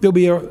 or there'll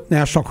be a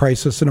national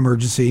crisis, an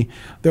emergency.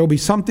 There'll be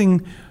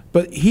something,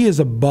 but he is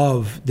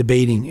above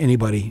debating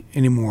anybody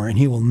anymore, and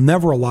he will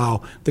never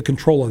allow the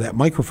control of that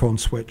microphone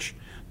switch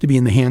to be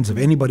in the hands of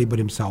anybody but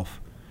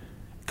himself.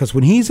 Because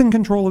when he's in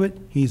control of it,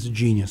 he's a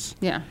genius.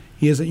 Yeah.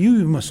 He is.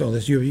 You must know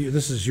this.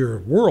 This is your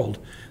world.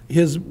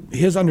 His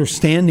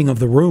understanding of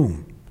the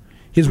room,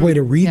 his way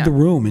to read the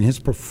room, and his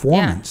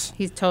performance.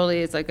 Yeah.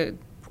 It's like a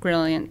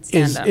brilliant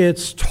stand-up.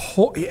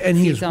 And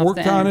he's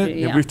worked on it.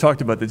 Yeah, we've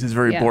talked about this. He's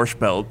very Borscht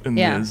Belt in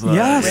his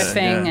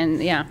riffing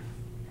and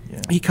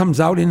He comes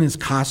out in his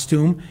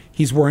costume.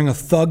 He's wearing a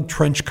thug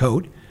trench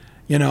coat.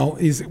 He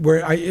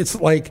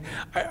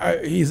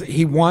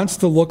wants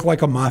to look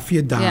like a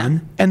mafia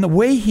don. And the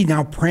way he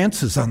now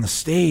prances on the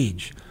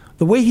stage,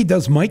 the way he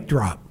does mic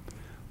drop,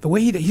 the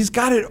way he's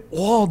got it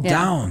all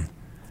down.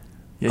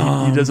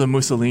 Yeah, he does a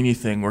Mussolini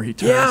thing where he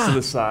turns to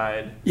the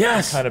side,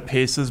 kind of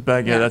paces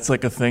back. Yeah, that's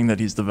like a thing that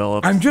he's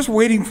developed. I'm just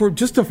waiting for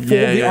just to fold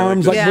the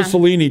arms like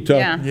Mussolini to.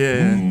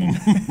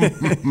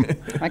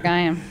 Like I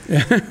am.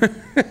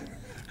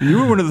 You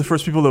were one of the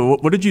first people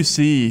that. What did you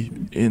see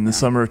in the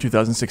summer of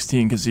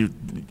 2016? Because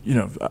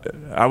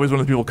I was one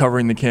of the people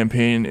covering the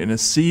campaign in a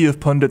sea of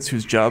pundits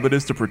whose job it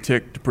is to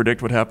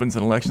predict what happens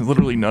in elections.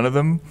 Literally none of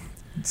them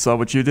saw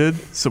what you did.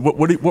 So what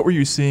were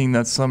you seeing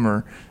that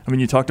summer? I mean,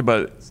 you talked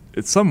about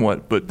it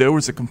somewhat, but there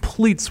was a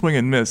complete swing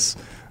and miss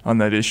on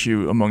that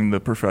issue among the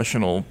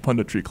professional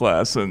punditry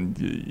class, and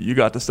you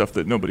got the stuff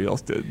that nobody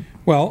else did.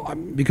 Well,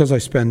 because I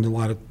spend a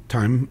lot of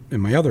time in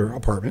my other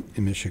apartment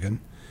in Michigan,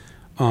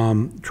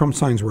 Trump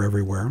signs were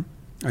everywhere.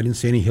 I didn't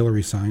see any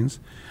Hillary signs.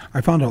 I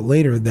found out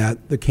later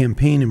that the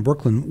campaign in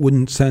Brooklyn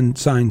wouldn't send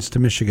signs to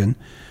Michigan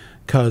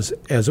because,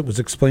 as it was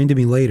explained to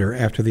me later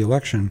after the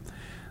election,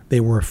 they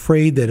were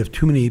afraid that if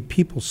too many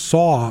people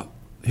saw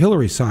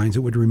Hillary signs, it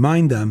would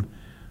remind them,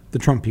 the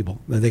Trump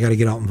people, that they got to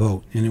get out and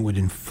vote, and it would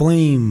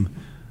inflame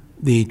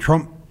the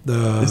Trump.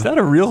 Is that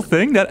a real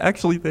thing? That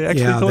actually they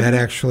actually yeah, told that you?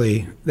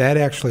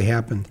 actually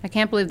happened. I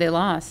can't believe they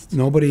lost.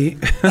 Nobody.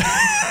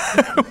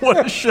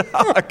 What a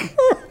shock!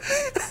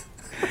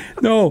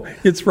 No,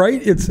 it's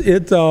right.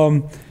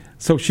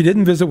 So she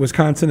didn't visit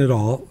Wisconsin at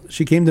all.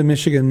 She came to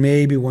Michigan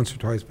maybe once or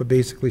twice, but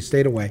basically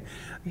stayed away.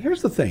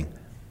 Here's the thing: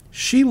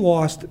 she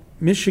lost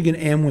Michigan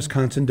and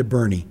Wisconsin to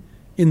Bernie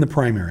in the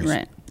primaries.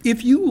 Right.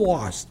 If you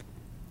lost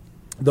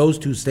those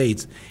two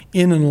states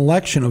in an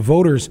election of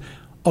voters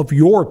of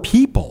your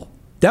people,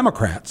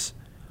 Democrats,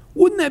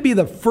 wouldn't that be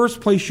the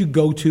first place you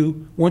go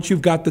to once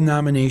you've got the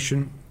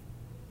nomination?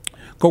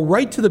 Go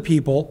right to the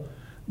people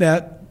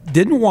that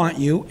didn't want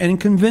you and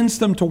convince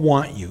them to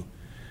want you.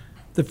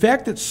 The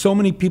fact that so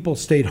many people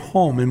stayed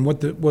home, and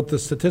what the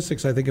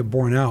statistics I think have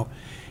borne out,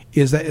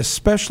 is that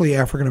especially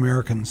African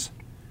Americans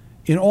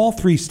in all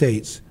three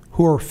states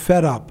who are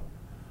fed up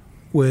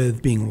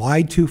with being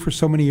lied to for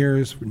so many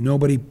years,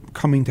 nobody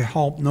coming to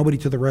help, nobody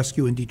to the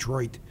rescue in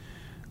Detroit,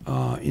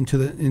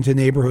 into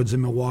neighborhoods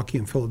in Milwaukee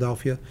and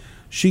Philadelphia.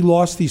 She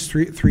lost these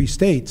three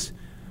states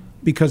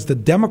because the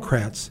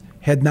Democrats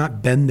had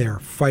not been there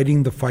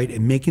fighting the fight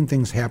and making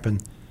things happen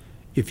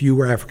if you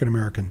were African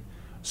American.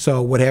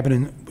 So what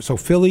happened so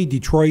Philly,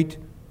 Detroit,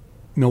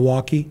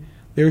 Milwaukee,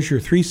 there's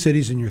your three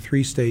cities and your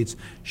three states.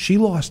 She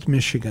lost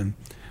Michigan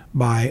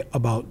by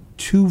about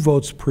 2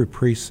 votes per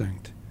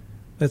precinct.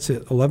 That's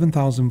it,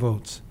 11,000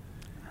 votes.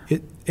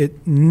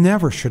 It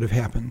never should have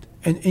happened.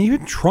 And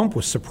even Trump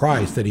was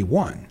surprised that he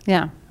won.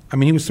 Yeah. I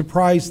mean, he was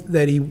surprised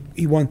that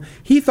he won.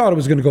 He thought it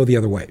was going to go the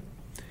other way.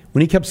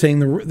 When he kept saying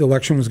the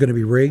election was going to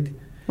be rigged,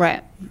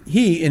 right.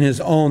 He, in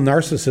his own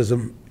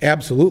narcissism,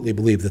 absolutely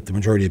believed that the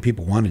majority of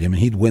people wanted him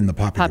and he'd win the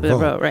popular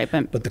vote. Right.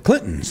 But the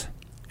Clintons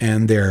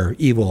and their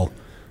evil,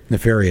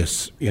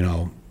 nefarious,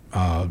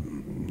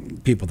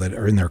 people that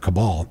are in their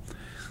cabal,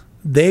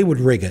 they would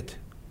rig it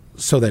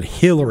so that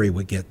Hillary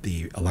would get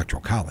the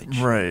Electoral College.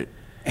 Right.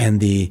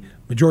 And the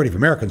majority of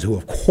Americans, who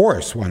of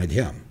course wanted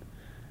him,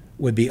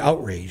 would be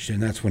outraged.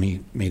 And that's when he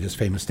made his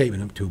famous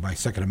statement to my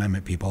Second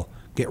Amendment people,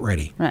 get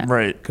ready.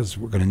 Right. Because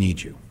we're going to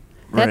need you.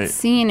 That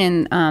scene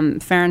in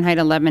Fahrenheit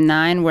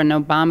 11/9 when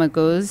Obama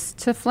goes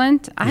to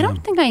Flint, I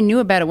don't think I knew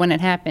about it when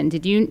it happened.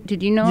 Did you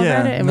know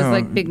about it? It was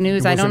like big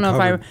news. I don't know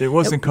if it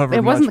wasn't covered.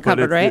 It wasn't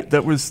covered, right?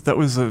 That was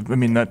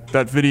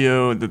that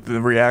video,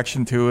 the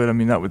reaction to it. I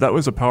mean, that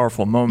was a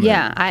powerful moment.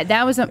 Yeah,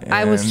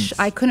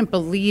 I couldn't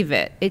believe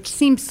it. It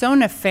seemed so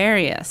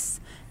nefarious,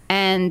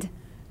 and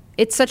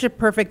it's such a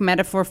perfect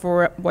metaphor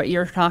for what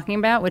you're talking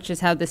about, which is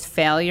how this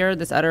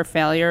utter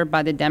failure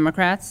by the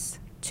Democrats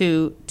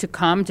to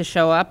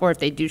show up, or if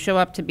they do show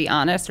up, to be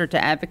honest or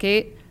to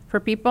advocate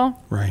for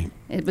people. Right.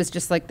 It was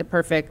just like the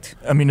perfect.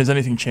 I mean, has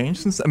anything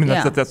changed since? I mean,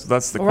 that's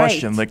the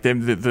question. Right.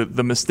 Like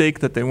the mistake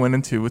that they went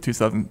into with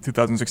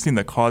 2016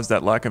 that caused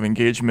that lack of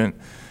engagement.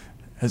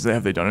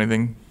 Have they done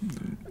anything?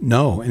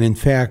 No, and in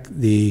fact,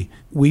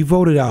 we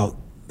voted out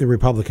the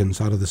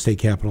Republicans out of the state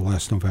capitol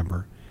last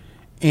November,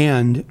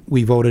 and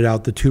we voted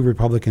out the 2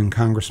 Republican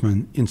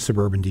congressmen in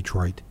suburban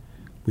Detroit.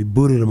 We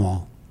booted them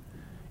all.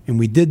 And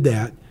we did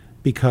that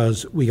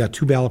because we got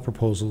 2 ballot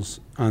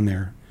proposals on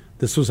there.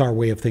 This was our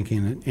way of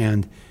thinking it.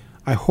 And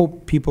I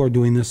hope people are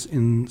doing this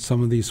in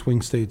some of these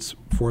swing states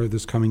for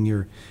this coming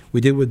year. We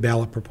did with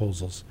ballot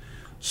proposals.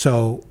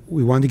 So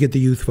we wanted to get the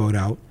youth vote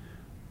out.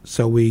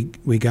 So we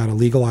got a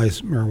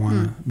legalized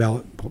marijuana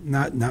ballot,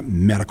 not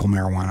medical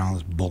marijuana, all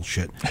this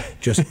bullshit,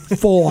 just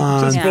full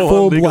on,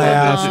 full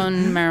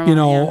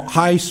blast,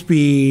 high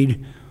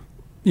speed,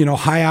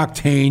 high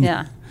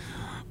octane,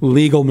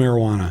 legal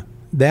marijuana.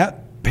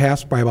 That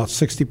passed by about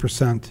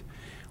 60%.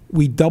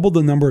 We doubled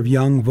the number of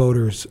young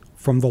voters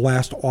from the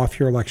last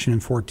off-year election in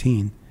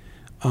 2014.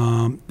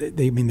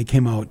 They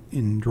came out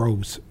in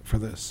droves for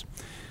this.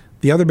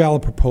 The other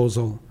ballot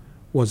proposal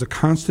was a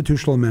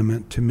constitutional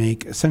amendment to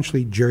make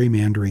essentially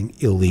gerrymandering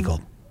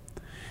illegal.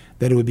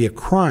 That it would be a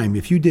crime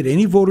if you did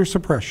any voter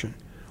suppression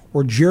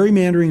or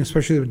gerrymandering,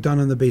 especially if it was done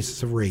on the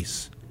basis of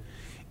race,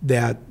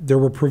 that there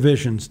were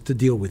provisions to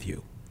deal with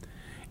you.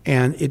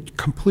 And it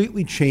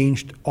completely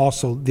changed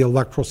also the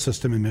electoral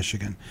system in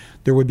Michigan.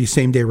 There would be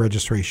same-day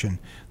registration.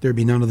 There'd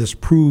be none of this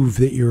prove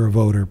that you're a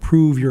voter,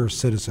 prove you're a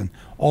citizen,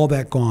 all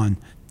that gone.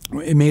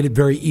 It made it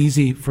very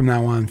easy from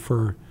now on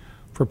for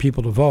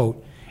people to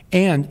vote.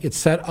 And it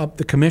set up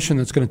the commission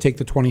that's going to take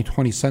the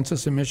 2020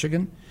 census in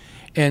Michigan.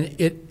 And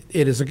it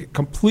is a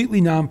completely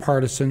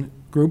nonpartisan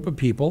group of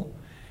people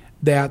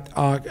that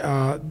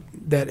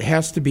that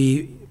has to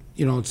be,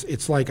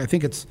 it's like, I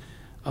think it's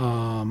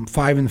 5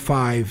 and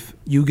 5.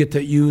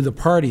 The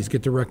parties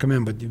get to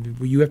recommend, but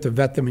you have to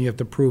vet them and you have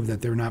to prove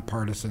that they're not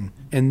partisan.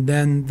 And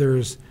then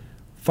there's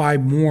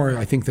 5 more,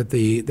 I think,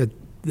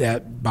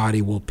 that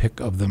body will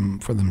pick of them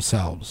for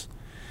themselves.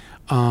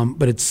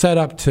 But it's set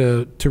up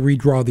to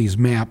redraw these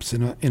maps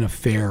in a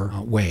fair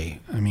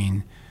way.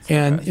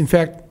 And in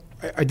fact,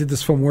 I did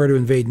this film Where to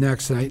Invade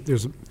Next, and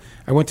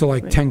I went to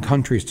like 10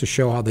 countries to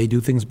show how they do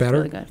things better,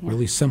 really good,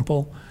 really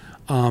simple.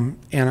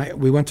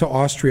 We went to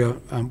Austria,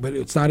 but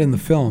it's not in the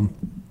film.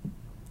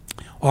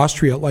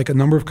 Austria, like a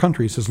number of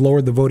countries, has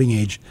lowered the voting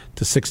age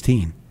to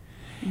 16.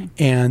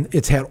 And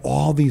it's had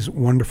all these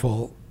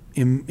wonderful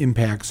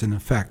impacts and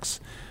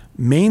effects.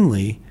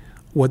 Mainly,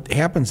 what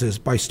happens is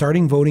by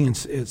starting voting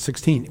at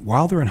 16,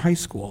 while they're in high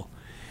school,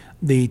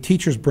 the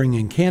teachers bring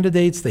in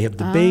candidates, they have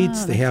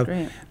debates,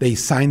 they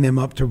sign them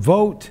up to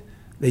vote,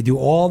 they do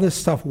all this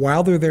stuff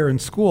while they're there in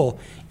school.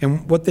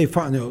 And what they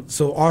found,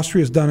 so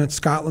Austria's done it,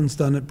 Scotland's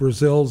done it,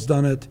 Brazil's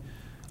done it,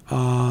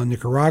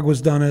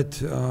 Nicaragua's done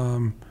it,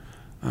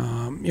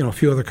 a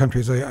few other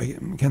countries I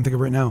can't think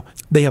of right now.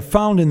 They have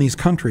found in these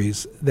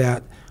countries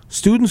that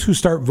students who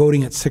start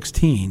voting at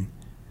 16,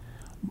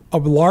 a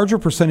larger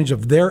percentage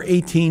of their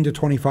 18 to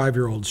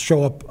 25-year-olds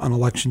show up on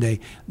election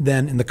day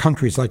than in the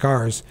countries like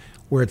ours,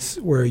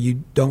 where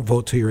you don't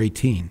vote till you're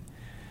 18.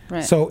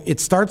 Right. So it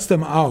starts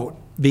them out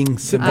being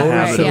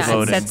voters.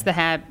 It sets the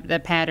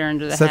pattern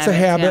to the sets a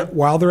habit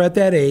while they're at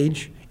that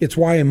age. It's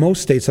why in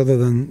most states, other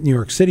than New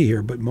York City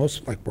here, but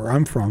most, like where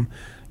I'm from,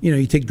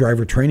 you take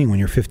driver training when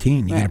you're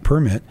 15. You get a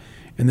permit,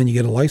 and then you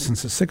get a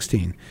license at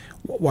 16.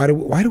 Why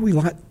do we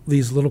let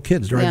these little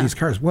kids drive these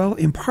cars? Well,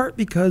 in part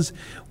because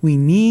we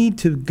need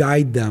to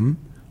guide them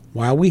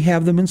while we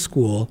have them in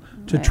school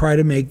to try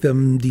to make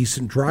them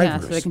decent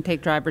drivers. Yeah, so they can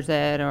take driver's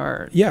ed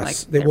or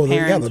yes, their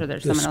parents or the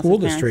someone school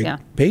else's district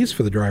parents, pays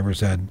for the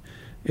driver's ed.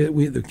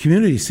 The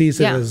community sees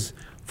it as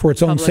for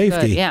its own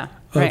safety,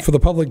 for the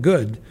public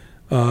good,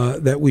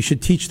 that we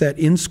should teach that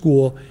in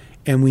school,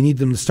 and we need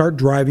them to start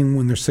driving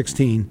when they're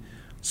 16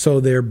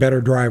 so they're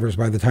better drivers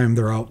by the time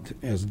they're out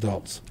as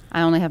adults.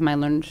 I only have my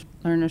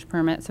learner's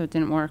permit, so it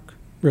didn't work.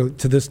 Really?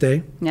 To this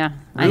day? Yeah.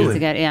 Really? I need to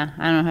get I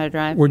don't know how to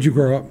drive. Where'd you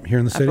grow up? Here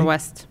in the city? Upper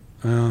West.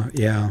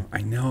 Yeah,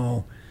 I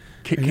know.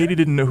 Katie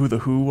didn't know who the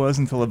Who was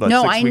until about 6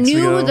 weeks ago. No, I knew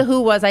who the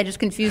Who was. I just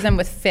confused them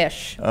with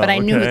Fish, but I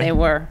knew who they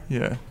were.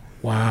 Yeah.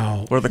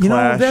 Wow. Or the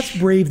Clash. That's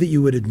brave that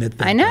you would admit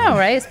that. I know,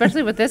 right?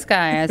 Especially with this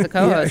guy as a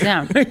co-host.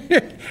 Yeah.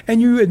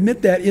 And you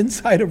admit that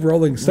inside of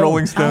Rolling Stone.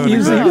 Rolling Stone.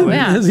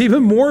 He's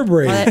even more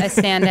brave. Well, I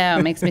stand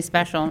out. Makes me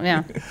special.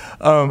 Yeah.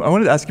 I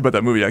wanted to ask you about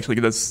that movie, actually,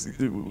 because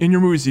in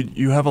your movies,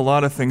 you have a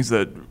lot of things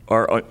that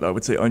are, I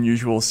would say,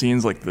 unusual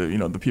scenes, like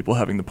the people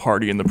having the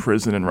party in the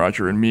prison and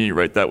Roger and Me,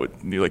 right? That would,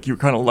 like, you're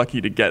kind of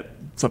lucky to get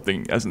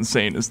something as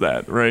insane as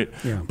that, right?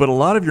 Yeah. But a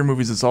lot of your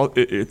movies,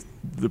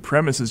 the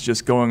premise is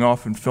just going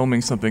off and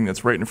filming something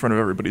that's right in front of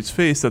everybody's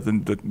face that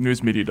the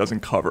news media doesn't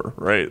cover,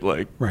 right?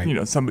 Like,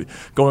 somebody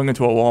going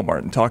into a Walmart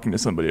and talking to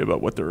somebody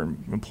about what their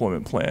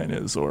employment plan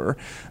is, or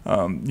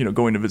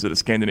going to visit a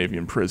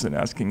Scandinavian prison,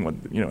 asking what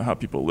how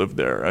people live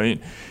there. I mean,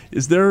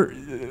 is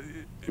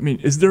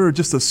there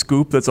just a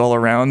scoop that's all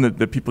around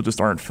that people just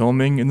aren't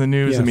filming in the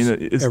news?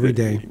 Yes, every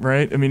day,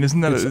 right? I mean,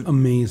 isn't that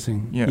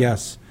amazing? Yeah.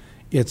 Yes.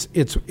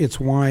 It's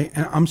why,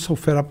 and I'm so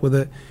fed up with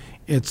it.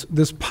 It's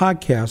this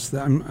podcast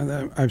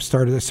that I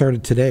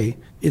started today.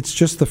 It's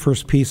just the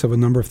first piece of a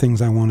number of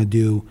things I want to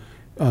do,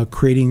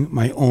 creating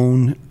my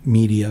own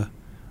media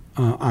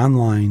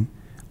online,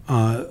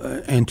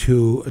 and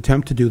to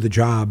attempt to do the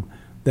job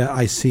that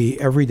I see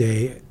every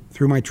day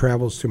through my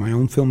travels, through my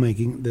own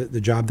filmmaking,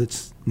 the job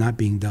that's not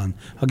being done.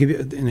 I'll give you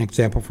an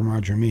example from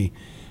Roger and Me.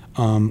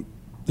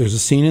 There's a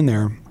scene in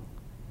there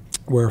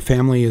where a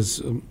family is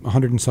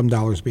 $100 and some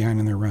behind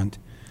on their rent.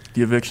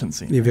 The eviction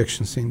scene. The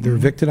eviction scene. They're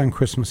evicted on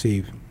Christmas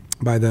Eve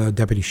by the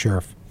deputy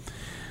sheriff.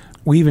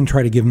 We even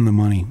try to give him the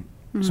money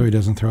so he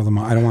doesn't throw them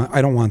out.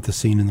 I don't want the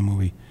scene in the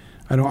movie.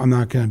 I'm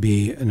not going to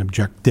be an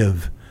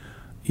objective,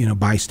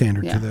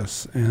 bystander to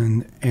this.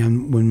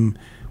 And when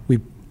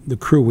the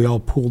crew, we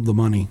all pooled the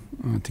money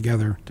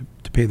together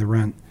to pay the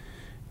rent,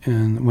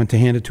 and went to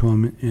hand it to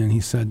him, and he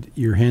said,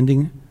 "You're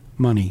handing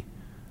money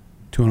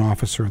to an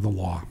officer of the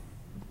law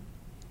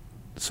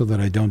so that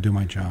I don't do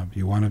my job.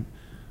 You want to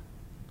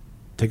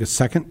take a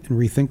second and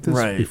rethink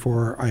this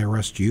before I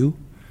arrest you?"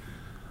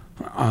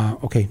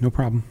 Okay, no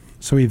problem.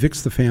 So he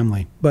evicts the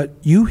family. But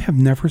you have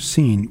never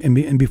seen,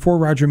 and before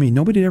Roger and me,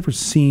 nobody had ever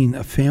seen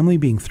a family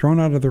being thrown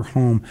out of their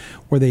home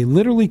where they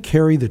literally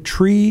carry the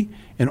tree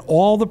and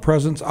all the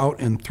presents out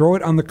and throw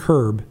it on the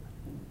curb.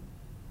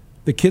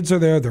 The kids are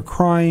there, they're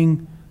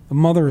crying. The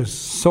mother is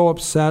so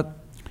upset.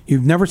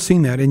 You've never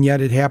seen that, and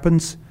yet it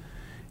happens,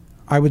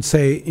 I would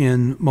say,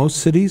 in most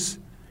cities,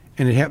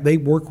 and they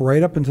work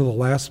right up until the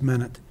last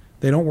minute.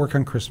 They don't work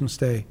on Christmas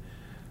Day,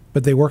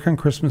 but they work on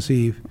Christmas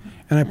Eve.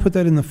 And I put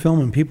that in the film,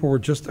 and people were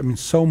just,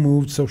 so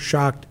moved, so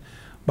shocked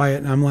by it.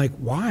 And I'm like,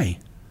 why?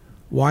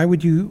 Why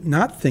would you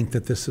not think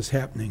that this is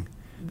happening?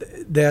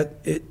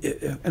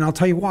 And I'll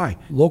tell you why.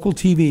 Local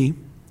TV,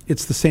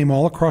 it's the same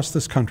all across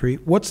this country.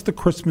 What's the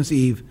Christmas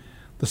Eve,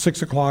 the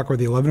 6 o'clock or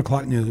the 11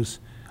 o'clock news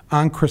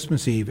on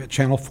Christmas Eve at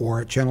Channel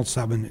 4, at Channel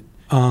 7?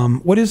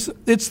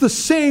 It's the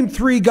same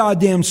 3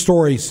 goddamn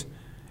stories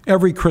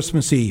every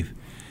Christmas Eve.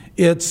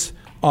 It's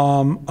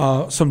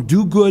some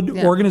do-good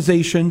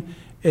organization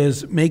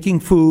is making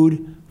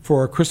food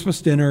for a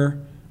Christmas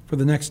dinner for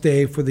the next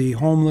day for the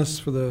homeless,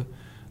 for the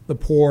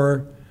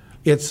poor.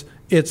 It's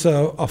a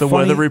the funny,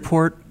 weather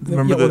report.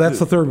 Remember that's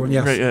the third one.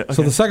 Yes. Right, okay.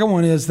 So the second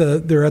one is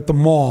they're at the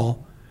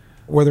mall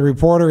where the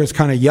reporter is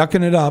kind of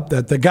yucking it up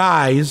that the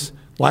guys,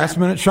 last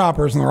minute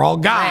shoppers, and they're all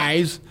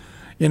guys,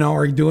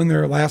 are doing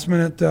their last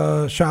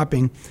minute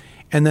shopping.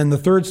 And then the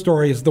third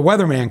story is the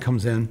weatherman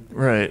comes in.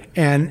 Right.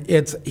 And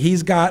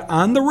he's got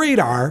on the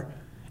radar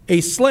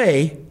a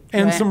sleigh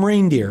and some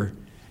reindeer.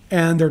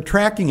 And they're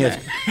tracking it.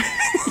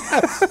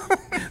 Yes.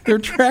 They're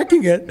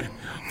tracking it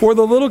for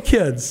the little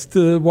kids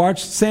to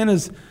watch.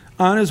 Santa's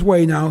on his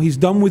way now. He's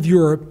done with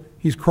Europe.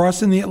 He's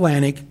crossing the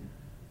Atlantic.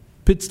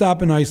 Pit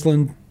stop in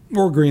Iceland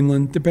or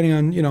Greenland, depending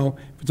on,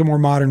 if it's a more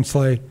modern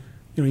sleigh.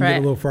 You can get a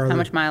little farther. How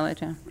much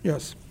mileage, yeah.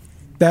 Yes.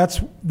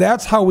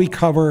 That's how we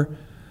cover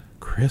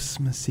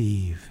Christmas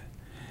Eve.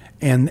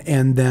 And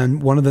then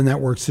one of the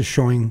networks is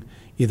showing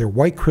either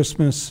White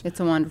Christmas. It's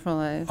a Wonderful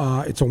Life.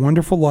 It's a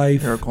Wonderful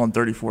Life. Miracle on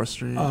 34th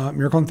Street.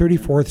 Miracle on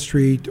 34th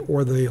Street,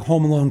 or the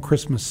Home Alone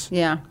Christmas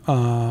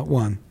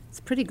one. It's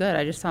pretty good.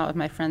 I just saw it with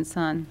my friend's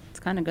son. It's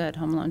kind of good,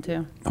 Home Alone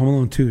 2. Home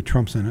Alone 2,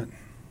 Trump's in it.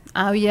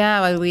 Oh,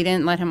 yeah. Well, we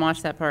didn't let him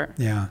watch that part.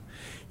 Yeah.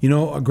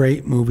 A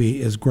great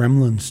movie is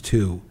Gremlins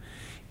 2.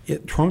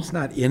 Trump's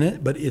not in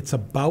it, but it's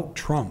about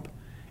Trump.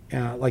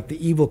 Like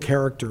the evil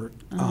character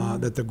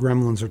that the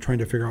Gremlins are trying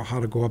to figure out how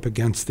to go up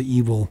against the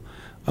evil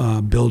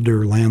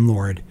builder,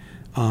 landlord.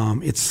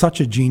 It's such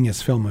a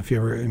genius film. If you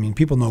ever,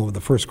 people know the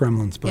first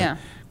Gremlins, but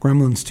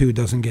Gremlins 2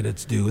 doesn't get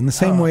its due. In the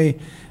same way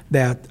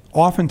that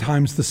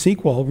oftentimes the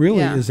sequel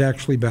really is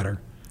actually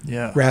better.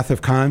 Yeah. Wrath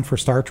of Khan for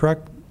Star Trek.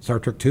 Star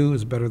Trek 2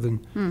 is better than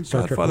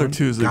Star Trek 1. Godfather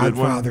 2 is a good one.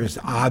 Godfather is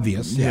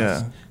obvious,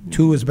 yes.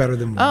 2 is better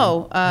than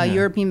 1.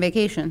 European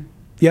Vacation.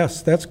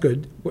 Yes, that's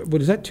good.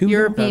 What is that, 2?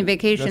 European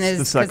Vacation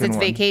is because it's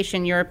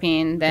vacation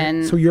European.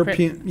 Then so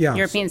European,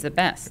 European's the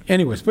best.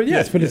 Anyways, but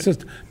it's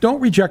just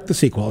don't reject the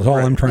sequel. Is all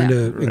I'm trying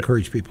to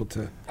encourage people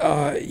to.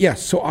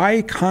 Yes, so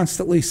I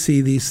constantly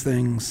see these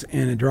things,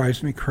 and it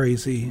drives me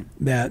crazy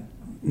that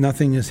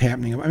nothing is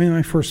happening.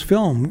 My first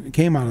film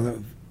came out of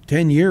the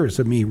 10 years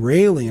of me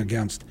railing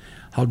against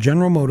how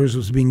General Motors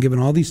was being given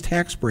all these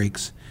tax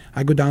breaks.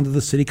 I'd go down to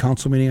the city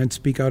council meeting, I'd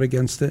speak out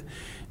against it.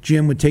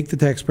 GM would take the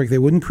tax break. They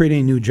wouldn't create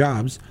any new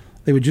jobs.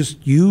 They would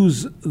just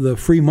use the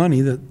free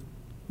money that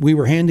we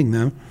were handing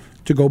them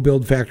to go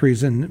build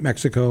factories in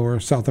Mexico or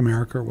South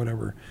America or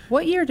whatever.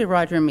 What year did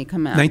Roger and Me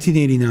come out?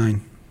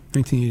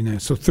 1989.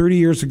 So 30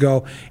 years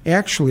ago.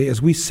 Actually,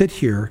 as we sit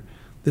here,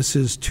 this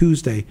is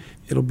Tuesday.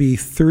 It'll be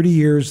 30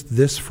 years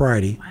this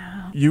Friday.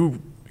 Wow.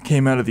 You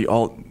came out of the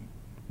alt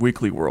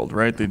weekly world,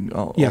 right?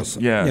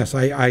 Yes.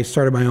 I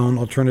started my own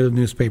alternative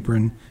newspaper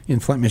in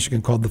Flint,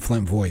 Michigan called the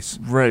Flint Voice.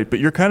 Right, but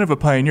you're kind of a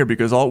pioneer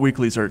because alt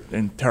weeklies are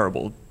in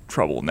terrible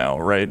trouble now,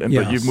 right?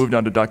 But you've moved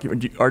on to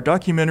documentary. Are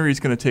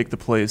documentaries going to take the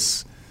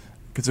place?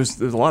 Because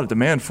there's a lot of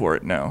demand for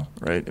it now,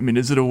 right?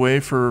 Is it a way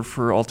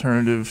for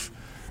alternative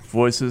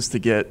voices to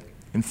get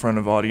in front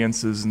of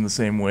audiences in the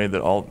same way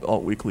that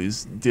alt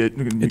weeklies did?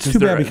 It's too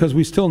bad because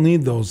we still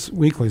need those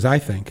weeklies, I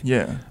think.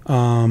 Yeah.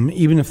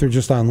 Even if they're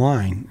just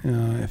online,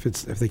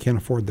 if they can't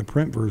afford the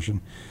print version.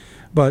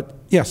 But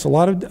yes, a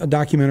lot of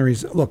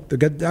documentaries. Look, the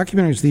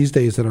documentaries these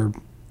days that are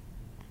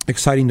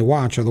exciting to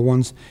watch are the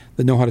ones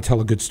that know how to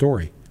tell a good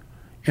story,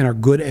 and are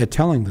good at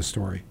telling the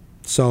story.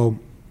 So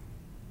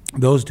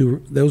those do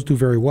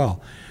very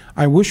well.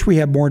 I wish we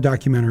had more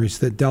documentaries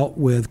that dealt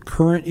with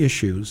current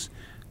issues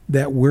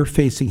that we're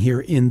facing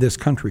here in this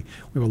country.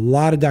 We have a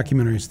lot of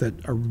documentaries that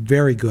are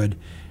very good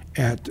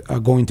at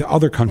going to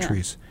other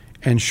countries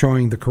and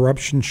showing the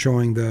corruption,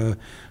 showing the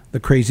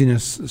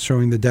craziness,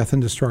 showing the death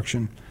and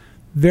destruction.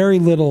 Very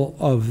little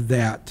of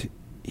that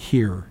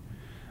here.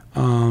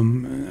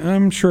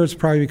 I'm sure it's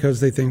probably because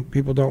they think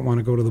people don't want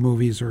to go to the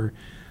movies or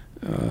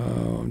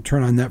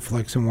turn on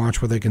Netflix and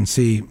watch what they can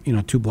see,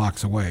 2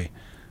 blocks away.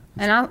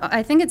 And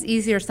I think it's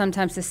easier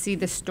sometimes to see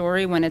the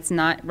story when it's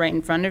not right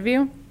in front of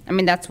you. I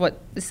mean, that's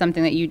what is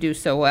something that you do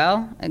so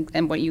well,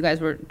 and what you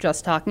guys were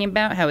just talking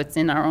about, how it's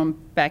in our own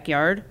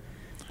backyard.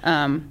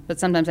 But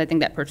sometimes I think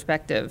that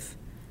perspective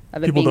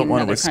of it people being don't in want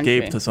to another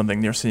escape country. to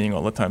something they're seeing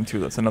all the time too.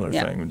 That's another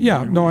thing.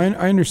 Yeah, no,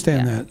 I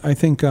understand that. I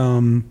think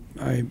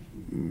I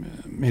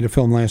made a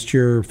film last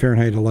year,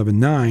 Fahrenheit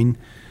 11/9.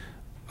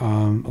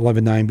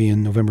 11/9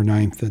 being November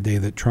 9th, the day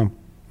that Trump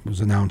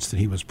was announced that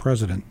he was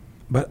president.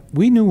 But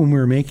we knew when we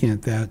were making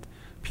it that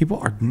people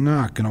are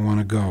not going to want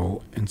to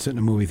go and sit in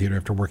a movie theater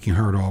after working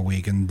hard all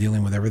week and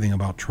dealing with everything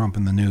about Trump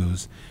in the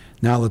news.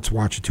 Now let's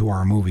watch a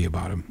 2-hour movie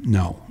about him.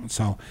 No.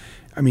 So,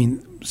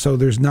 so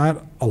there's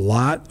not a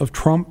lot of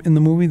Trump in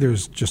the movie.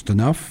 There's just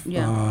enough.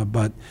 Yeah.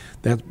 But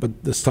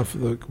the stuff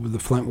with the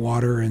Flint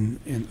water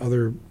and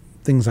other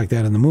things like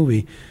that in the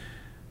movie,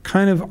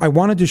 I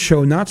wanted to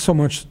show not so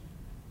much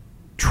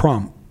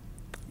Trump.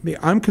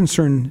 I'm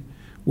concerned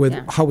with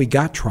how we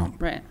got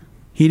Trump. Right.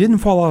 He didn't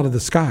fall out of the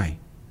sky.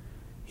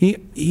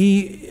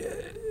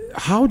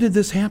 How did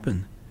this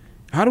happen?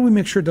 How do we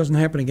make sure it doesn't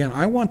happen again?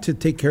 I want to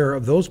take care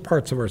of those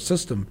parts of our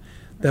system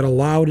that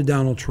allowed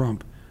Donald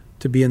Trump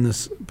to be in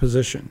this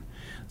position.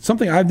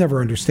 Something I've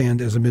never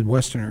understand as a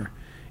Midwesterner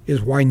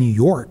is why New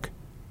York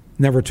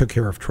never took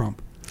care of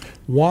Trump.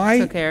 Why?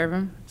 Took care of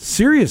him?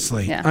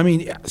 Seriously.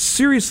 Yeah.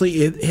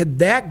 Seriously, had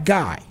that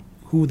guy,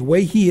 who the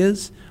way he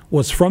is,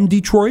 was from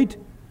Detroit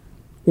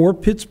or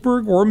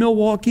Pittsburgh or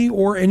Milwaukee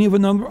or any of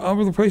the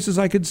other places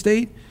I could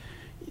state,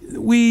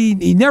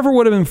 he never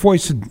would have been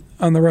foisted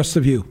on the rest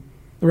of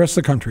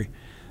the country.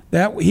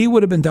 That he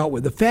would have been dealt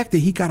with. The fact that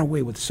he got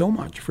away with so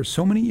much for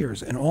so many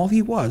years, and all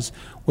he was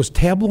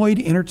tabloid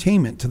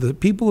entertainment to the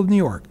people of New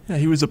York. Yeah,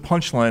 he was a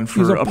punchline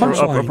for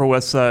Upper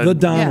West Side. The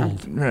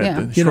Donald,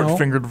 right? The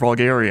short-fingered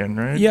vulgarian,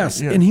 right?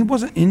 Yes, and he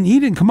wasn't, and he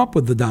didn't come up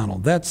with the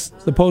Donald. That's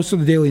the Post of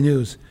the Daily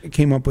News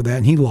came up with that,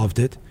 and he loved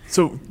it.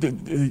 So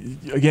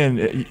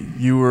again,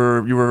 you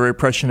were very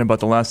prescient about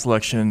the last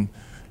election.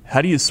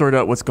 How do you sort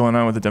out what's going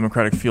on with the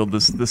Democratic field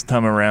this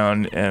time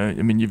around?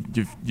 And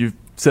you've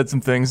said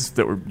some things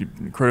that were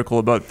critical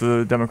about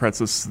the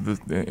Democrats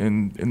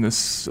in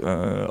this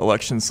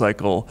election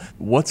cycle.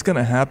 What's going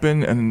to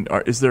happen, and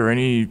is there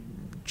any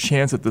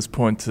chance at this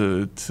point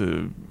to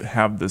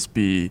have this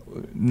be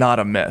not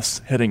a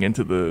mess heading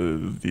into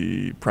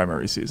the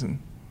primary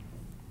season?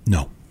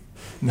 No,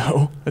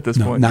 at this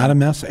point. Not a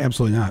mess.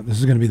 Absolutely not. This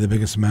is going to be the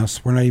biggest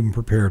mess. We're not even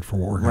prepared for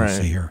what we're going to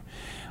see here.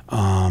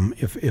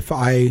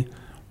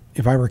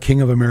 If I were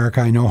king of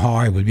America, I know how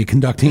I would be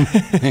conducting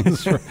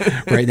things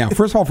right now.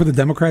 First of all, for the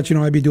Democrats,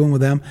 I'd be doing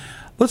with them.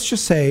 Let's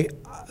just say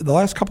the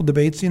last couple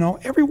debates,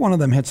 every one of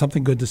them had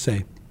something good to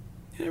say.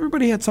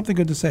 Everybody had something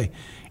good to say,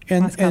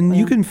 and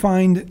you can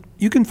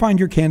find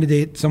your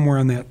candidate somewhere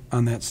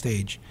on that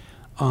stage.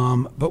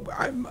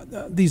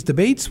 But these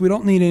debates, we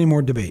don't need any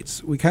more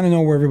debates. We kind of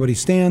know where everybody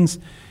stands.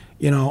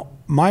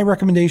 My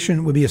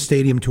recommendation would be a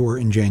stadium tour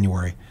in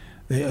January.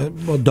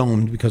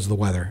 Domed because of the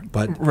weather,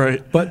 but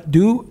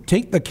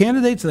take the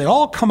candidates. They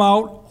all come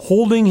out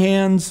holding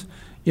hands.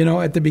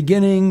 At the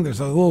beginning,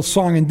 there's a little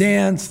song and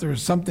dance.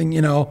 There's something.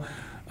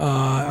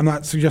 I'm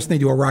not suggesting they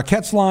do a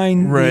Rockettes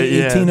line. Right.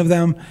 18 of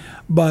them,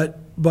 but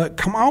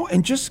come out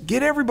and just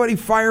get everybody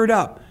fired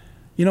up.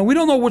 We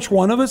don't know which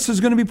one of us is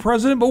going to be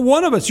president, but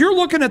one of us. You're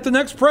looking at the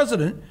next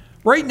president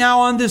right now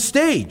on this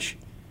stage,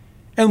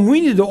 and we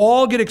need to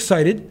all get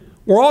excited.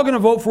 We're all going to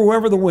vote for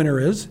whoever the winner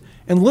is,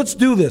 and let's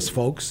do this,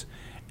 folks.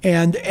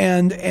 And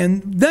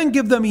then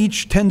give them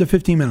each 10 to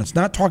 15 minutes,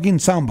 not talking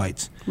sound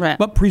bites,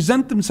 but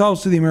present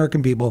themselves to the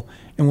American people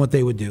and what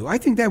they would do. I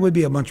think that would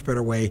be a much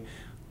better way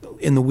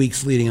in the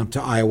weeks leading up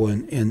to Iowa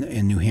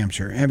and New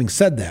Hampshire. Having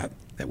said that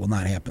will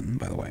not happen,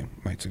 by the way,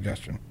 my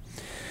suggestion.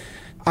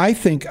 I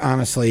think,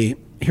 honestly,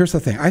 here's the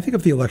thing. I think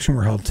if the election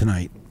were held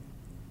tonight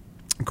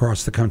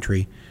across the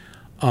country,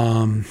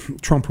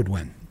 Trump would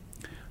win.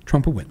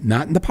 Trump would win.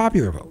 Not in the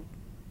popular vote.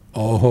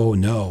 Oh,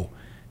 no.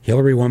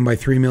 Hillary won by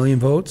 3 million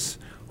votes.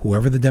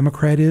 Whoever the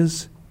Democrat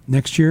is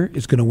next year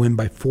is going to win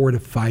by 4 to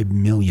 5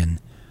 million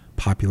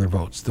popular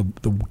votes. The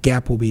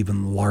gap will be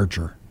even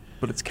larger.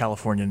 But it's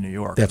California and New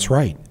York. That's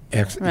right.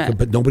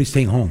 But nobody's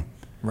staying home.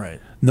 Right.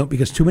 No,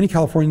 because too many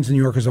Californians and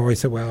New Yorkers always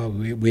say, well,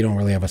 we don't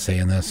really have a say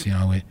in this.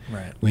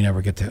 We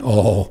never get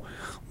to,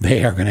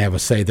 they are going to have a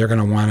say. They're going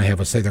to want to have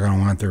a say. They're going to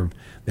want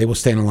they will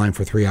stand in line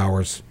for 3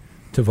 hours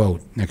to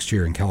vote next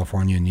year in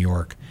California and New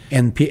York.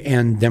 And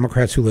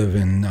Democrats who live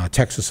in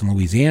Texas and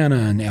Louisiana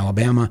and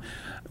Alabama,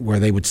 where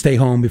they would stay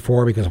home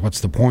before because what's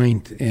the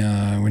point?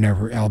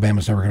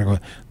 Alabama's never going to go.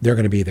 They're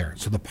going to be there.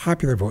 So the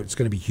popular vote is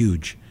going to be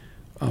huge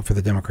for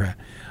the Democrat.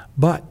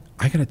 But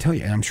I got to tell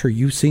you, and I'm sure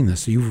you've seen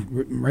this, so you've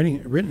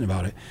written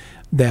about it,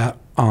 that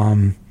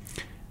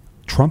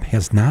Trump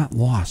has not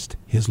lost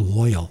his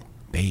loyal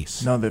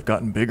base. No, they've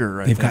gotten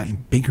bigger. They've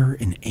gotten bigger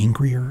and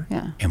angrier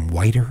and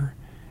whiter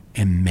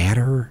and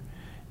madder.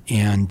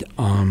 And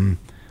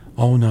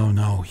oh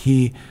no,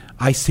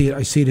 I see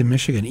it in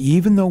Michigan.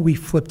 Even though we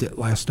flipped it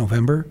last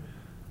November,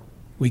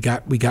 we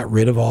got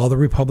rid of all the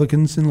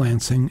Republicans in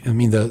Lansing. I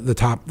mean,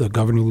 the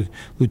governor,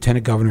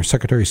 lieutenant governor,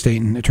 secretary of state,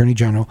 and attorney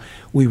general.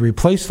 We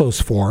replaced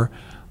those four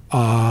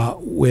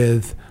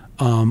with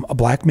a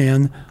black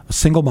man, a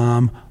single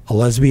mom, a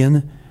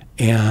lesbian,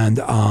 and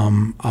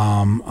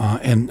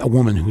a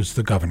woman who's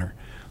the governor.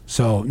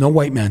 So no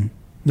white men,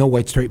 no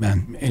white straight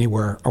men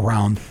anywhere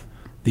around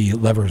the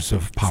levers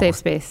of power. Safe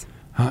space.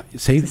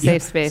 Safe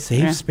space.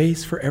 Safe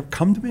space for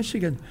come to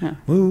Michigan. Yeah.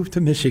 Move to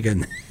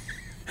Michigan.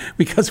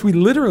 Because we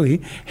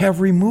literally have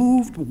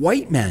removed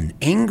white men,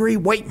 angry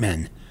white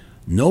men,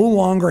 no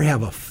longer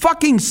have a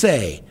fucking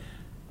say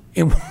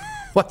in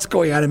what's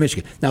going on in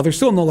Michigan. Now, there's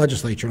still no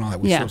legislature and all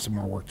that. We still have some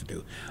more work to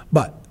do.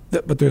 But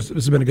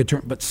there's been a good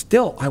turn. But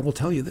still, I will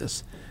tell you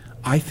this.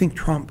 I think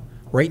Trump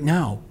right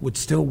now would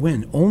still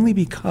win only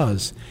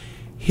because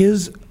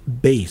his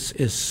base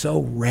is so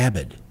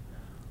rabid,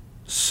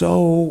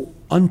 so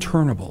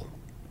unturnable.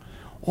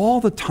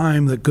 All the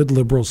time that good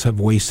liberals have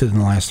wasted in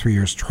the last 3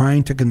 years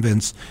trying to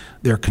convince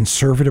their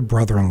conservative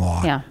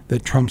brother-in-law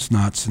that Trump's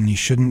nuts and he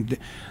shouldn't.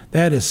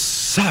 That is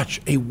such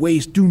a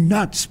waste. Do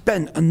not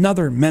spend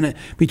another minute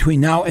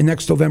between now and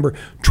next November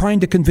trying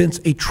to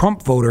convince a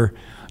Trump voter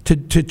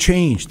to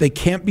change. They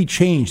can't be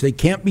changed. They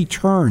can't be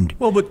turned.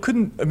 Well, but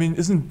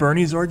isn't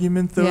Bernie's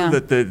argument, though,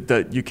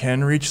 that you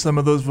can reach some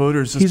of those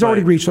voters? He's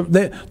already reached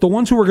them. The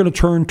ones who were going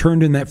to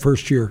turned in that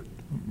first year.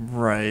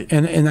 Right.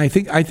 And I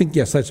think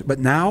yes, but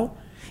now,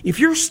 if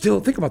you're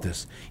still, think about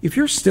this, if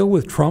you're still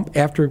with Trump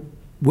after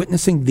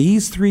witnessing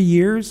these 3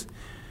 years,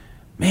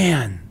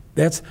 man,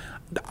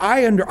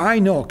 I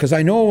know, because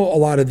I know a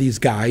lot of these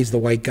guys, the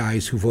white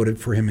guys who voted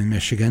for him in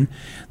Michigan.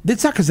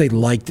 It's not because they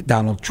liked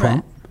Donald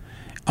Trump.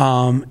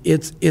 Right.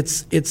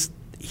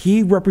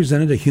 He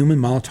represented a human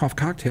Molotov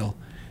cocktail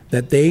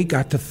that they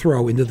got to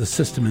throw into the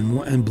system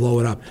and blow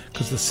it up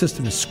because the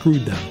system has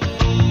screwed them.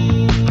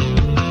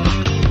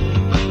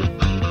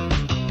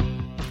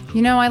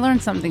 You know, I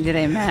learned something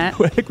today,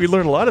 Matt. I think we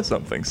learned a lot of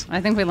some things.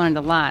 I think we learned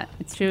a lot.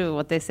 It's true.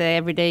 What they say,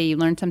 every day you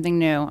learn something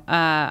new.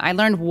 I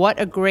learned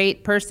what a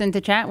great person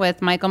to chat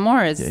with Michael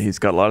Moore is. Yeah, he's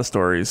got a lot of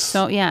stories.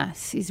 So, yeah,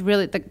 he's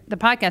really, the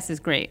podcast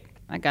is great.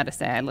 I got to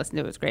say, I listened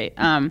to it. It was great.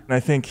 And I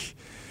think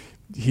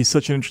he's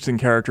such an interesting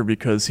character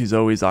because he's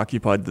always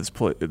occupied this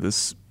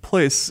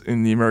place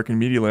in the American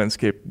media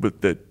landscape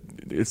that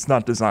it's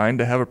not designed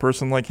to have a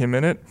person like him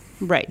in it.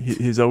 Right.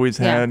 He's always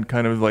had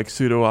kind of like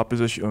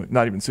pseudo-opposition,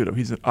 not even pseudo,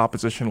 he's an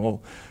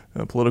oppositional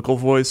political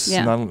voice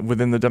not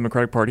within the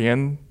Democratic Party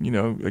and,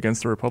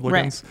 against the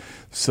Republicans. Right.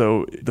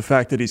 So the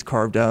fact that he's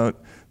carved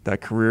out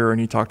that career and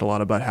he talked a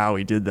lot about how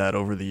he did that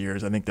over the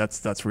years, I think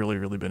that's really,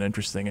 really been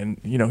interesting. And,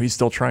 he's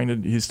still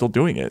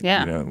doing it,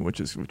 which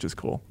is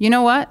cool. You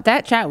know what?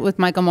 That chat with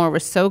Michael Moore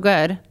was so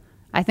good.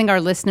 I think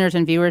our listeners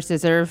and viewers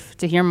deserve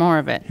to hear more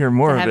of it.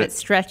 Have it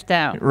stretched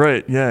out.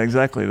 Right. Yeah,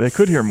 exactly. They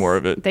could hear more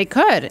of it. They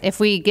could if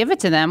we give it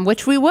to them,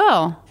 which we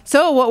will.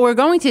 So what we're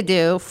going to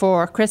do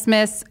for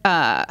Christmas,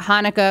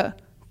 Hanukkah,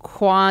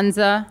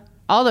 Kwanzaa,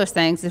 all those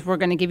things is we're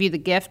going to give you the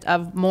gift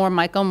of more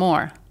Michael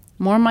Moore.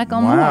 More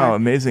Michael Moore. Wow,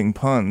 amazing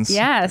puns.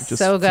 Yes, just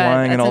so good.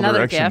 Flying in all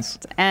another directions.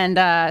 Gift.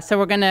 And so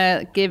we're going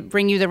to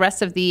bring you the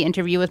rest of the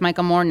interview with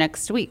Michael Moore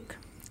next week.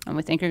 And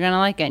we think you're going to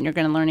like it and you're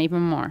going to learn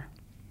even more.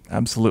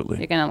 Absolutely.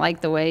 You're going to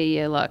like the way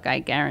you look. I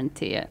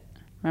guarantee it.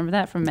 Remember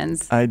that from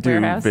Men's Warehouse? I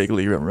do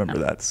vaguely remember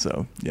that.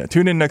 So, yeah,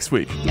 tune in next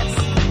week.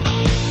 Yes.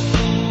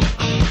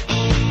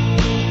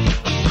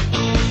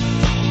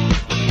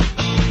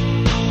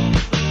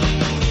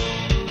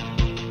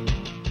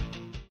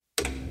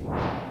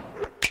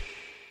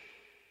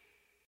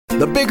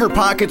 The Bigger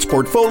Pockets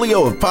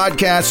portfolio of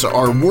podcasts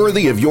are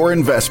worthy of your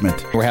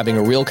investment. We're having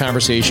a real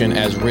conversation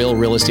as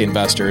real estate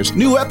investors.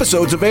 New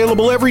episodes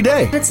available every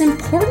day. It's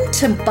important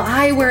to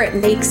buy where it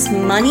makes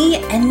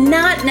money and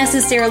not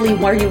necessarily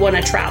where you want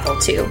to travel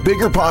to.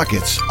 Bigger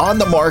Pockets, On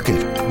the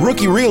Market,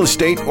 Rookie Real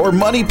Estate, or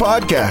Money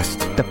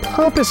Podcast. The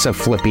purpose of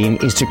flipping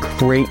is to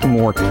create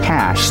more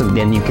cash so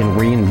then you can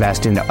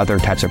reinvest into other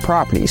types of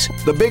properties.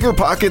 The Bigger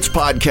Pockets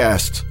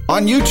Podcast,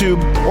 on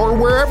YouTube or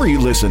wherever you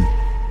listen.